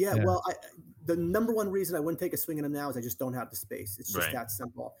I, well, the number one reason I wouldn't take a swing at them now is I just don't have the space. It's just that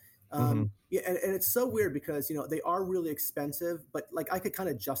simple. Yeah, and it's so weird because, you know, they are really expensive, but like I could kind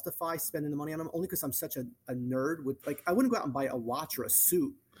of justify spending the money on them only because I'm such a nerd with, like, I wouldn't go out and buy a watch or a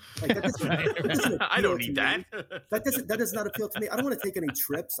suit. Like that doesn't I don't need that. That does not appeal to me. I don't want to take any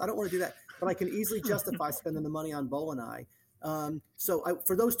trips. I don't want to do that, but I can easily justify spending the money on Bo and I. So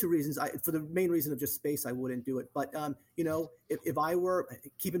for those two reasons, for the main reason of just space, I wouldn't do it. But, you know, if I were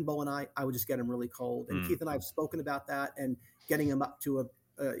keeping Bo and I would just get him really cold. And Keith and I have spoken about that and getting him up to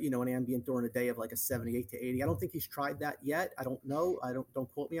you know, an ambient during a day of like a 78 to 80. I don't think he's tried that yet. I don't know.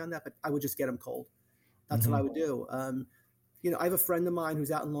 Don't quote me on that, but I would just get him cold. That's what I would do. You know, I have a friend of mine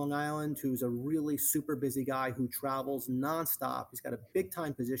who's out in Long Island, who's a really super busy guy who travels nonstop. He's got a big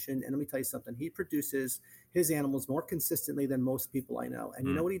time position. And let me tell you something, he produces his animals more consistently than most people I know. And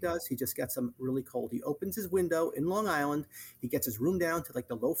you know what he does? He just gets them really cold. He opens his window in Long Island. He gets his room down to like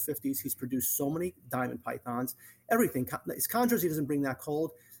the low 50s. He's produced so many diamond pythons, everything. His chondros, he doesn't bring that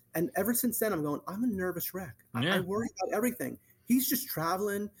cold. And ever since then, I'm going, I'm a nervous wreck. I worry about everything. He's just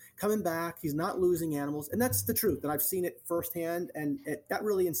traveling, coming back. He's not losing animals. And that's the truth. And I've seen it firsthand. And that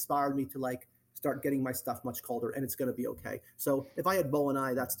really inspired me to like start getting my stuff much colder, and it's going to be okay. So if I had Bo and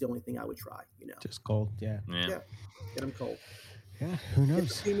I, that's the only thing I would try, you know. Just cold. Yeah. Get them cold. Yeah. Who knows? If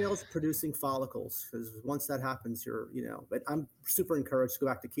the female's producing follicles, because once that happens, you're, you know, but I'm super encouraged to go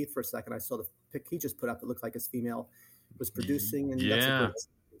back to Keith for a second. I saw the pic he just put up that looked like his female was producing. And that's a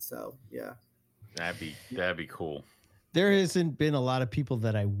great, so yeah. That'd be cool. There hasn't been a lot of people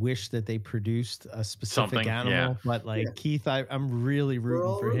that I wish that they produced a specific animal, but like Keith, I'm really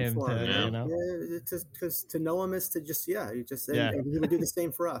rooting for him to, you know, because to know him is to just, and he would do the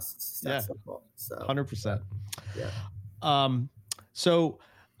same for us. It's that simple. So 100%. Yeah. So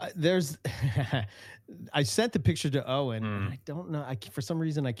there's, I sent the picture to Owen. And I don't know. For some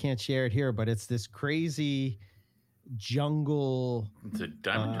reason I can't share it here, but it's this crazy jungle. It's a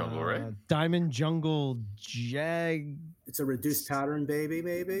diamond jungle, right? Diamond jungle jag. It's a reduced pattern, baby,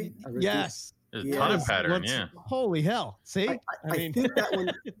 maybe. Yes. There's a ton of pattern. Holy hell! See, I mean, think that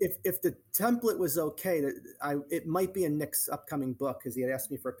one. If the template was okay, it might be in Nick's upcoming book because he had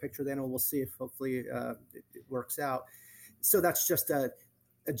asked me for a picture of the animal. We'll see if hopefully it works out. So that's just a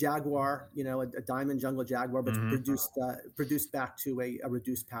jaguar, you know, a diamond jungle jaguar, but produced back to a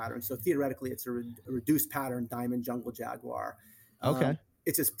reduced pattern. So theoretically, it's a reduced pattern diamond jungle jaguar. Okay.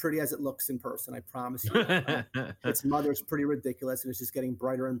 It's as pretty as it looks in person, I promise you. Its mother's pretty ridiculous, and it's just getting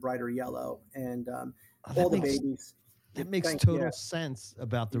brighter and brighter yellow. And all the babies. It makes total sense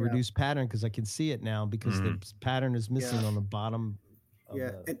about the reduced pattern because I can see it now because the pattern is missing on the bottom.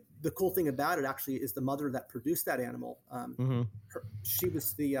 And the cool thing about it actually is the mother that produced that animal. She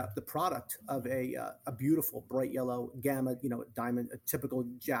was the product of a beautiful bright yellow gamma, you know, diamond, a typical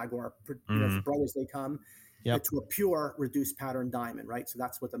jaguar, you know, as bright as they come, to a pure reduced pattern diamond, right? So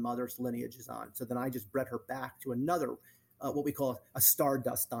that's what the mother's lineage is on. So then I just bred her back to another, what we call a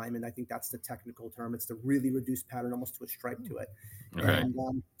stardust diamond. I think that's the technical term. It's the really reduced pattern, almost to a stripe to it. Okay.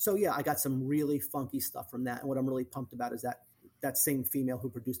 And so I got some really funky stuff from that. And what I'm really pumped about is that same female who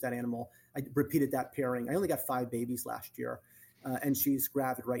produced that animal, I repeated that pairing. I only got 5 babies last year, and she's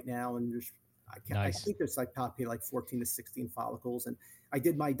gravid right now. And I think there's like probably like 14 to 16 follicles. And I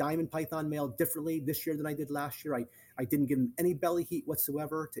did my diamond python male differently this year than I did last year. I didn't give him any belly heat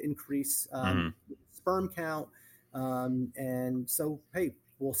whatsoever to increase sperm count. And so, hey,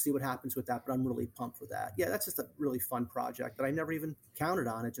 we'll see what happens with that. But I'm really pumped for that. Yeah, that's just a really fun project that I never even counted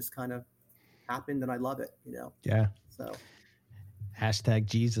on. It just kind of happened, and I love it, you know? Yeah. So. Hashtag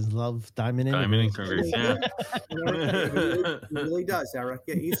Jesus love diamond integrity. Yeah. It really does, Eric.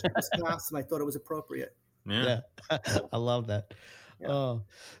 Yeah, he's fast, and I thought it was appropriate. Yeah. I love that. Yeah.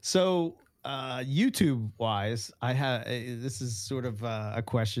 So YouTube wise, I have this is sort of a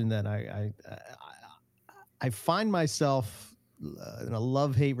question that I find myself in a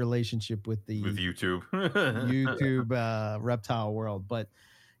love-hate relationship with YouTube YouTube reptile world. But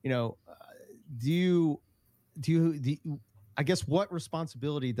you know, do you I guess what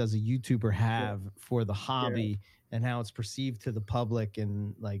responsibility does a YouTuber have for the hobby and how it's perceived to the public?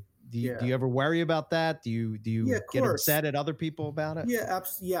 And like, do you ever worry about that? Do you get upset at other people about it? Yeah,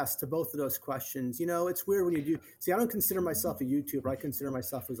 yes, to both of those questions. You know, it's weird when you do. See, I don't consider myself a YouTuber. I consider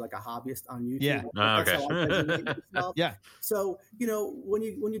myself as like a hobbyist on YouTube. Yeah. That's how I designate myself. Yeah. So, you know, when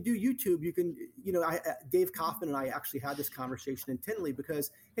you do YouTube, you can, you know, Dave Kaufman and I actually had this conversation in Tinley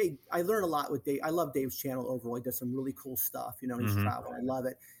because, hey, I learn a lot with Dave. I love Dave's channel overall. He does some really cool stuff, you know, he's traveling. I love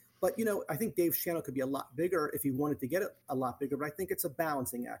it. But, I think Dave's channel could be a lot bigger if he wanted to get it a lot bigger. But I think it's a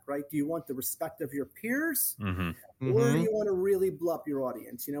balancing act, right? Do you want the respect of your peers or do you want to really blow up your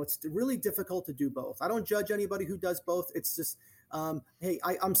audience? It's really difficult to do both. I don't judge anybody who does both. It's just, hey,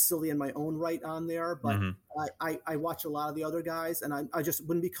 I'm silly in my own right on there, but I watch a lot of the other guys and I just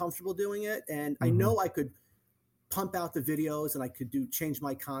wouldn't be comfortable doing it. And I know I could pump out the videos and I could change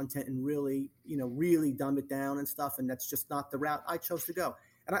my content and really, really dumb it down and stuff. And that's just not the route I chose to go.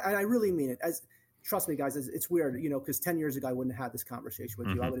 And I really mean it. Trust me, guys, it's weird, because 10 years ago, I wouldn't have had this conversation with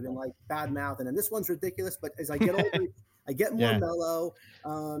you. I would have been like bad mouth. And then this one's ridiculous. But as I get older, I get more mellow.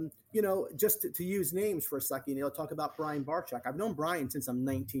 Just to use names for a second, talk about Brian Barczyk. I've known Brian since I'm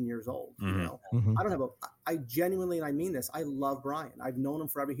 19 years old. I genuinely, and I mean this, I love Brian. I've known him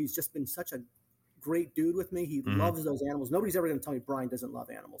forever. He's just been such a great dude with me. He loves those animals. Nobody's ever going to tell me Brian doesn't love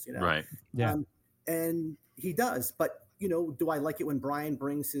animals, Right. Yeah. And he does. But, do I like it when Brian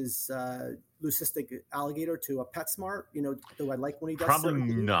brings his leucistic alligator to a PetSmart? Do I like when he does?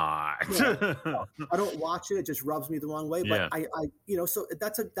 Probably not. I don't watch it. It just rubs me the wrong way. But I so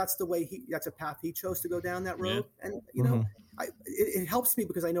that's the way that's a path he chose to go down that road. Yeah. And, it helps me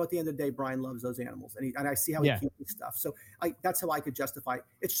because I know at the end of the day, Brian loves those animals and I see how he keeps his stuff. So that's how I could justify it.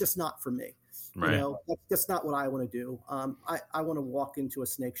 It's just not for me. Right. That's just not what I want to do. I want to walk into a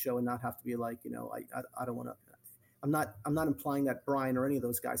snake show and not have to be like, I don't want to. I'm not implying that Brian or any of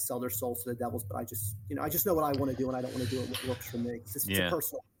those guys sell their souls to the devils, but I just know what I want to do and I don't want to do what works for me. It's a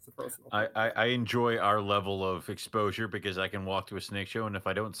personal. I enjoy our level of exposure because I can walk to a snake show and if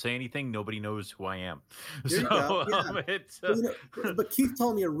I don't say anything, nobody knows who I am. But Keith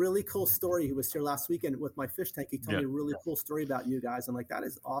told me a really cool story. He was here last weekend with my fish tank. He told me a really cool story about you guys. I'm like, that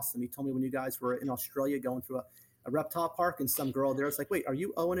is awesome. He told me when you guys were in Australia going through a reptile park and some girl there. It's like, wait, are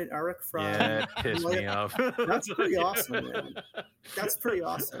you Owen and Eric from? Yeah, it pissed me off. That's pretty awesome, man. That's pretty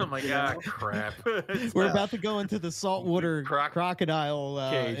awesome. Oh my God, crap. We're about to go into the saltwater crocodile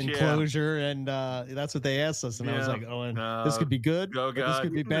enclosure, and that's what they asked us. And I was like, Owen, this could be good. Oh, God. This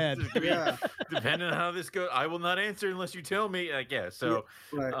could be bad. Depending on how this goes, I will not answer unless you tell me. I guess. So,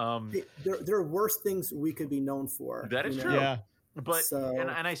 right. There are worse things we could be known for. That is true. Yeah. But and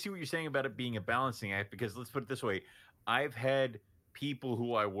I see what you're saying about it being a balancing act because let's put it this way. I've had people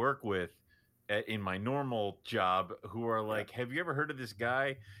who I work with in my normal job who are like, have you ever heard of this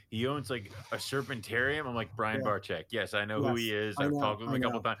guy? He owns like a serpentarium. I'm like, Brian Barczyk. Yes, I know who he is. I've talked with him a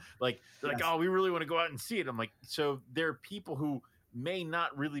couple of times. Like, they're like, oh, we really want to go out and see it. I'm like, so there are people who may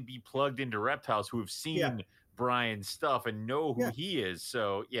not really be plugged into reptiles who have seen Brian's stuff and know who he is.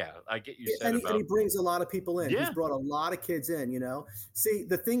 So I get you said and he brings a lot of people in. He's brought a lot of kids in, See,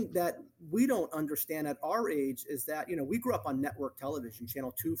 the thing that we don't understand at our age is that, we grew up on network television,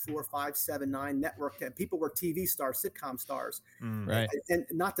 channel 2, 4, 5, 7, 9 network. People were TV stars, sitcom stars. Right. And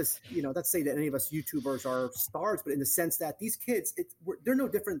not to, not to say that any of us YouTubers are stars, but in the sense that these kids, they're no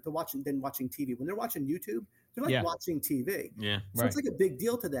different than watching TV. When they're watching YouTube, they're like watching TV. Yeah. So it's like a big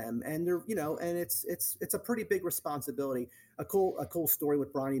deal to them. And they're, and it's a pretty big responsibility. A cool story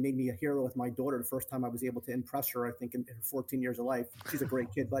with Brian. He made me a hero with my daughter the first time I was able to impress her, I think in her 14 years of life. She's a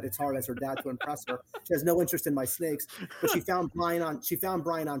great kid, but it's hard as her dad to impress her. She has no interest in my snakes, but she found Brian on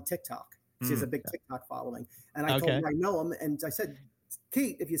TikTok. She has a big TikTok following. And I told her I know him. And I said,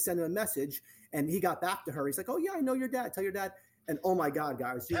 Kate, if you send him a message, and he got back to her, he's like, oh yeah, I know your dad. Tell your dad. And oh my God,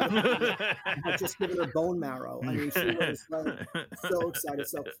 guys, I had just given her bone marrow. I mean, she was so excited.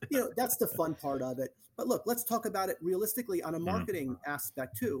 So, that's the fun part of it. But look, let's talk about it realistically on a marketing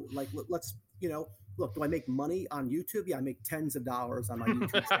aspect too. Like, let's, look, do I make money on YouTube? Yeah, I make tens of dollars on my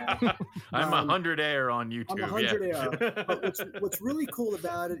YouTube channel. I'm 100 air on YouTube. I'm 100 air. But what's really cool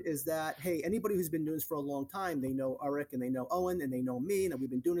about it is that, hey, anybody who's been doing this for a long time, they know Eric and they know Owen and they know me, and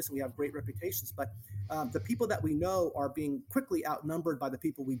we've been doing this and we have great reputations. But the people that we know are being quickly outnumbered by the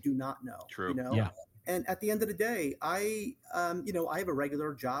people we do not know. True. Yeah. And at the end of the day, I have a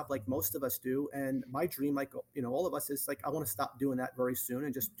regular job like most of us do. And my dream, like, all of us, is like, I want to stop doing that very soon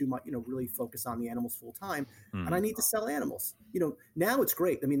and just do my, really focus on the animals full time. And I need to sell animals. Now it's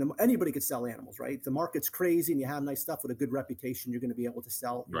great. I mean, anybody could sell animals, right? The market's crazy and you have nice stuff with a good reputation, you're going to be able to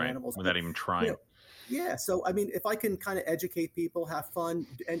sell your animals. Without even trying. Yeah. So, I mean, if I can kind of educate people, have fun.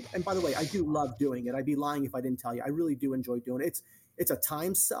 And by the way, I do love doing it. I'd be lying if I didn't tell you. I really do enjoy doing it. It's a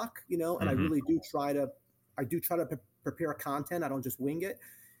time suck, and I really do try to prepare content. I don't just wing it.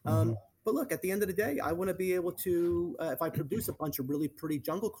 But look, at the end of the day, I want to be able to, if I produce a bunch of really pretty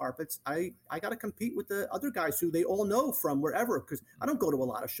jungle carpets, I got to compete with the other guys who they all know from wherever, because I don't go to a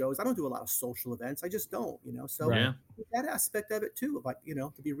lot of shows. I don't do a lot of social events. I just don't, so that aspect of it too, but,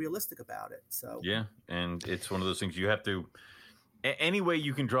 to be realistic about it. So, yeah. And it's one of those things you have to any way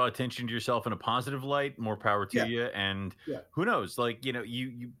you can draw attention to yourself in a positive light, more power to you. And who knows, like,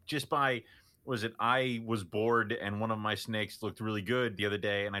 you just by, I was bored and one of my snakes looked really good the other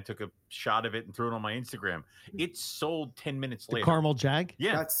day and I took a shot of it and threw it on my Instagram. It sold 10 minutes later. Caramel Jag?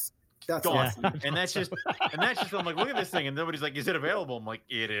 Yeah. That's awesome. And that's just I'm like, look at this thing, and nobody's like, is it available? I'm like,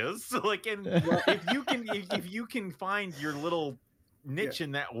 it is. Like, and if you can find your little niche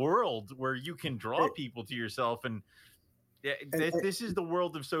in that world where you can draw people to yourself, and this is the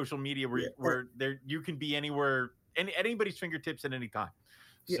world of social media where you can be anywhere, at anybody's fingertips at any time.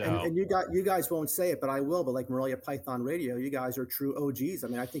 Yeah, so. and you guys won't say it, but I will. But like Morelia Python Radio, you guys are true OGs. I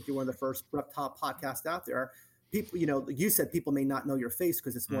mean, I think you're one of the first reptile podcasts out there. People, you said people may not know your face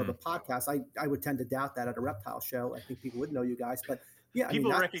because it's more of a podcast. I would tend to doubt that at a reptile show. I think people would know you guys, but yeah,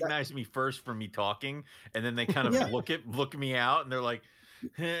 people recognize me first from me talking, and then they kind of look me out, and they're like,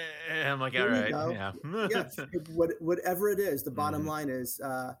 I'm like, all right, yeah. Whatever it is, the bottom line is,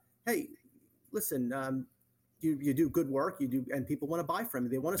 hey, listen, you do good work, and people want to buy from you.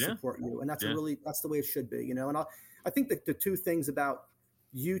 They want to support you, and that's that's the way it should be, And I think that the two things about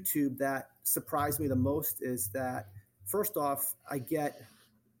YouTube that surprised me the most is that, first off, I get,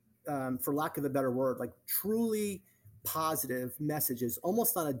 for lack of a better word, like truly positive messages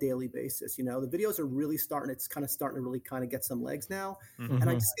almost on a daily basis. The videos are really starting to really kind of get some legs now. And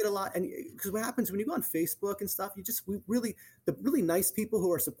I just get a lot. And because what happens when you go on Facebook and stuff, the really nice people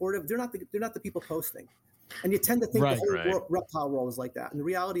who are supportive, they're not the people posting. And you tend to think the whole reptile world is like that. And the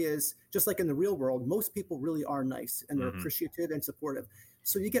reality is, just like in the real world, most people really are nice and they're appreciative and supportive.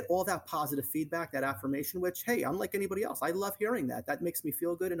 So you get all that positive feedback, that affirmation, which, hey, I'm like anybody else. I love hearing that. That makes me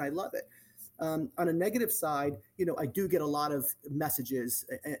feel good and I love it. On a negative side, I do get a lot of messages.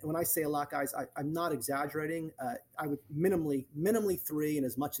 And when I say a lot, guys, I'm not exaggerating. I would minimally 3 and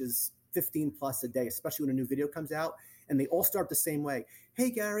as much as 15 plus a day, especially when a new video comes out. And they all start the same way. Hey,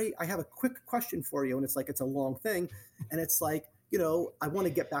 Gary, I have a quick question for you. And it's like, it's a long thing. And it's like, I want to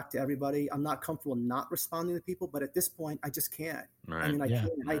get back to everybody. I'm not comfortable not responding to people, but at this point, I just can't. Right. I mean, I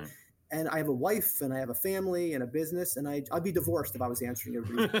can't. And I have a wife and I have a family and a business, and I'd be divorced if I was answering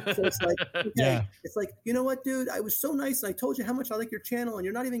everybody. So it's like, it's like, you know what, dude, I was so nice. And I told you how much I like your channel and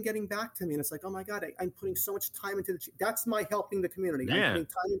you're not even getting back to me. And it's like, oh my God, I'm putting so much time into that's my helping the community. Yeah. I'm putting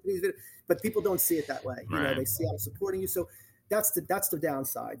time into these videos, but people don't see it that way. They see I'm supporting you. So that's the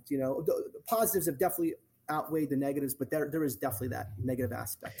downside. The positives have definitely outweighed the negatives, but there is definitely that negative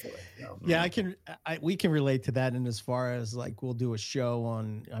aspect to it. Yeah, we can relate to that. And as far as like, we'll do a show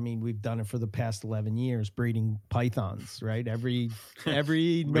on, we've done it for the past 11 years, breeding pythons, right? Every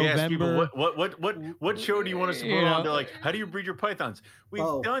November. People, what show do you want us to put on? They're like, how do you breed your pythons? We've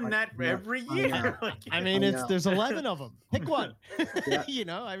done that every year. There's 11 of them. Pick one.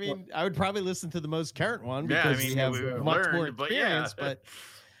 I would probably listen to the most current one because we have much more experience, but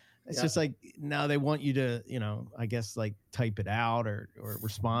it's just like, now they want you to, I guess, like type it out or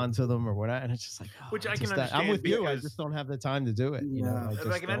respond to them or whatever. And it's just like, which I can understand. I'm with you. I just don't have the time to do it.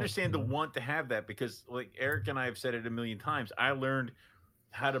 I can understand the want to have that, because like Eric and I have said it a million times. I learned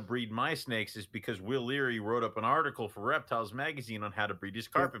how to breed my snakes is because Will Leary wrote up an article for Reptiles Magazine on how to breed his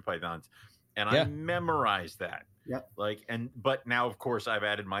carpet pythons. And I memorized that. But now, of course, I've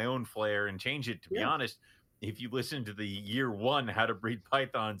added my own flair and changed it, to be honest. If you listen to the year 1 how to breed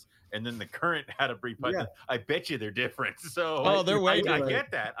pythons and then the current how to breed pythons, I bet you they're different. So they're way I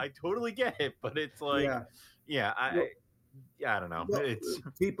get that. I totally get it. But it's like, I don't know.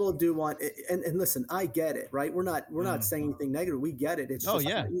 People do want it, and listen, I get it, right? We're not saying anything negative. We get it. It's just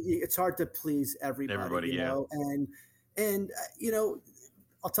it's hard to please everybody, you know? And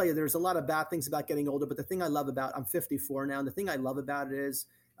I'll tell you, there's a lot of bad things about getting older, but the thing I love about, I'm 54 now, and the thing I love about it is,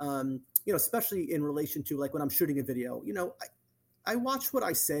 especially in relation to like when I'm shooting a video, I watch what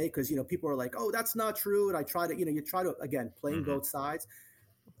I say because, people are like, oh, that's not true. And I try to, you try to, again, playing both sides.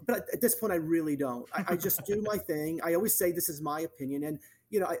 But at this point, I really don't. I just do my thing. I always say this is my opinion. And,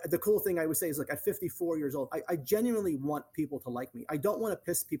 the cool thing I would say is, look, at 54 years old, I genuinely want people to like me. I don't want to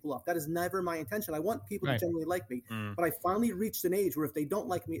piss people off. That is never my intention. I want people to genuinely like me. But I finally reached an age where if they don't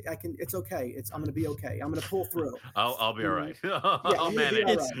like me, it's okay. I'm going to be okay. I'm going to pull through. I'll be all right. I'll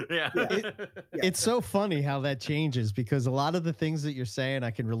manage. It's so funny how that changes, because a lot of the things that you're saying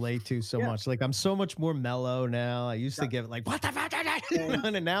I can relate to so much. Like, I'm so much more mellow now. I used to get like, what the fuck?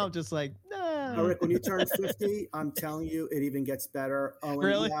 And now I'm just like, no. Rick, when you turn 50, I'm telling you, it even gets better. Oh,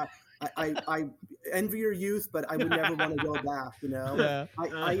 really? Yeah, I envy your youth, but I would never want to go back.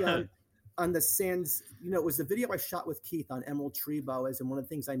 I on the sands, it was the video I shot with Keith on emerald tree boas, and one of the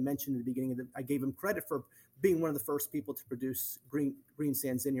things I mentioned at the beginning I gave him credit for being one of the first people to produce green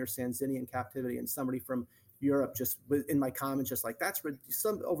Sanzinia or Sanzinia in captivity, and somebody from Europe just in my comments, just like, that's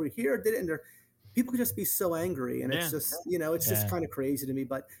some over here did it. And people could just be so angry. And it's just, it's just kind of crazy to me.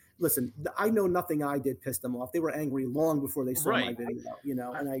 But listen, I know nothing I did pissed them off. They were angry long before they saw my video,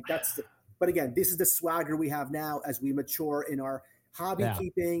 and but again, this is the swagger we have now as we mature in our hobby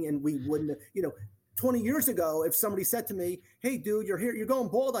keeping. And we wouldn't, 20 years ago, if somebody said to me, "Hey, dude, you're here, you're going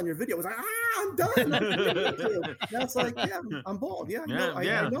bald on your video," I was like, "I'm done." Now it's like, I'm bald. Yeah,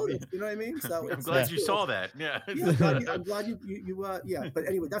 I noticed. You know what I mean? So I'm glad you saw that. I'm glad you. But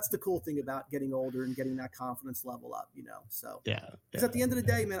anyway, that's the cool thing about getting older and getting that confidence level up. So because at the end of the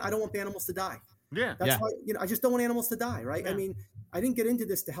day, man, I don't want the animals to die. That's why, I just don't want animals to die, right? I mean, I didn't get into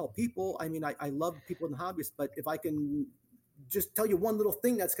this to help people. I mean, I love people in the hobbies, but if I can just tell you one little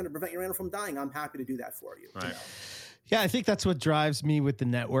thing that's going to prevent your animal from dying, I'm happy to do that for you. Right. Yeah, I think that's what drives me with the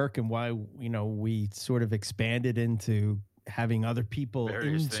network and why, we sort of expanded into having other people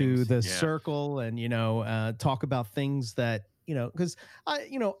into the circle and, talk about things that, because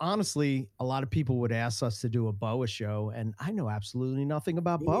honestly, a lot of people would ask us to do a BOA show, and I know absolutely nothing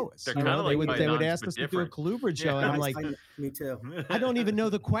about boas. They're kind of like they would ask us to do a colubrid show, and I'm like, me too. I don't even know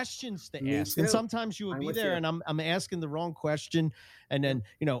the questions to ask. And sometimes you would be there, and I'm asking the wrong question, and then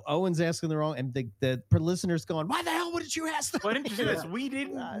Owen's asking the wrong, and the listeners going, "Why the hell wouldn't you ask that? Why didn't you do this? We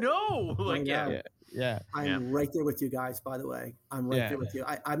didn't know." I'm right there with you guys, by the way. I'm right there with you.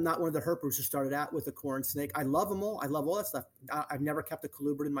 I'm not one of the herpers who started out with a corn snake. I love them all. I love all that stuff. I've never kept a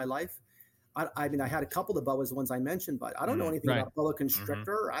colubrid in my life. I mean, I had a couple of the boas, the ones I mentioned, but I don't know anything about boa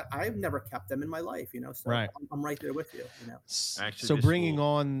constrictor. I've never kept them in my life, so I'm right there with you. Actually, so bringing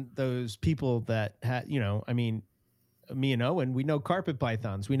on those people that had, I mean, me and Owen, we know carpet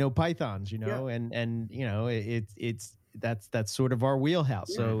pythons, we know pythons, and it's that's sort of our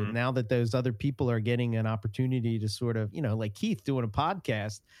wheelhouse. So now that those other people are getting an opportunity to sort of, like Keith doing a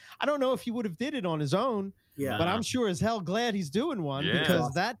podcast, I don't know if he would have did it on his own, but I'm sure as hell glad he's doing one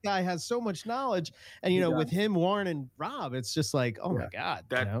because that guy has so much knowledge. And, with him, Warren and Rob, it's just like, oh my God.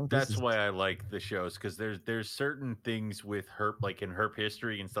 That's why I like the shows, because there's certain things with herp, like in herp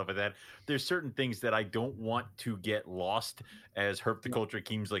history and stuff like that. There's certain things that I don't want to get lost as herpetoculture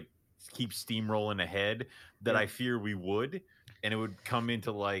keeps steamrolling ahead that I fear we would, and it would come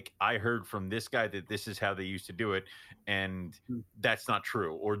into like, I heard from this guy that this is how they used to do it, and that's not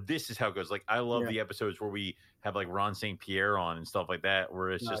true, or this is how it goes. Like, I love the episodes where we have like Ron St. Pierre on and stuff like that,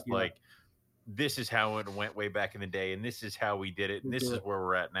 where it's just like, this is how it went way back in the day, and this is how we did it, and this is where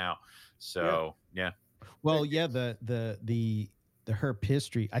we're at now. So well, the herp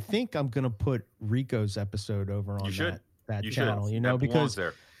history, I think I'm gonna put Rico's episode over on that channel, because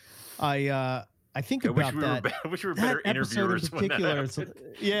there. I think about that. I wish we were better interviewers. In particular,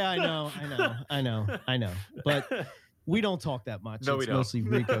 I know. But we don't talk that much. No, it's mostly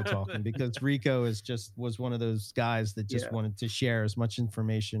Rico talking, because Rico was one of those guys that just wanted to share as much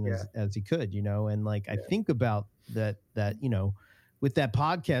information as he could, and like, I think about that, with that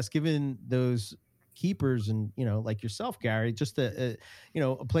podcast, given those keepers and, like yourself, Gary, just a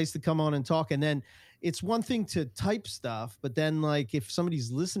place to come on and talk. And then it's one thing to type stuff, but then like if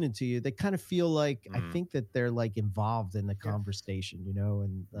somebody's listening to you, they kind of feel like, I think that they're like involved in the conversation,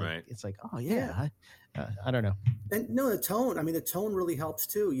 and like, it's like, oh yeah, I don't know. And no, the tone really helps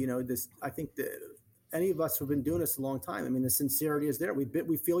too. I think that any of us who've been doing this a long time, I mean, the sincerity is there.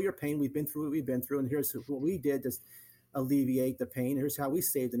 We feel your pain. We've been through what we've been through. And here's what we did to alleviate the pain. Here's how we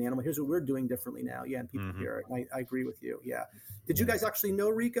saved an animal. Here's what we're doing differently now. Yeah. And people hear it. I agree with you. Yeah. Did you guys actually know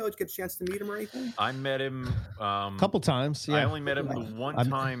Rico? Did you get a chance to meet him or anything? I met him a couple times. Yeah. I only met him the one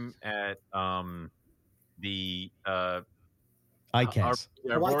time at the ICAST.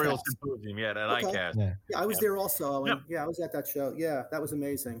 Royal Symposium. Yeah, at ICAST. Yeah, I was there also. And I was at that show. Yeah, that was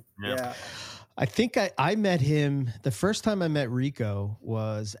amazing. Yeah. I think I met him. The first time I met Rico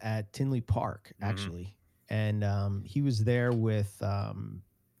was at Tinley Park, actually. And he was there with John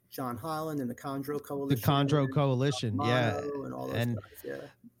Holland and the Chondro Coalition. The Chondro Coalition, and all those guys,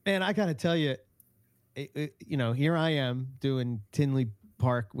 And I got to tell you, here I am doing Tinley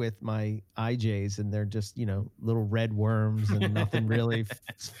Park with my IJs, and they're just, little red worms and nothing really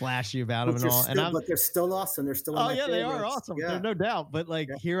flashy about them and all. But they're still awesome. They're still. They are awesome. Yeah. There's no doubt. But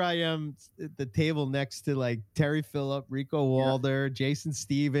here I am at the table next to like Terry Phillip, Rico Walder, Jason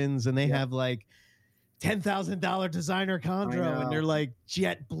Stevens, and they have like $10,000 designer chondro, and they're like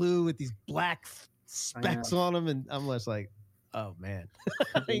jet blue with these black specks on them, and I'm just like, oh man,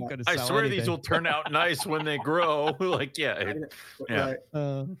 I ain't gonna sell swear anything. These will turn out nice when they grow. I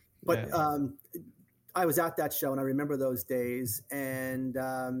was at that show, and I remember those days, and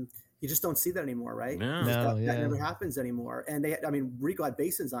you just don't see that anymore, right? No. That never happens anymore. And Rico had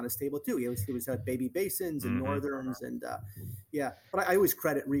Basins on his table too. He always had baby Basins and Northerns, and But I always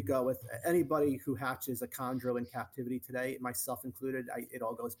credit Rico with anybody who hatches a chondro in captivity today, myself included. It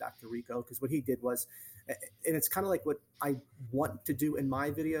all goes back to Rico, because what he did was, and it's kind of like what I want to do in my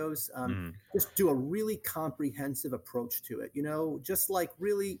videos, just do a really comprehensive approach to it. Just like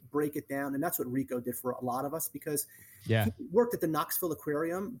really break it down, and that's what Rico did for a lot of us, because he worked at the Knoxville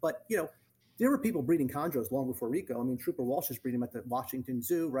Aquarium, but there were people breeding chondros long before Rico. Trooper Walsh was breeding them at the Washington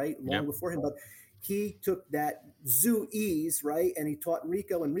Zoo, right? Long before him. But he took that zoo ease, right? And he taught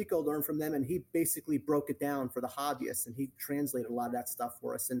Rico, and Rico learned from them, and he basically broke it down for the hobbyists, and he translated a lot of that stuff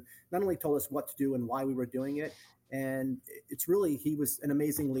for us, and not only told us what to do and why we were doing it. And he was an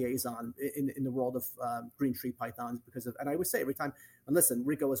amazing liaison in the world of green tree pythons, and I always say every time, and listen,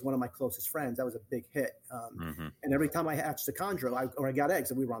 Rico was one of my closest friends. That was a big hit. And every time I hatched a chondro I got eggs,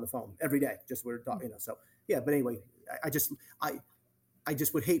 and we were on the phone every day, just we were talking, so yeah. But anyway, I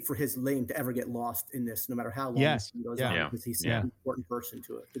just would hate for his name to ever get lost in this, no matter how long he goes on, because he's an important person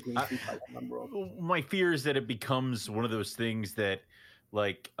to the green tree python world. My fear is that it becomes one of those things that,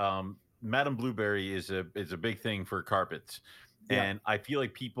 like, Madame Blueberry is a big thing for carpets, and I feel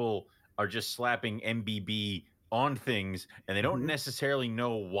like people are just slapping MBB on things, and they don't necessarily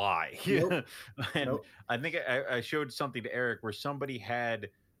know why. I think I showed something to Eric where somebody had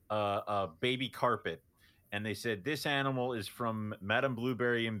a baby carpet, and they said this animal is from Madame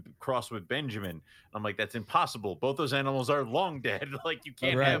Blueberry and crossed with Benjamin. I'm like, that's impossible. Both those animals are long dead. Like, you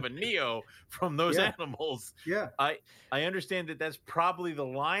can't have a Neo from those animals. Yeah. I understand that that's probably the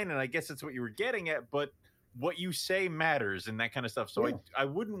line, and I guess that's what you were getting at, but what you say matters and that kind of stuff. So I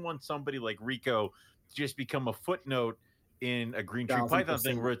wouldn't want somebody like Rico to just become a footnote in a green tree python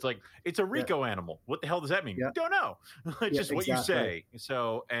thing where it's like, it's a Rico animal. What the hell does that mean? Don't know. It's just what you say.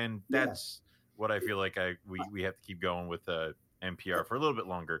 So, and that's what I feel like we have to keep going with NPR for a little bit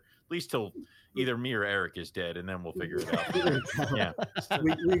longer, at least till either me or Eric is dead, and then we'll figure it out.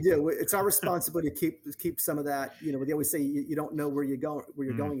 we do. It's our responsibility to keep some of that. They always say you don't know where you're going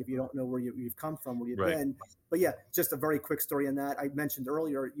if you don't know where you've come from, where you've been. But just a very quick story on that. I mentioned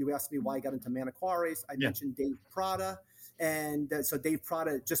earlier, you asked me why I got into Maniquaries. I mentioned Dave Prada. And so Dave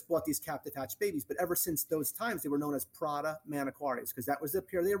Prada just bought these captive hatch babies, but ever since those times, they were known as Prada Maniquaries, because that was the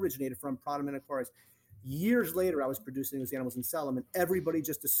pair they originated from, Prada Maniquaries. Years later, I was producing those animals in Salem, and everybody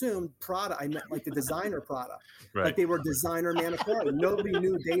just assumed Prada. I meant like the designer Prada, like they were designer Maniquaries. Nobody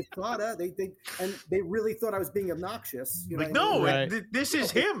knew Dave Prada. They really thought I was being obnoxious. This is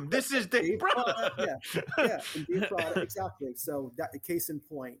him. This is Dave Prada. And Dave Prada, exactly. So that case in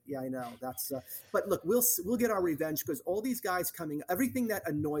point. Yeah, I know. That's. But look, we'll get our revenge, because all these guys coming, everything that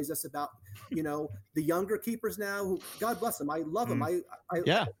annoys us about the younger keepers now, who, God bless them, I love them. I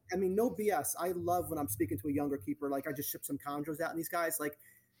mean, no BS. I love when I'm speaking to a younger keeper. Like, I just shipped some chondros out, and these guys, like,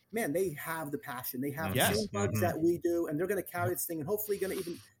 man, they have the passion. They have the same bugs that we do, and they're going to carry this thing, and hopefully going to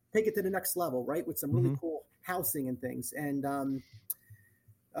even take it to the next level, right? With some really cool housing and things. And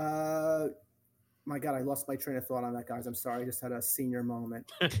my God, I lost my train of thought on that, guys. I'm sorry. I just had a senior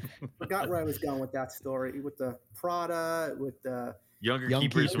moment. Forgot where I was going with that story, with the Prada, with the Younger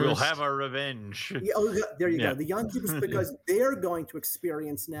keepers will have our revenge. There you go. The young keepers, because they're going to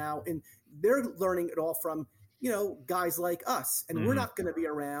experience now, and they're learning it all from, guys like us, and we're not going to be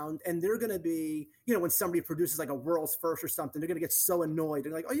around, and they're going to be, when somebody produces like a world's first or something, they're going to get so annoyed.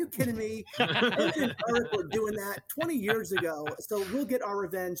 They're like, are you kidding me? Eric and Eric were doing that 20 years ago. So we'll get our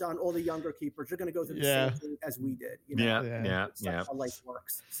revenge on all the younger keepers. They're going to go through the same thing as we did. That's how life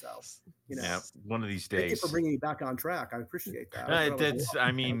works. So, one of these days. Thank you for bringing me back on track. I appreciate that.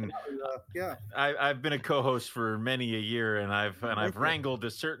 I've been a co-host for many a year, and I've wrangled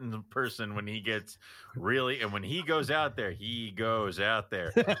a certain person when he gets really, and when he goes out there, he goes out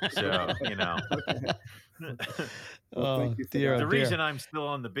there. So, Well, the reason I'm still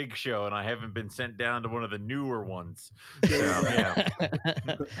on the big show and I haven't been sent down to one of the newer ones. So,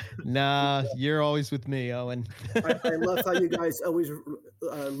 Nah, you're always with me, Owen. I love how you guys always.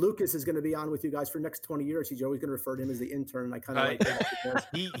 Lucas is going to be on with you guys for the next 20 years. He's always going to refer to him as the intern. I kind of like that.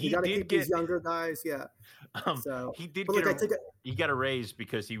 He got to keep these younger guys. Yeah. So he did he got a raise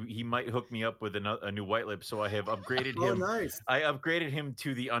because he might hook me up with a new white lip. So I have upgraded him. Oh, nice. I upgraded him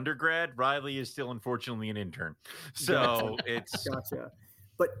to the undergrad. Riley is still, unfortunately, an intern. So it's gotcha.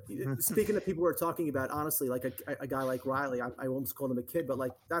 But speaking of people we're talking about, honestly, like a guy like Riley, I almost called him a kid, but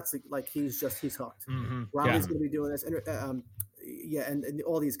like that's like he's hooked. Riley's going to be doing this, and yeah, and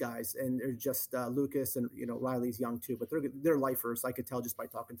all these guys, and they're just Lucas and Riley's young too, but they're lifers. I could tell just by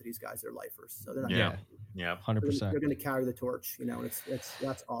talking to these guys, they're lifers. So they're not. Yeah, 100%. They're going to carry the torch. And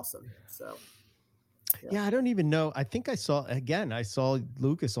that's awesome. So. Yeah, I don't even know. I think I saw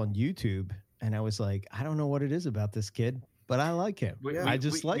Lucas on YouTube, and I was like, I don't know what it is about this kid, but I like him. I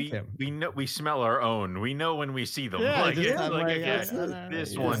just like him. We smell our own. We know when we see them. Yeah,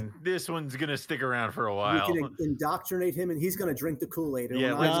 this one's gonna stick around for a while. We can indoctrinate him, and he's gonna drink the Kool-Aid.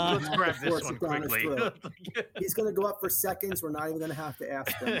 Yeah, let's grab this one quickly. He's gonna go up for seconds. We're not even gonna have to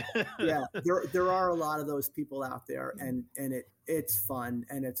ask him. Yeah, there are a lot of those people out there, and it's fun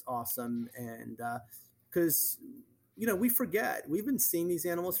and it's awesome, and because we forget. We've been seeing these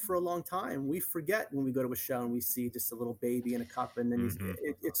animals for a long time. We forget when we go to a show and we see just a little baby in a cup, and then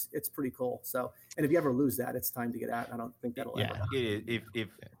it's pretty cool. So, and if you ever lose that, it's time to get out. I don't think that'll ever happen.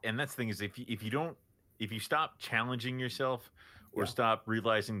 And that's the thing is, if you stop challenging yourself or stop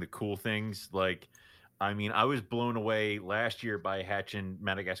realizing the cool things, like, I mean, I was blown away last year by hatching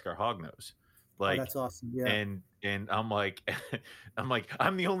Madagascar hognose. Like, that's awesome. Yeah. And I'm like,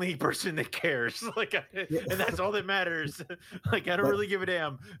 I'm the only person that cares. Like, and that's all that matters. Like, I don't really give a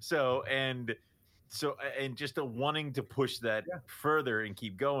damn. So just wanting to push that further and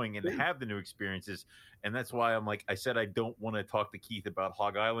keep going and have the new experiences. And that's why I'm like, I said, I don't want to talk to Keith about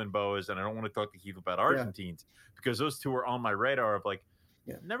Hog Island boas, and I don't want to talk to Keith about Argentines, because those two are on my radar of like,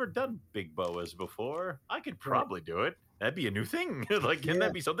 never done big boas before. I could probably do it. That'd be a new thing. Like, can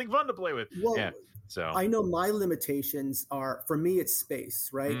that be something fun to play with? Well, so I know my limitations are, for me, it's space,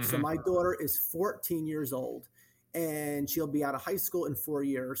 right? Mm-hmm. So my daughter is 14 years old, and she'll be out of high school in 4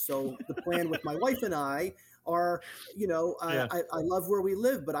 years. So the plan with my wife and I are, I love where we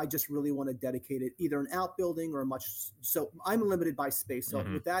live, but I just really want to dedicate it either an outbuilding or so I'm limited by space. So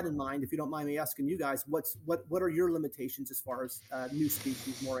with that in mind, if you don't mind me asking you guys, what are your limitations as far as new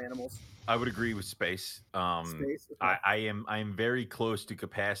species, more animals? I would agree with space. Space? Okay. I am very close to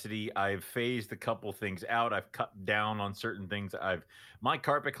capacity. I've phased a couple things out. I've cut down on certain things. My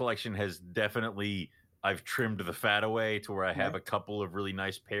carpet collection has definitely, I've trimmed the fat away to where I have a couple of really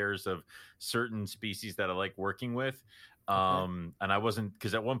nice pairs of certain species that I like working with. And I wasn't,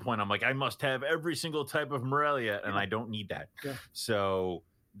 because at one point I'm like, I must have every single type of Morelia, and I don't need that. Yeah. So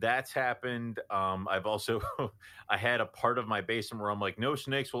that's happened. I've also, I had a part of my basement where I'm like, no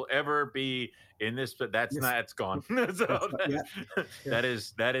snakes will ever be in this, but that's it's gone. So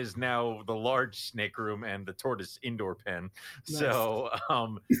that is now the large snake room and the tortoise indoor pen. Nice. So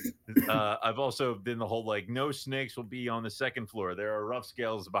I've also been the whole like, no snakes will be on the second floor. There are rough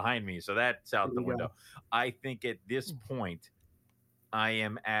scales behind me, so that's out the window. I think at this point, I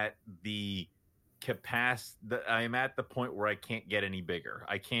am at the I am at the point where I can't get any bigger.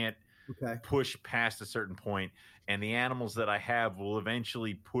 I can't push past a certain point, and the animals that I have will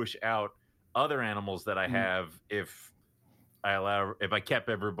eventually push out other animals that I have if I kept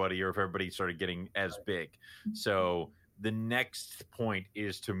everybody, or if everybody started getting as big. So the next point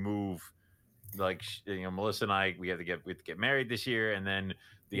is to move, like, Melissa and I, we have to get married this year, and then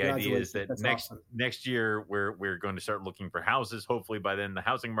the idea is that next year we're going to start looking for houses. Hopefully by then the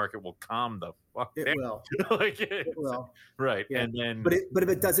housing market will calm the fuck down. Will. It will. Right. Yeah. And then but if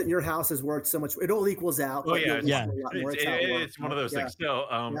it doesn't, your house is worth so much. It all equals out. Oh yeah. It's one of those things. So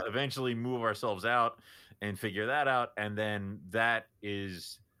eventually move ourselves out and figure that out, and then that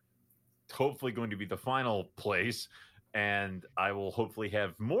is hopefully going to be the final place. And I will hopefully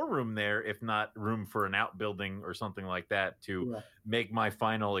have more room there, if not room for an outbuilding or something like that, to make my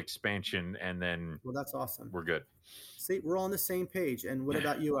final expansion. And then, well, that's awesome. We're good. See, we're all on the same page. And what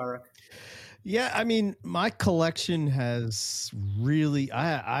about you, Eric? Yeah, I mean, my collection has really,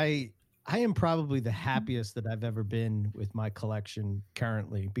 I am probably the happiest that I've ever been with my collection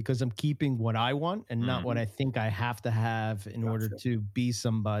currently, because I'm keeping what I want and not what I think I have to have in order to be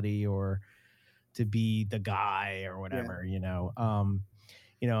somebody or to be the guy or whatever,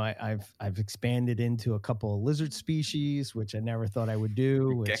 I've expanded into a couple of lizard species, which I never thought I would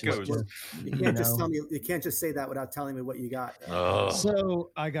do. Which geckos. You can't just say that without telling me what you got.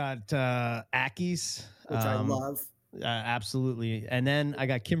 So I got Ackies, which I love. Absolutely. And then I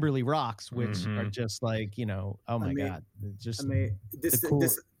got Kimberly Rocks, which are just like, oh my God. Just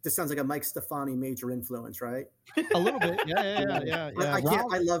this sounds like a Mike Stefani major influence, right? A little bit. Yeah.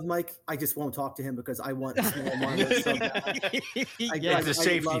 I love Mike. I just won't talk to him because I want small monitors so bad. It's a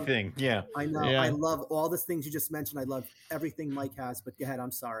safety thing. Yeah. I know. Yeah. I love all the things you just mentioned. I love everything Mike has, but go ahead.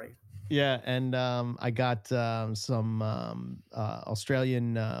 I'm sorry. Yeah. And I got some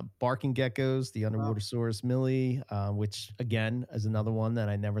Australian barking geckos, the Underwatersaurus millie, which again is another one that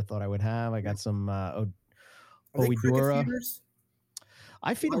I never thought I would have. I got some Oidura.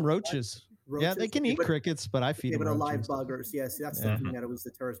 I feed them roaches. Yeah, they can eat crickets, but I feed them but roaches. live buggers. Yes, that's the thing that always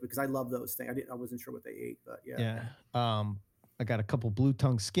deters because I love those things. I wasn't sure what they ate, but yeah. Yeah. I got a couple blue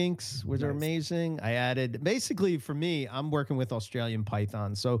tongue skinks, which are amazing. I added basically for me, I'm working with Australian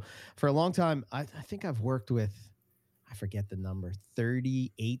pythons. So for a long time, I think I've worked with, I forget the number,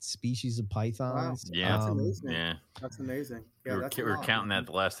 38 species of pythons. Wow. Yeah. That's amazing. Yeah. That's amazing. Yeah, we were counting that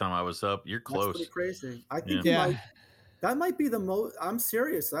the last time I was up. You're close. That's pretty crazy. I think that might be the most. I'm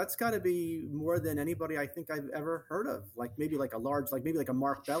serious. That's got to be more than anybody I think I've ever heard of. Like maybe like a large, like maybe like a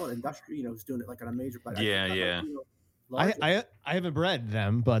Mark Bell, an industrial, who's doing it like on a major. But I haven't bred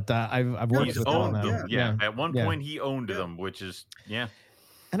them, but I've worked with them. Yeah. At one point he owned them, which is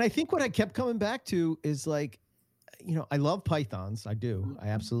And I think what I kept coming back to is like, I love pythons. I do. I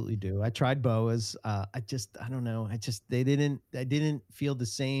absolutely do. I tried boas. I don't know. I didn't feel the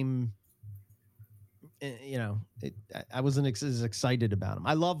same. I wasn't as excited about them.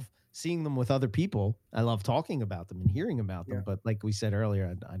 I love seeing them with other people. I love talking about them and hearing about them. But like we said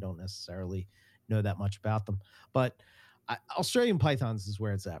earlier, I don't necessarily know that much about them. But Australian pythons is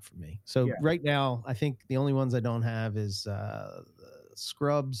where it's at for me. So right now, I think the only ones I don't have is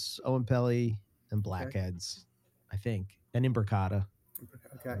scrubs, Oenpelli, and blackheads. I think, and imbricata.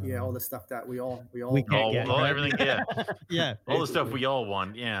 Okay, yeah, all the stuff that we all can't get, right? Everything, yeah, all the stuff we all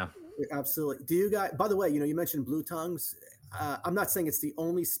want, absolutely. Do you guys? By the way, you mentioned blue tongues. I'm not saying it's the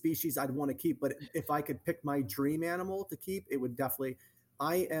only species I'd want to keep, but if I could pick my dream animal to keep, it would definitely.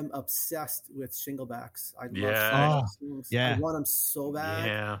 I am obsessed with shinglebacks. I want them so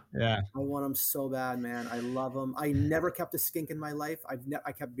bad. Yeah. I want them so bad, man. I love them. I never kept a skink in my life.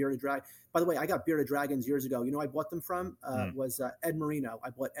 I kept bearded dragon. By the way, I got bearded dragons years ago. I bought them from was Ed Marino.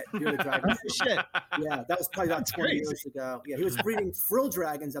 I bought bearded dragons. Shit. Yeah, that was probably about 20 years ago. Yeah, he was breeding frill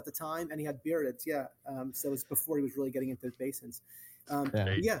dragons at the time, and he had beardeds. Yeah, so it was before he was really getting into basins. But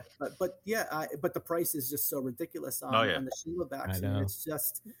the price is just so ridiculous on the shinglebacks, and it's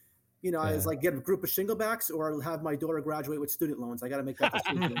just, I was like, get a group of shinglebacks or have my daughter graduate with student loans. I got to make that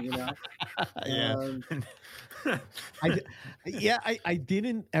decision, I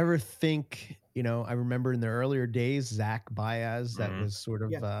didn't ever think, I remember in the earlier days, Zach Baez, that was sort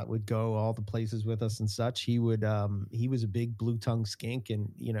of would go all the places with us and such. He was a big blue tongue skink and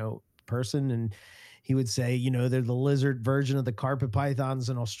person, and he would say, they're the lizard version of the carpet pythons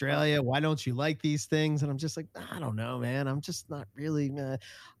in Australia. Why don't you like these things? And I'm just like, I don't know, man. I'm just not really.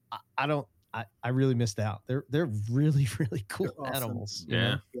 I really missed out. They're really, really cool animals.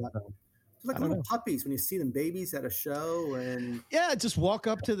 Yeah. It's like little puppies when you see them babies at a show, and just walk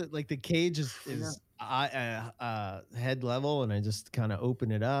up to the cage is head level, and I just kind of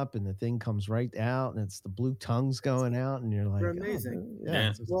open it up, and the thing comes right out, and it's the blue tongues going out, and you're like, they're amazing.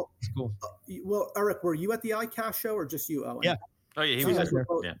 It's cool. Well, Eric, were you at the ICAST show or just you, Owen? Yeah. Oh yeah, he was there.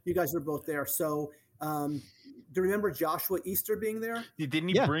 You guys were both there. So, do you remember Joshua Easter being there? Didn't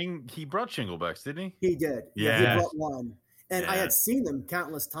he bring? He brought shinglebacks, didn't he? He did. Yeah, he brought one. And I had seen them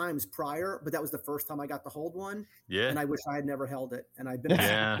countless times prior, but that was the first time I got to hold one. Yeah. And I wish I had never held it. And I've been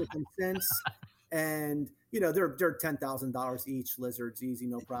with them since. And, they're $10,000 each, lizards, easy,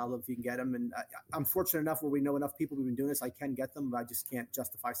 no problem if you can get them. And I'm fortunate enough where we know enough people who've been doing this, I can get them, but I just can't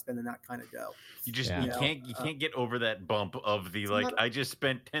justify spending that kind of dough. You can't get over that bump of the, I just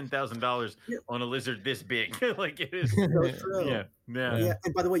spent $10,000 on a lizard this big. Like it is. So true. Yeah.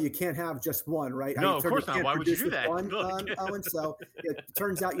 And by the way, you can't have just one, right? No, of course not. Why would you do that? Owen, so it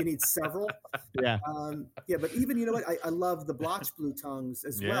turns out you need several. Yeah. But even, you know what? I love the blotch blue tongues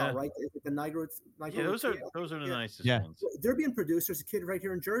as well, right? The nigro. Yeah, those are the nicest ones. There being producers, a kid right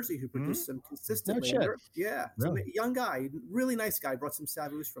here in Jersey who produces them consistently. No shit. So young guy, really nice guy, brought some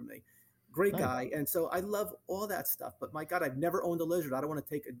Savus from me. Great guy. And so I love all that stuff. But my God, I've never owned a lizard. I don't want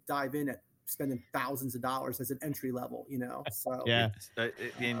to take a dive in at spending thousands of dollars as an entry level, So and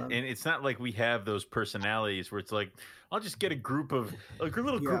it's not like we have those personalities where it's like, I'll just get a group of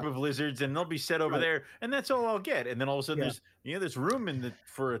group of lizards and they'll be set over there and that's all I'll get. And then all of a sudden there's room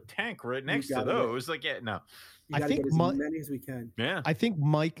for a tank right next to those. I think as many as we can. Yeah. I think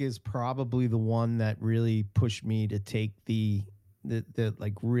Mike is probably the one that really pushed me to take the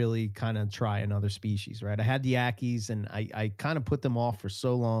really kind of try another species, right? I had the Ackies and I kind of put them off for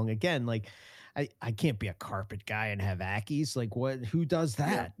so long. Again, I can't be a carpet guy and have Ackies. Like who does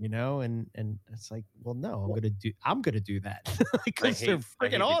that? And it's like, well, no, I'm gonna do that. Because they're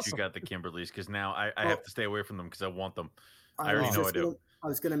freaking awesome. You got the Kimberleys because now I have to stay away from them because I want them. I already know I do. I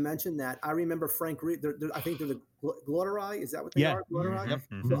was going to mention that. I remember Frank Reed. I think they're the Glotterai. Is that what they are? Glotterai?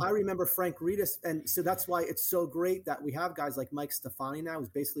 Mm-hmm. So I remember Frank Reedus. And so that's why it's so great that we have guys like Mike Stefani now who's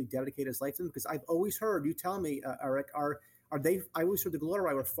basically dedicated his life to them. Because I've always heard, you tell me, Eric, are are they? I always heard the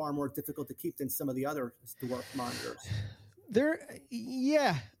Glory were far more difficult to keep than some of the other dwarf monitors.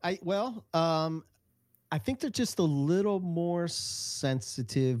 I think they're just a little more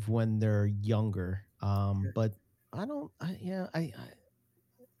sensitive when they're younger. But I don't know. I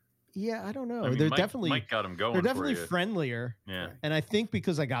mean, They're Mike, definitely Mike got them going. they're definitely for you. friendlier. Yeah. And I think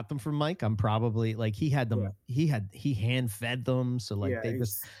because I got them from Mike, I'm probably like he had them. Yeah. He hand fed them, so like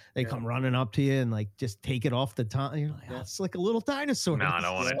they come running up to you and like just take it off the tongue. You're like, it's like a little dinosaur. No, I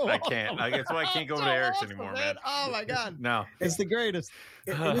don't want it. I can't. That's why I can't go over to Eric's anymore, man. Oh my god, no, it's the greatest.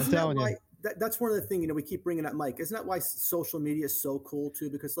 I'm telling you. That's one of the things, we keep bringing up Mike. Isn't that why social media is so cool too?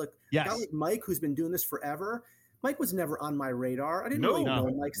 Because look, a guy like Mike, who's been doing this forever, Mike was never on my radar. I didn't really know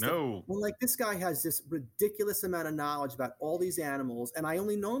Mike. Well, like this guy has this ridiculous amount of knowledge about all these animals, and I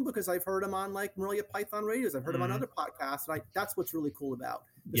only know him because I've heard him on like Morelia Python radios. I've heard him on other podcasts, and that's what's really cool about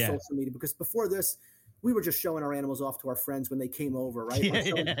the social media. Because before this, we were just showing our animals off to our friends when they came over, right?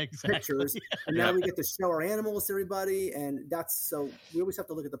 Exactly. Pictures, and now we get to show our animals to everybody, and so we always have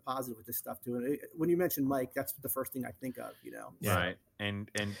to look at the positive with this stuff too. And when you mention Mike, that's the first thing I think of, Right,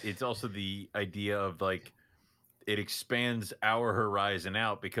 and it's also the idea of like it expands our horizon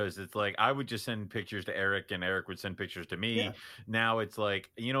out, because it's like I would just send pictures to Eric and Eric would send pictures to me. Yeah. Now it's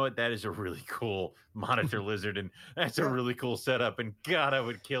like, you know what, that is a really cool monitor lizard, and that's a really cool setup, and God, I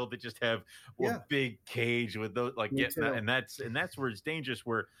would kill to just have a big cage with those, like getting that, and that's where it's dangerous,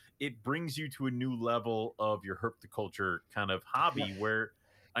 where it brings you to a new level of your herpetoculture kind of hobby, where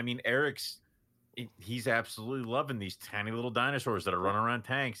I mean he's absolutely loving these tiny little dinosaurs that are running around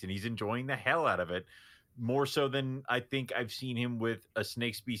tanks, and he's enjoying the hell out of it. More so than I think I've seen him with a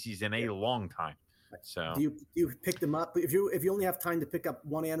snake species in a long time. So do you pick them up? If you only have time to pick up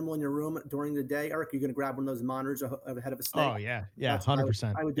one animal in your room during the day, Eric, you're going to grab one of those monitors ahead of a snake. Oh yeah,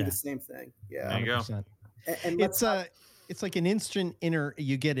 100%. I would do the same thing. Yeah, there you go. And it's like an instant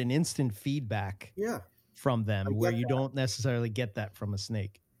you get an instant feedback. From them where you don't necessarily get that from a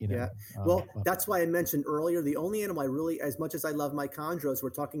snake. Well, that's why I mentioned earlier, the only animal I really, as much as I love my chondros,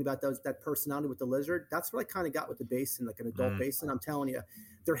 we're talking about that personality with the lizard. That's what I kind of got with the basin, like an adult basin. I'm telling you,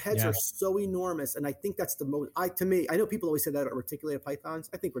 their heads are so enormous. And I think that's the most, to me, I know people always say that about reticulated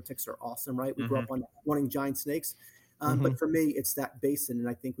pythons. I think retics are awesome, right? We grew up on wanting giant snakes. But for me, it's that basin. And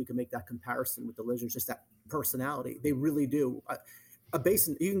I think we can make that comparison with the lizards, just that personality. They really do. A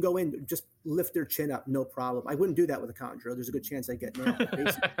basin, you can go in, just lift their chin up, no problem. I wouldn't do that with a chondro. There's a good chance I get nailed.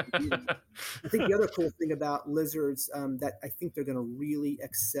 I think the other cool thing about lizards that I think they're going to really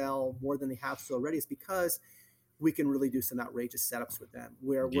excel more than they have so already is because we can really do some outrageous setups with them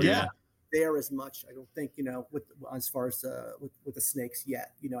where we're not there as much. I don't think, with as far as with the snakes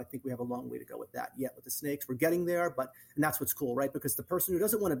yet. I think we have a long way to go with that yet with the snakes. We're getting there, and that's what's cool, right? Because the person who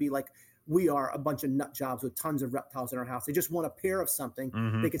doesn't want to be like we are, a bunch of nut jobs with tons of reptiles in our house, they just want a pair of something.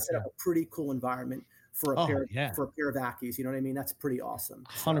 They can set up a pretty cool environment for a pair of Ackies. You know what I mean? That's pretty awesome.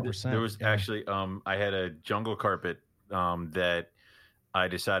 100%. There was actually I had a jungle carpet that I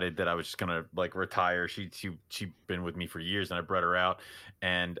decided that I was just gonna like retire. She'd been with me for years, and I brought her out,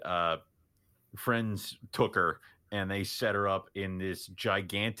 and friends took her and they set her up in this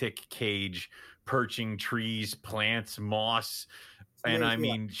gigantic cage, perching trees, plants, moss, and I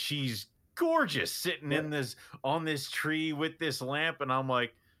mean she's gorgeous sitting in on this tree with this lamp, and I'm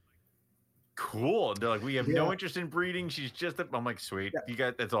like, cool. And they're like, we have no interest in breeding. She's just I'm like, sweet, you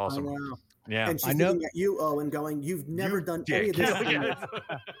got that's awesome. I know. Yeah, and she's looking at you, Owen, going, "You've never done any of this."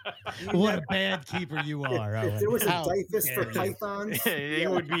 What a bad keeper you are! If there was a Dyfus for pythons, he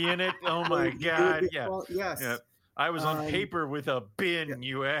would be in it. Oh my god! Yeah. Yes. Yeah. I was on paper with a bin,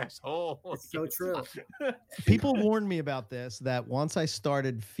 you asshole. It's so true. People warned me about this, that once I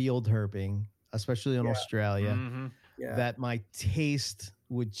started field herping, especially in Australia, that my taste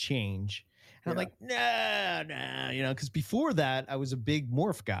would change. And I'm like, no, because before that, I was a big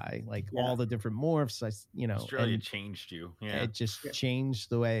morph guy, like all the different morphs. Australia changed you. Yeah, it just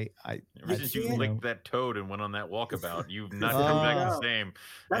changed the way Ever since you licked that toad and went on that walkabout, you've not come back the same.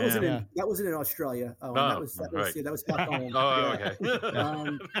 That wasn't in Australia. That was back home. Okay.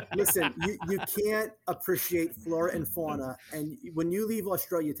 Listen, you can't appreciate flora and fauna, and when you leave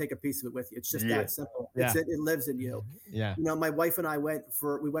Australia, you take a piece of it with you. It's just that simple. It lives in you. Yeah. My wife and I went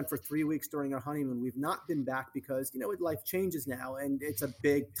for 3 weeks during our honeymoon. We've not been back because life changes now, and it's a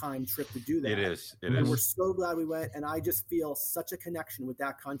big time trip to do that. It is. And we're so glad we went, and I just feel such a connection with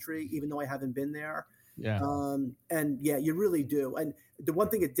that country, even though I haven't been there. You really do. And the one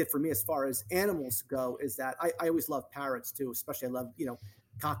thing it did for me as far as animals go is that I always love parrots too, especially I love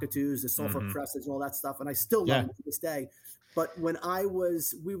cockatoos, the sulfur crescents, and all that stuff, and I still love them to this day. But when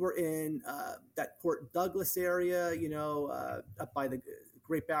we were in that Port Douglas area, up by the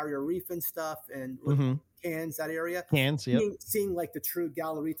Great Barrier Reef and stuff, and Cairns, that area. Cairns, yep. Seeing like the true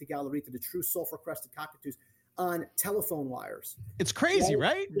Gallerita, the true sulfur-crested cockatoos on telephone wires. It's crazy,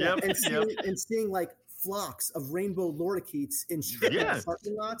 right? Yep. And seeing like flocks of rainbow lorikeets in strip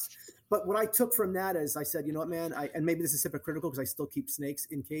parking lots. But what I took from that is I said, you know what, man, and maybe this is hypocritical because I still keep snakes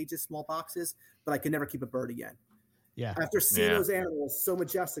in cages, small boxes, but I can never keep a bird again. Yeah. After seeing those animals so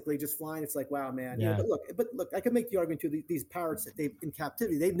majestically just flying, it's like, wow, man. Yeah. But look, I can make the argument too. These parrots that in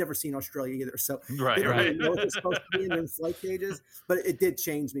captivity, they've never seen Australia either. So right. They don't really know what they're supposed to be in their flight cages. But it did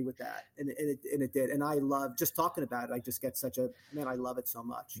change me with that, and it did. And I love just talking about it. I just get I love it so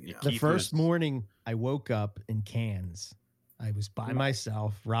much. The first morning I woke up in Cairns, I was by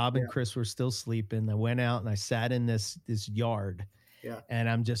myself. Rob and Chris were still sleeping. I went out and I sat in this yard. Yeah. And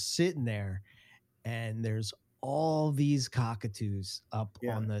I'm just sitting there, and there's all these cockatoos up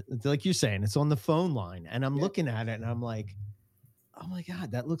on like you're saying, it's on the phone line, and I'm looking at it and I'm like, oh my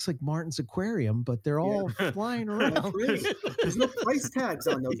God, that looks like Martin's aquarium, but they're all flying around. There's no price tags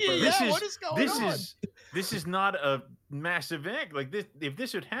on those birds. What is going on? This is not a massive egg. Like this, if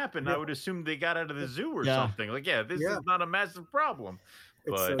this would happen, I would assume they got out of the zoo or something. Like, this is not a massive problem.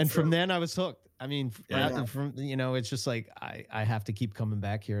 But, from then I was hooked. I mean, from it's just like I have to keep coming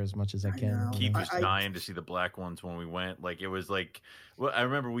back here as much as I can. Keith was dying to see the black ones when we went. Like it was like, well, I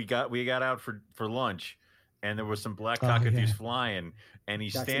remember we got out for lunch, and there was some black cockatoos flying, and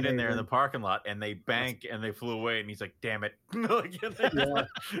he's standing there in the parking lot, and they banked and they flew away, and he's like, "Damn it!"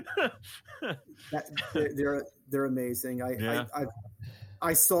 They're amazing.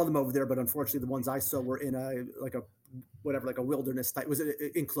 I saw them over there, but unfortunately, the ones I saw were in a wilderness type. It was an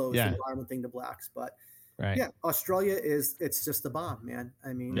enclosed environment thing, the blacks, but. Right. Yeah, Australia it's just the bomb, man.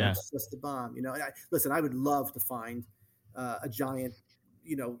 I mean, it's just the bomb. Listen, I would love to find a giant,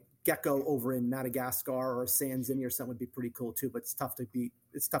 gecko over in Madagascar or San Zini or something would be pretty cool too. But it's tough to beat.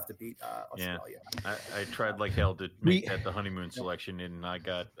 Australia. I tried like hell to make that the honeymoon selection, and I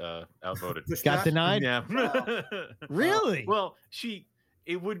got outvoted. Got denied. Yeah. Really? Well,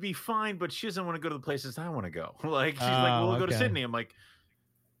 it would be fine, but she doesn't want to go to the places I want to go. Like she's like, well, we'll go to Sydney. I'm like.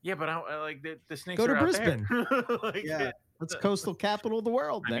 Yeah, but I like the snakes. Go to are out Brisbane. There. That's coastal capital of the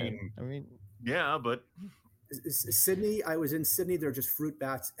world. I mean, yeah, but Sydney. I was in Sydney. There are just fruit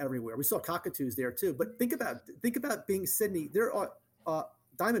bats everywhere. We saw cockatoos there too. But think about being Sydney. There are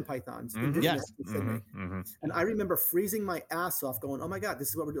diamond pythons. In Sydney. And I remember freezing my ass off, going, "Oh my God, this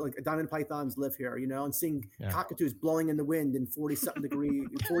is what we're doing." Like diamond pythons live here, and seeing cockatoos blowing in the wind in 40-something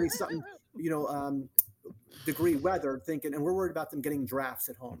degree weather, thinking, and we're worried about them getting drafts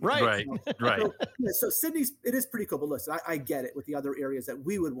at home. Right. So Sydney's, it is pretty cool. But listen, I get it with the other areas that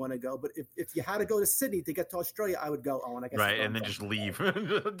we would want to go. But if you had to go to Sydney to get to Australia, I would go. Oh, and I guess and then just leave,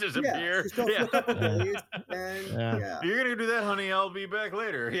 disappear. Just go for a couple days, and you're gonna do that, honey. I'll be back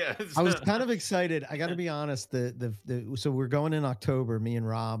later. Yeah, I was kind of excited. I got to be honest. So we're going in October. Me and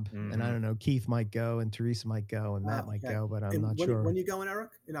Rob, and I don't know. Keith might go, and Teresa might go, and Matt might go, but I'm not sure. When you going,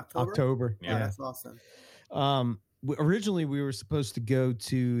 Eric? In October. October. Yeah, that's awesome. Originally we were supposed to go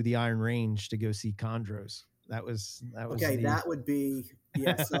to the Iron Range to go see chondros. That was okay. That would be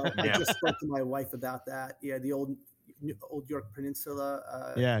So I just spoke to my wife about that. Yeah, the old York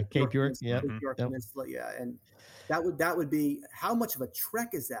Peninsula. Cape York. York Peninsula. Yeah, and that would be, how much of a trek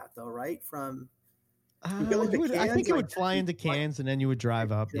is that though? Right from. I think it would fly into Cairns and then you would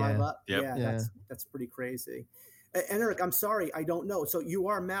drive up. That's pretty crazy. And Eric, I'm sorry, I don't know. So you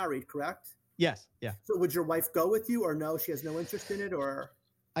are married, correct? Yes. Yeah. So would your wife go with you, or no? She has no interest in it, or?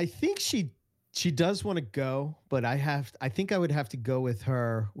 I think she does want to go, but I think I would have to go with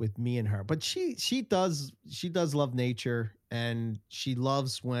me and her. But she does love nature, and she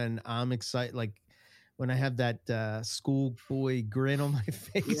loves when I'm excited, like when I have that schoolboy grin on my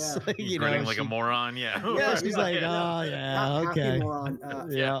face. Grinning like a moron. Yeah. She's like, oh yeah, okay. Happy moron.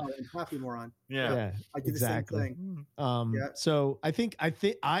 Happy moron. Yeah. I do the same thing. So I think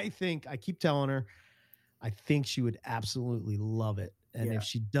I keep telling her, I think she would absolutely love it. And if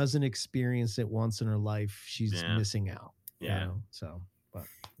she doesn't experience it once in her life, she's missing out. But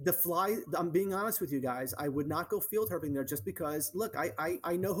the fly, I'm being honest with you guys, I would not go field herping there just because, look,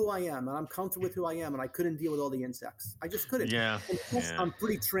 I know who I am, and I'm comfortable with who I am, and I couldn't deal with all the insects. I just couldn't. I'm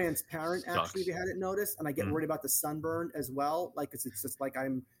pretty transparent, actually, if you hadn't noticed, and I get worried about the sunburn as well. Like it's just like I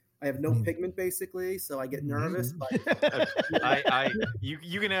have no pigment basically, so I get nervous. But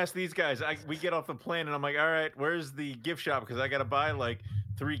you can ask these guys. We get off the plane and I'm like, all right, where's the gift shop? Because I got to buy like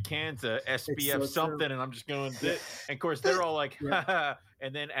 3 cans of SPF something, and I'm just going. And of course they're all like,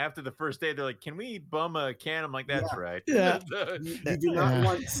 And then after the first day, they're like, "Can we bum a can?" I'm like, "That's right." Yeah. You do not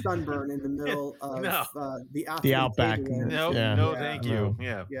want sunburn in the middle of No. the outback. No, thank you.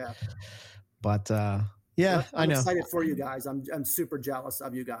 Yeah. But yeah, I'm I know. excited for you guys. I'm super jealous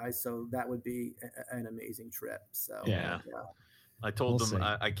of you guys. So that would be an amazing trip. So Yeah. I told them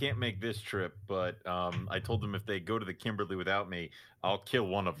I can't make this trip, but I told them if they go to the Kimberly without me, I'll kill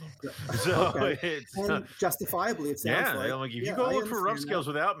one of them. So it's and justifiably, it sounds like. I'm like, if you go look for rough scales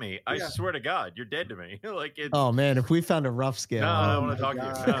without me, I swear to God, you're dead to me. Like, it's, oh man, if we found a rough scale, no, I don't want to talk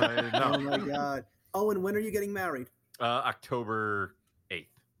to you. No. Oh my God. Oh, and when are you getting married? October 8th.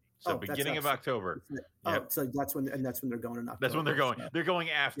 So beginning of October. So that's when they're going in October. That's when they're going. So. They're going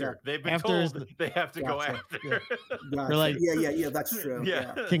after. They've been told they have to go after. They're like, yeah, that's true.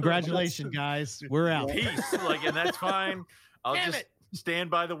 Yeah. Congratulations, guys. We're out. Peace. Like, and that's fine. I'll just stand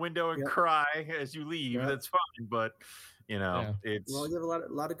by the window and cry as you leave. That's fine. But it's you have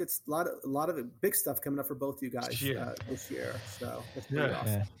a lot of big stuff coming up for both you guys this year. So that's pretty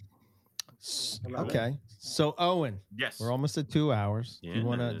awesome. Okay, so Owen, yes, we're almost at 2 hours.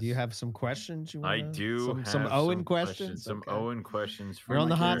 Yeah, do you have some questions? I do. Some Owen questions. Some Owen questions. You're on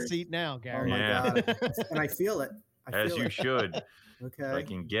the hot seat now, Gary. Oh my God. And I feel it. As you should. Okay. If I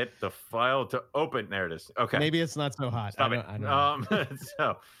can get the file to open. There it is. Okay. Maybe it's not so hot. Stop it.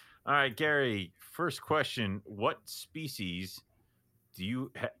 So, all right, Gary. First question: what species do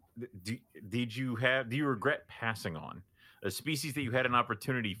you regret passing on? A species that you had an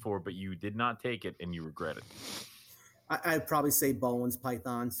opportunity for, but you did not take it and you regret it. I'd probably say Bowen's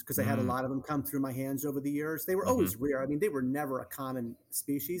pythons because I had a lot of them come through my hands over the years. They were always rare. I mean, they were never a common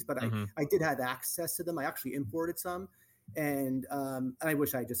species, but I did have access to them. I actually imported some, and I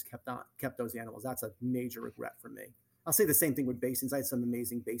wish I just kept those animals. That's a major regret for me. I'll say the same thing with basins. I had some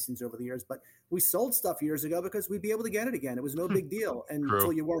amazing basins over the years, but we sold stuff years ago because we'd be able to get it again. It was no big deal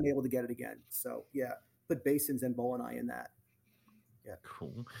until you weren't able to get it again. So yeah. Put basins and Bowenii in that. Yeah.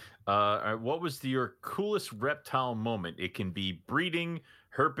 Cool. All right, what was your coolest reptile moment? It can be breeding,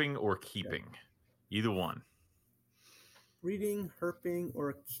 herping, or keeping. Either one. Breeding, herping,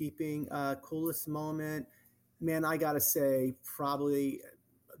 or keeping. Coolest moment. Man, I gotta say, probably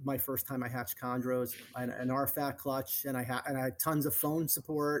my first time I hatched chondros, an RFAT clutch, and I had tons of phone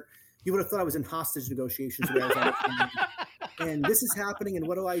support. You would have thought I was in hostage negotiations. And this is happening, and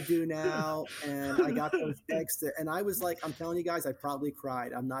what do I do now? And I got those eggs, and I was like, I'm telling you guys, I probably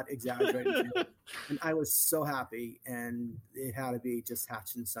cried. I'm not exaggerating. And I was so happy, and it had to be just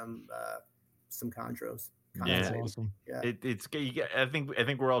hatching some chondros. Yeah, that's awesome. Yeah, it's. I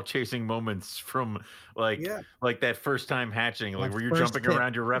think we're all chasing moments from like that first time hatching, like where you're jumping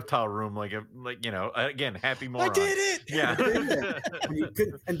around your reptile room, again, happy moron. I did it. Yeah.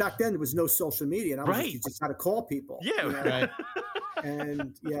 And back then there was no social media, and you just had to call people. Yeah. Right.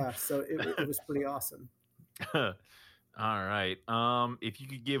 And so it was pretty awesome. All right. If you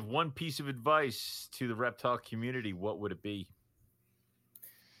could give one piece of advice to the reptile community, what would it be?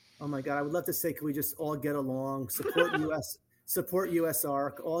 Oh my God, I would love to say, can we just all get along, support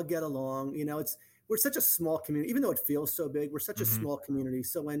USARK, all get along. We're such a small community, even though it feels so big, we're such a small community.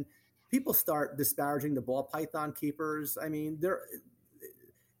 So when people start disparaging the ball python keepers, I mean,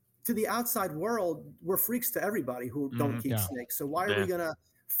 to the outside world, we're freaks to everybody who don't keep snakes. So why are we going to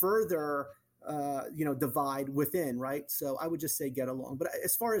further divide within, right? So I would just say get along. But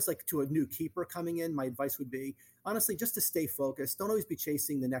as far as like to a new keeper coming in, my advice would be, honestly, just to stay focused. Don't always be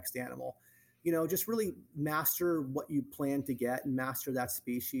chasing the next animal. Just really master what you plan to get and master that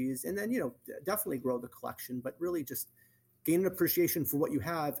species. And then, definitely grow the collection, but really just gain an appreciation for what you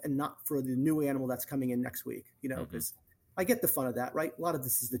have and not for the new animal that's coming in next week, because I get the fun of that, right? A lot of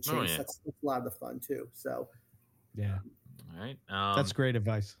this is the chase. Oh, yeah. That's a lot of the fun too. So, yeah. All right. That's great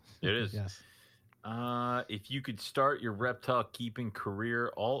advice. It is. Yes. If you could start your reptile keeping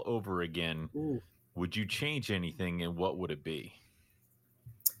career all over again, would you change anything, and what would it be?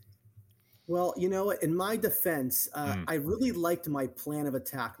 Well, in my defense, I really liked my plan of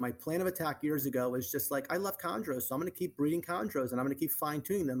attack. My plan of attack years ago was just like, I love chondros, so I'm going to keep breeding chondros, and I'm going to keep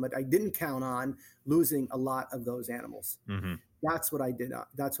fine-tuning them. But I didn't count on losing a lot of those animals. Mm-hmm. That's what I did.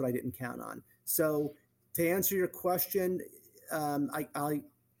 That's what I didn't count on. So to answer your question, I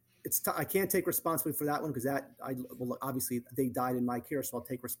can't take responsibility for that one because obviously they died in my care, so I'll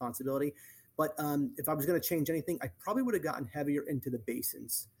take responsibility. But if I was going to change anything, I probably would have gotten heavier into the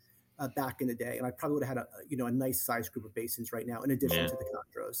basins back in the day, and I probably would have had a nice size group of basins right now, in addition to the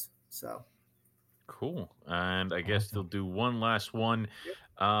chondros. So cool. And I guess they'll do one last one.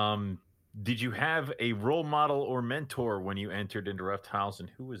 Yep. Did you have a role model or mentor when you entered into reptiles, and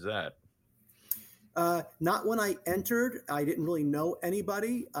who was that? Not when I entered. I didn't really know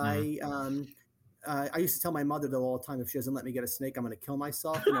anybody. I used to tell my mother though all the time, if she doesn't let me get a snake, I'm going to kill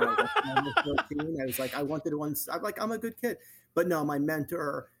myself. You know, I was 14. I was like, I wanted one. I'm like, I'm a good kid, but no, my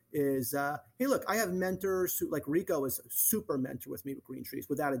mentor is, hey, look, I have mentors who, like Rico is a super mentor with me with Green Trees,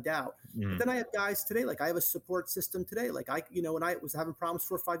 without a doubt. But then I have guys today, like I have a support system today. Like when I was having problems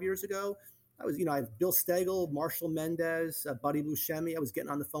 4 or 5 years ago, I have Bill Stagel, Marshall Mendez, Buddy Buscemi. I was getting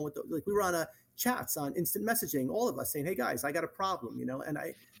on the phone with we were on a chats on instant messaging, all of us saying, hey guys, I got a problem,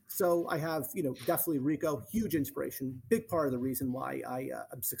 So I have, definitely Rico, huge inspiration, big part of the reason why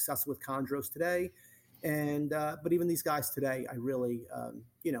I'm successful with Chondros today. And, but even these guys today, I really,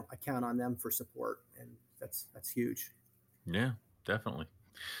 I count on them for support, and that's huge. Yeah, definitely.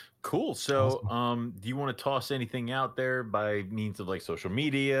 Cool. So, Awesome. do you want to toss anything out there by means of like social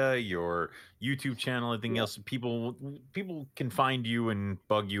media, your YouTube channel, anything else? People can find you and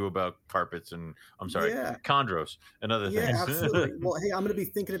bug you about carpets and chondros and other things. Yeah, absolutely. Well, hey, I'm going to be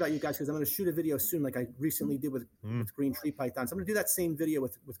thinking about you guys because I'm going to shoot a video soon, like I recently did with green tree pythons. I'm going to do that same video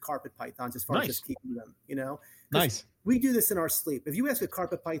with carpet pythons as far as just keeping them, Nice. We do this in our sleep. If you ask a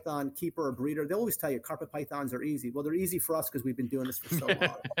carpet python keeper or breeder, they'll always tell you carpet pythons are easy. Well, they're easy for us because we've been doing this for so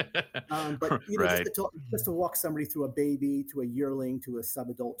long. But just to walk somebody through a baby to a yearling to a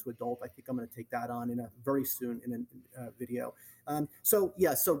subadult to adult, I think I'm going to take that on very soon in a video. So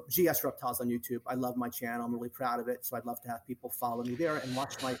GS Reptiles on YouTube. I love my channel. I'm really proud of it. So I'd love to have people follow me there and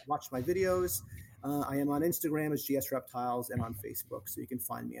watch my videos. I am on Instagram as GS Reptiles and on Facebook, so you can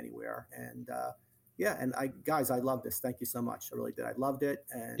find me anywhere. And I love this. Thank you so much. I really did. I loved it.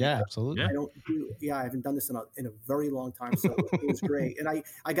 And absolutely. I haven't done this in a very long time. So it was great. And I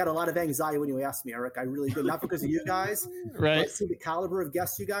got a lot of anxiety when you asked me, Eric. I really did. Not because of you guys. Right. I see the caliber of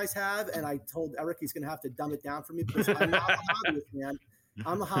guests you guys have. And I told Eric he's going to have to dumb it down for me because I'm not a hobbyist, man.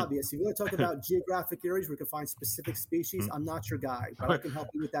 I'm a hobbyist. If you want to talk about geographic areas where we can find specific species, I'm not your guy, but I can help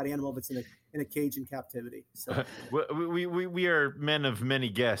you with that animal if it's in a cage in captivity. So we are men of many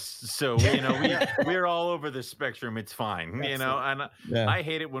guests, so we're all over the spectrum. It's fine, And I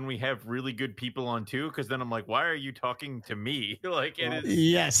hate it when we have really good people on too, because then I'm like, why are you talking to me? Like it is.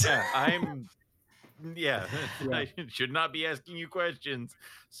 Yes, I'm. Yeah, I should not be asking you questions.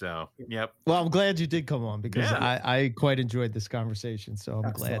 So, yep. Well, I'm glad you did come on because I quite enjoyed this conversation. So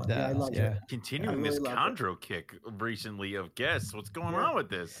I'm glad that I love it. Continuing this chondro kick recently of guests. What's going on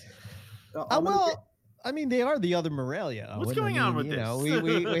with this? I mean, they are the other Morelia. What's going on with this?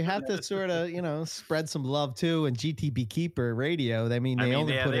 We have to sort of, spread some love too. And GTB Keeper Radio, they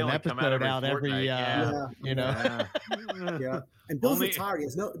only put an episode out every, And Bill's retired. He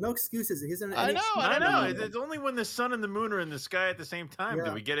has no excuses. I know. It's only when the sun and the moon are in the sky at the same time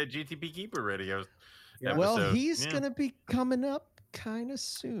do we get a GTB Keeper Radio. Yeah. Well, he's going to be coming up kind of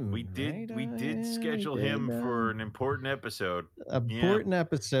soon. We did schedule him for an important episode. Episode. We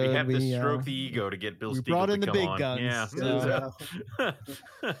have to stroke the ego to get Bill Stiegel brought in to the come big on. guns. Yeah. So.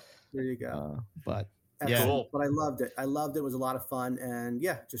 There you go. But cool. But I loved it. It was a lot of fun, and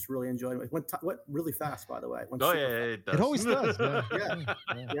just really enjoyed it. It went really fast, by the way. It does. It always does.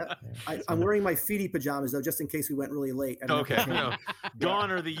 Yeah. I'm wearing my feety pajamas though, just in case we went really late. Okay. No.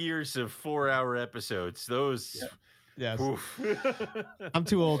 Gone are the years of 4-hour episodes. Those. Yeah. Yes. I'm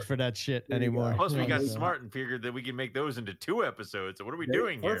too old for that shit anymore. Plus, we got smart and figured that we can make those into 2 episodes. So what are we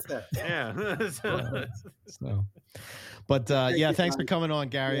doing here? Yeah. But thanks for coming on,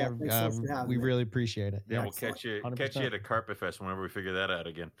 Gary. We really appreciate it. Yeah, we'll catch you at a Carpet Fest whenever we figure that out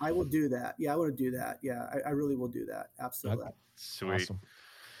again. I will do that. Yeah, I want to do that. Yeah, I really will do that. Absolutely. Okay. Sweet. Awesome.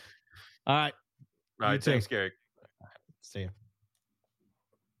 All right. Thanks, Gary. See you.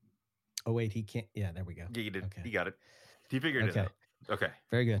 Oh, wait, he can't. Yeah, there we go. Yeah, you did. Okay. You got it. You figured it out. Okay.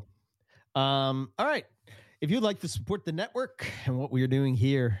 Very good. All right. If you'd like to support the network and what we are doing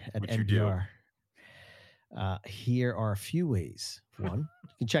here at NPR, here are a few ways. One, you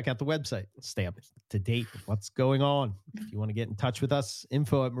can check out the website, stay up to date with what's going on. If you want to get in touch with us,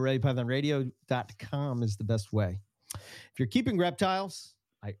 info@MoreliaPythonRadio.com is the best way. If you're keeping reptiles,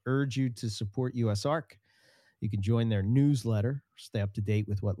 I urge you to support USARK. You can join their newsletter, stay up to date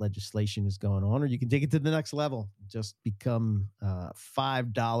with what legislation is going on, or you can take it to the next level. Just become a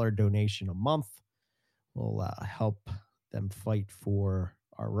 $5 donation a month. We'll help them fight for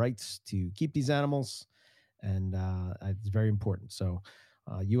our rights to keep these animals, and it's very important. So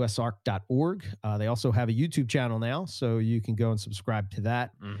usark.org. They also have a YouTube channel now, so you can go and subscribe to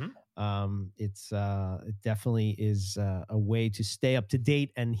that. Mm-hmm. It definitely is a way to stay up to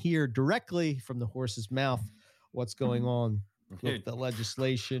date and hear directly from the horse's mouth what's going on with the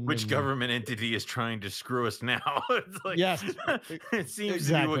legislation. Which government entity is trying to screw us now? It's like, yes, it seems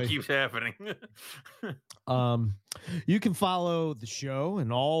to be what keeps happening. You can follow the show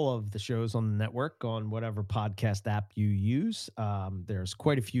and all of the shows on the network on whatever podcast app you use. There's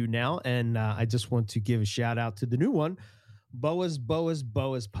quite a few now, and I just want to give a shout out to the new one, Boa's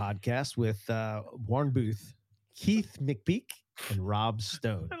podcast with Warren Booth, Keith McPeak, and Rob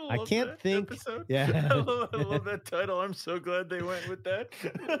Stone. I can't think. Episode. Yeah, I love that title. I'm so glad they went with that.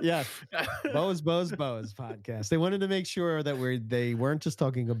 Yes, Boa's podcast. They wanted to make sure that they weren't just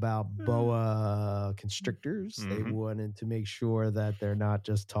talking about boa constrictors. Mm-hmm. They wanted to make sure that they're not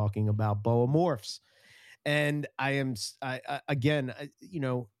just talking about boa morphs. And again,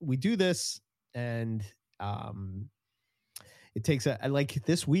 we do this, and it takes like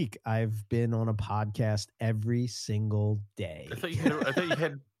this week I've been on a podcast every single day. I thought you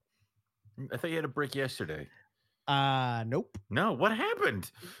had a break yesterday. Nope. No, what happened?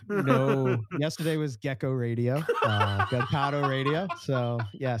 No, yesterday was Gecko Radio, Gecko Radio. So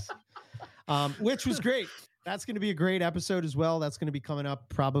yes, which was great. That's going to be a great episode as well. That's going to be coming up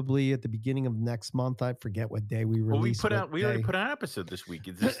probably at the beginning of next month. I forget what day we release. We already put out an episode this week.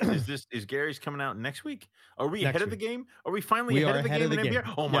 Is Gary's coming out next week? Are we ahead of the game? Are we finally ahead of the game in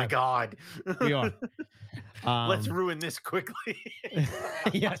NPR? Oh my God. We are. Let's ruin this quickly.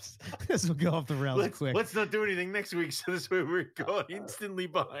 Yes. This will go off the rails quick. Let's not do anything next week. So this way we're going instantly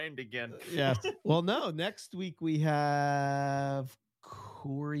behind again. Yes. Well, no, next week we have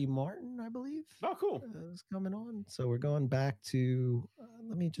Corey Martin, I believe. Oh, cool. Is coming on. So we're going back to,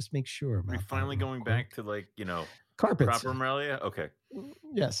 let me just make sure. We're finally going back to carpets. Proper Morelia? Okay.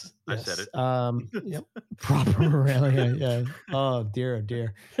 Yes. I said it. Yep. Proper Morelia. Yeah. Oh, dear.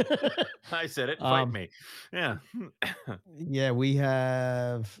 I said it. Fight me. Yeah. Yeah, we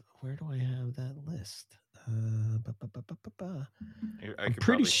have, where do I have that list? I'm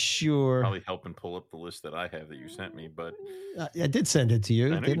pretty sure. Probably help and pull up the list that I have that you sent me, but I did send it to you.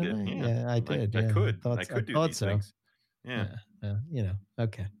 I know didn't you did. I? Yeah, I did. I could do these things. Yeah.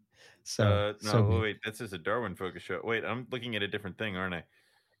 Okay. So wait, this is a Darwin focus show. Wait, I'm looking at a different thing, aren't I?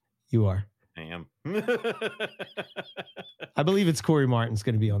 You are. I am. I believe it's Corey Martin's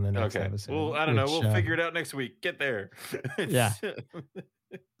going to be on the next episode. Well, I don't know. We'll figure it out next week. Get there. Yeah.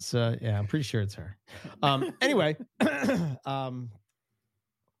 So yeah, I'm pretty sure it's her. Anyway,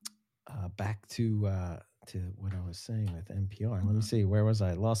 back to what I was saying with NPR. Let me see. Where was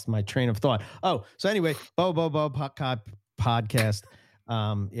I? Lost my train of thought. Oh, so anyway, Bo podcast.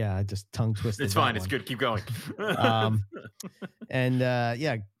 Yeah, I just tongue twisted. It's fine. It's good. Keep going.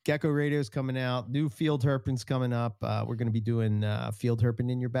 Gecko Radio is coming out. New Field Herping's coming up. We're going to be doing Field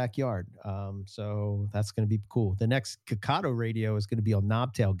Herping in your backyard. So that's going to be cool. The next Cicado Radio is going to be on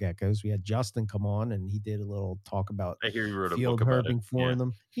knobtail geckos. We had Justin come on, and he did a little talk about I hear he wrote a field book about herping for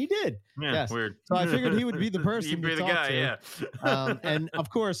them. He did. Yeah, yes. Weird. So I figured he would be the person He'd be to the talk guy, to. Yeah. And of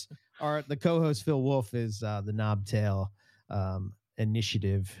course, the co-host Phil Wolf is the knobtail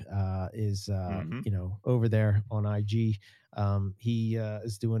initiative over there on IG. He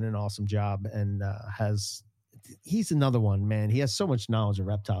is doing an awesome job and he's another one, man. He has so much knowledge of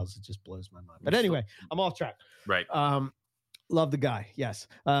reptiles. It just blows my mind. But anyway, I'm off track. Right. Love the guy. Yes.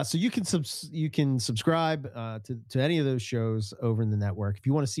 So you can subscribe to any of those shows over in the network. If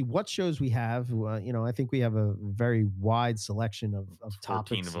you want to see what shows we have, I think we have a very wide selection of topics.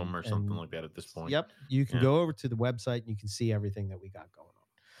 14 of them or something like that at this point. Yep. You can go over to the website and you can see everything that we got going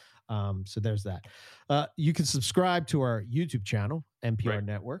on. So there's that. You can subscribe to our YouTube channel, NPR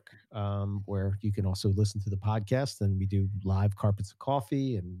Network, where you can also listen to the podcast, and we do live Carpets of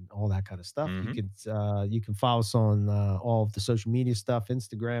Coffee and all that kind of stuff. Mm-hmm. You can follow us on all of the social media stuff,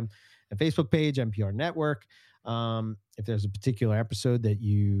 Instagram and Facebook page, NPR Network. If there's a particular episode that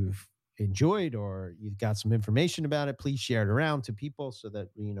you've enjoyed or you've got some information about it, please share it around to people so that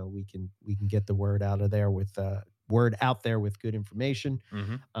we can get the word out there with good information.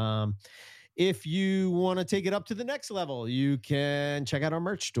 Mm-hmm. If you want to take it up to the next level, you can check out our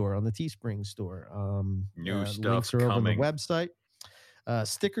merch store on the Teespring store. New stuff links are coming. over on the website.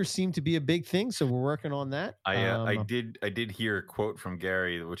 Stickers seem to be a big thing, so we're working on that. I did hear a quote from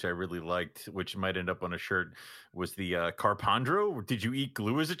Gary, which I really liked, which might end up on a shirt, was the Carpondro. Did you eat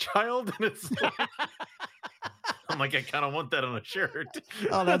glue as a child? And it's like, I'm like, I kind of want that on a shirt.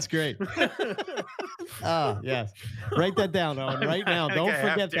 Oh, that's great. Oh, yes. Write that down, Owen, right now. Don't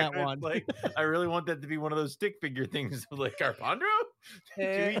forget that one. Like, I really want that to be one of those stick figure things. Like, Carpondro?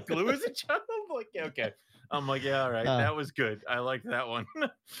 Did you eat glue as a child? Like, okay. I'm like, yeah, all right, that was good. I like that one.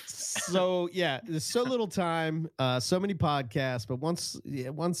 So yeah, there's so little time, so many podcasts, but once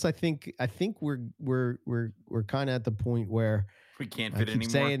I think we're kind of at the point where we can't I fit keep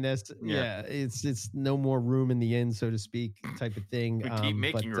anymore. saying this. Yeah, it's no more room in the inn, so to speak, type of thing. We keep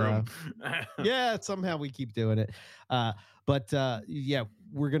making room. Yeah, somehow we keep doing it. But yeah,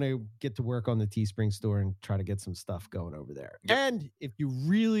 we're gonna get to work on the Teespring store and try to get some stuff going over there. Yep. And if you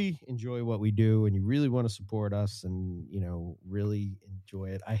really enjoy what we do and you really want to support us and really enjoy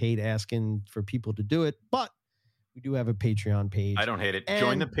it, I hate asking for people to do it, but we do have a Patreon page. I don't hate it.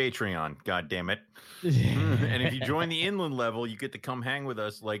 Join the Patreon. God damn it. And if you join the inland level, you get to come hang with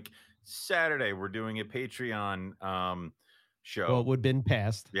us. Like Saturday, we're doing a Patreon show. Well, it would have been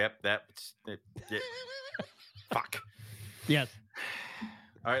passed. Yep. Fuck. Yes.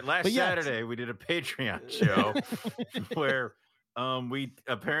 All right. Last Saturday, we did a Patreon show where we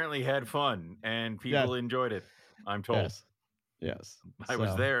apparently had fun and people enjoyed it. I'm told. Yes. I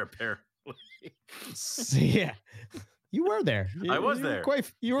was there, apparently. Yeah. You were there. I was there.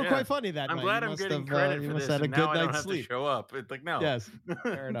 You were quite funny that night. I'm glad I'm getting credit for this. Had a and good now I don't night's have sleep. to show up. It's like, no. Yes.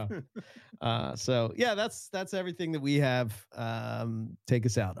 Fair enough. So yeah, that's everything that we have. Take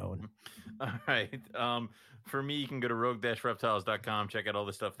us out, Owen. All right. For me, you can go to rogue-reptiles.com, check out all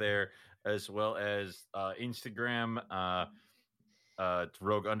the stuff there, as well as Instagram. It's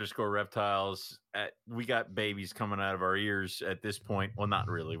rogue_reptiles. We got babies coming out of our ears at this point. Well, not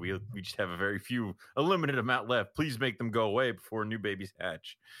really. We just have a limited amount left. Please make them go away before new babies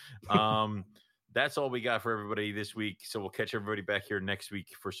hatch. That's all we got for everybody this week. So we'll catch everybody back here next week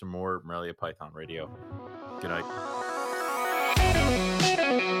for some more Morelia Python Radio. Good night.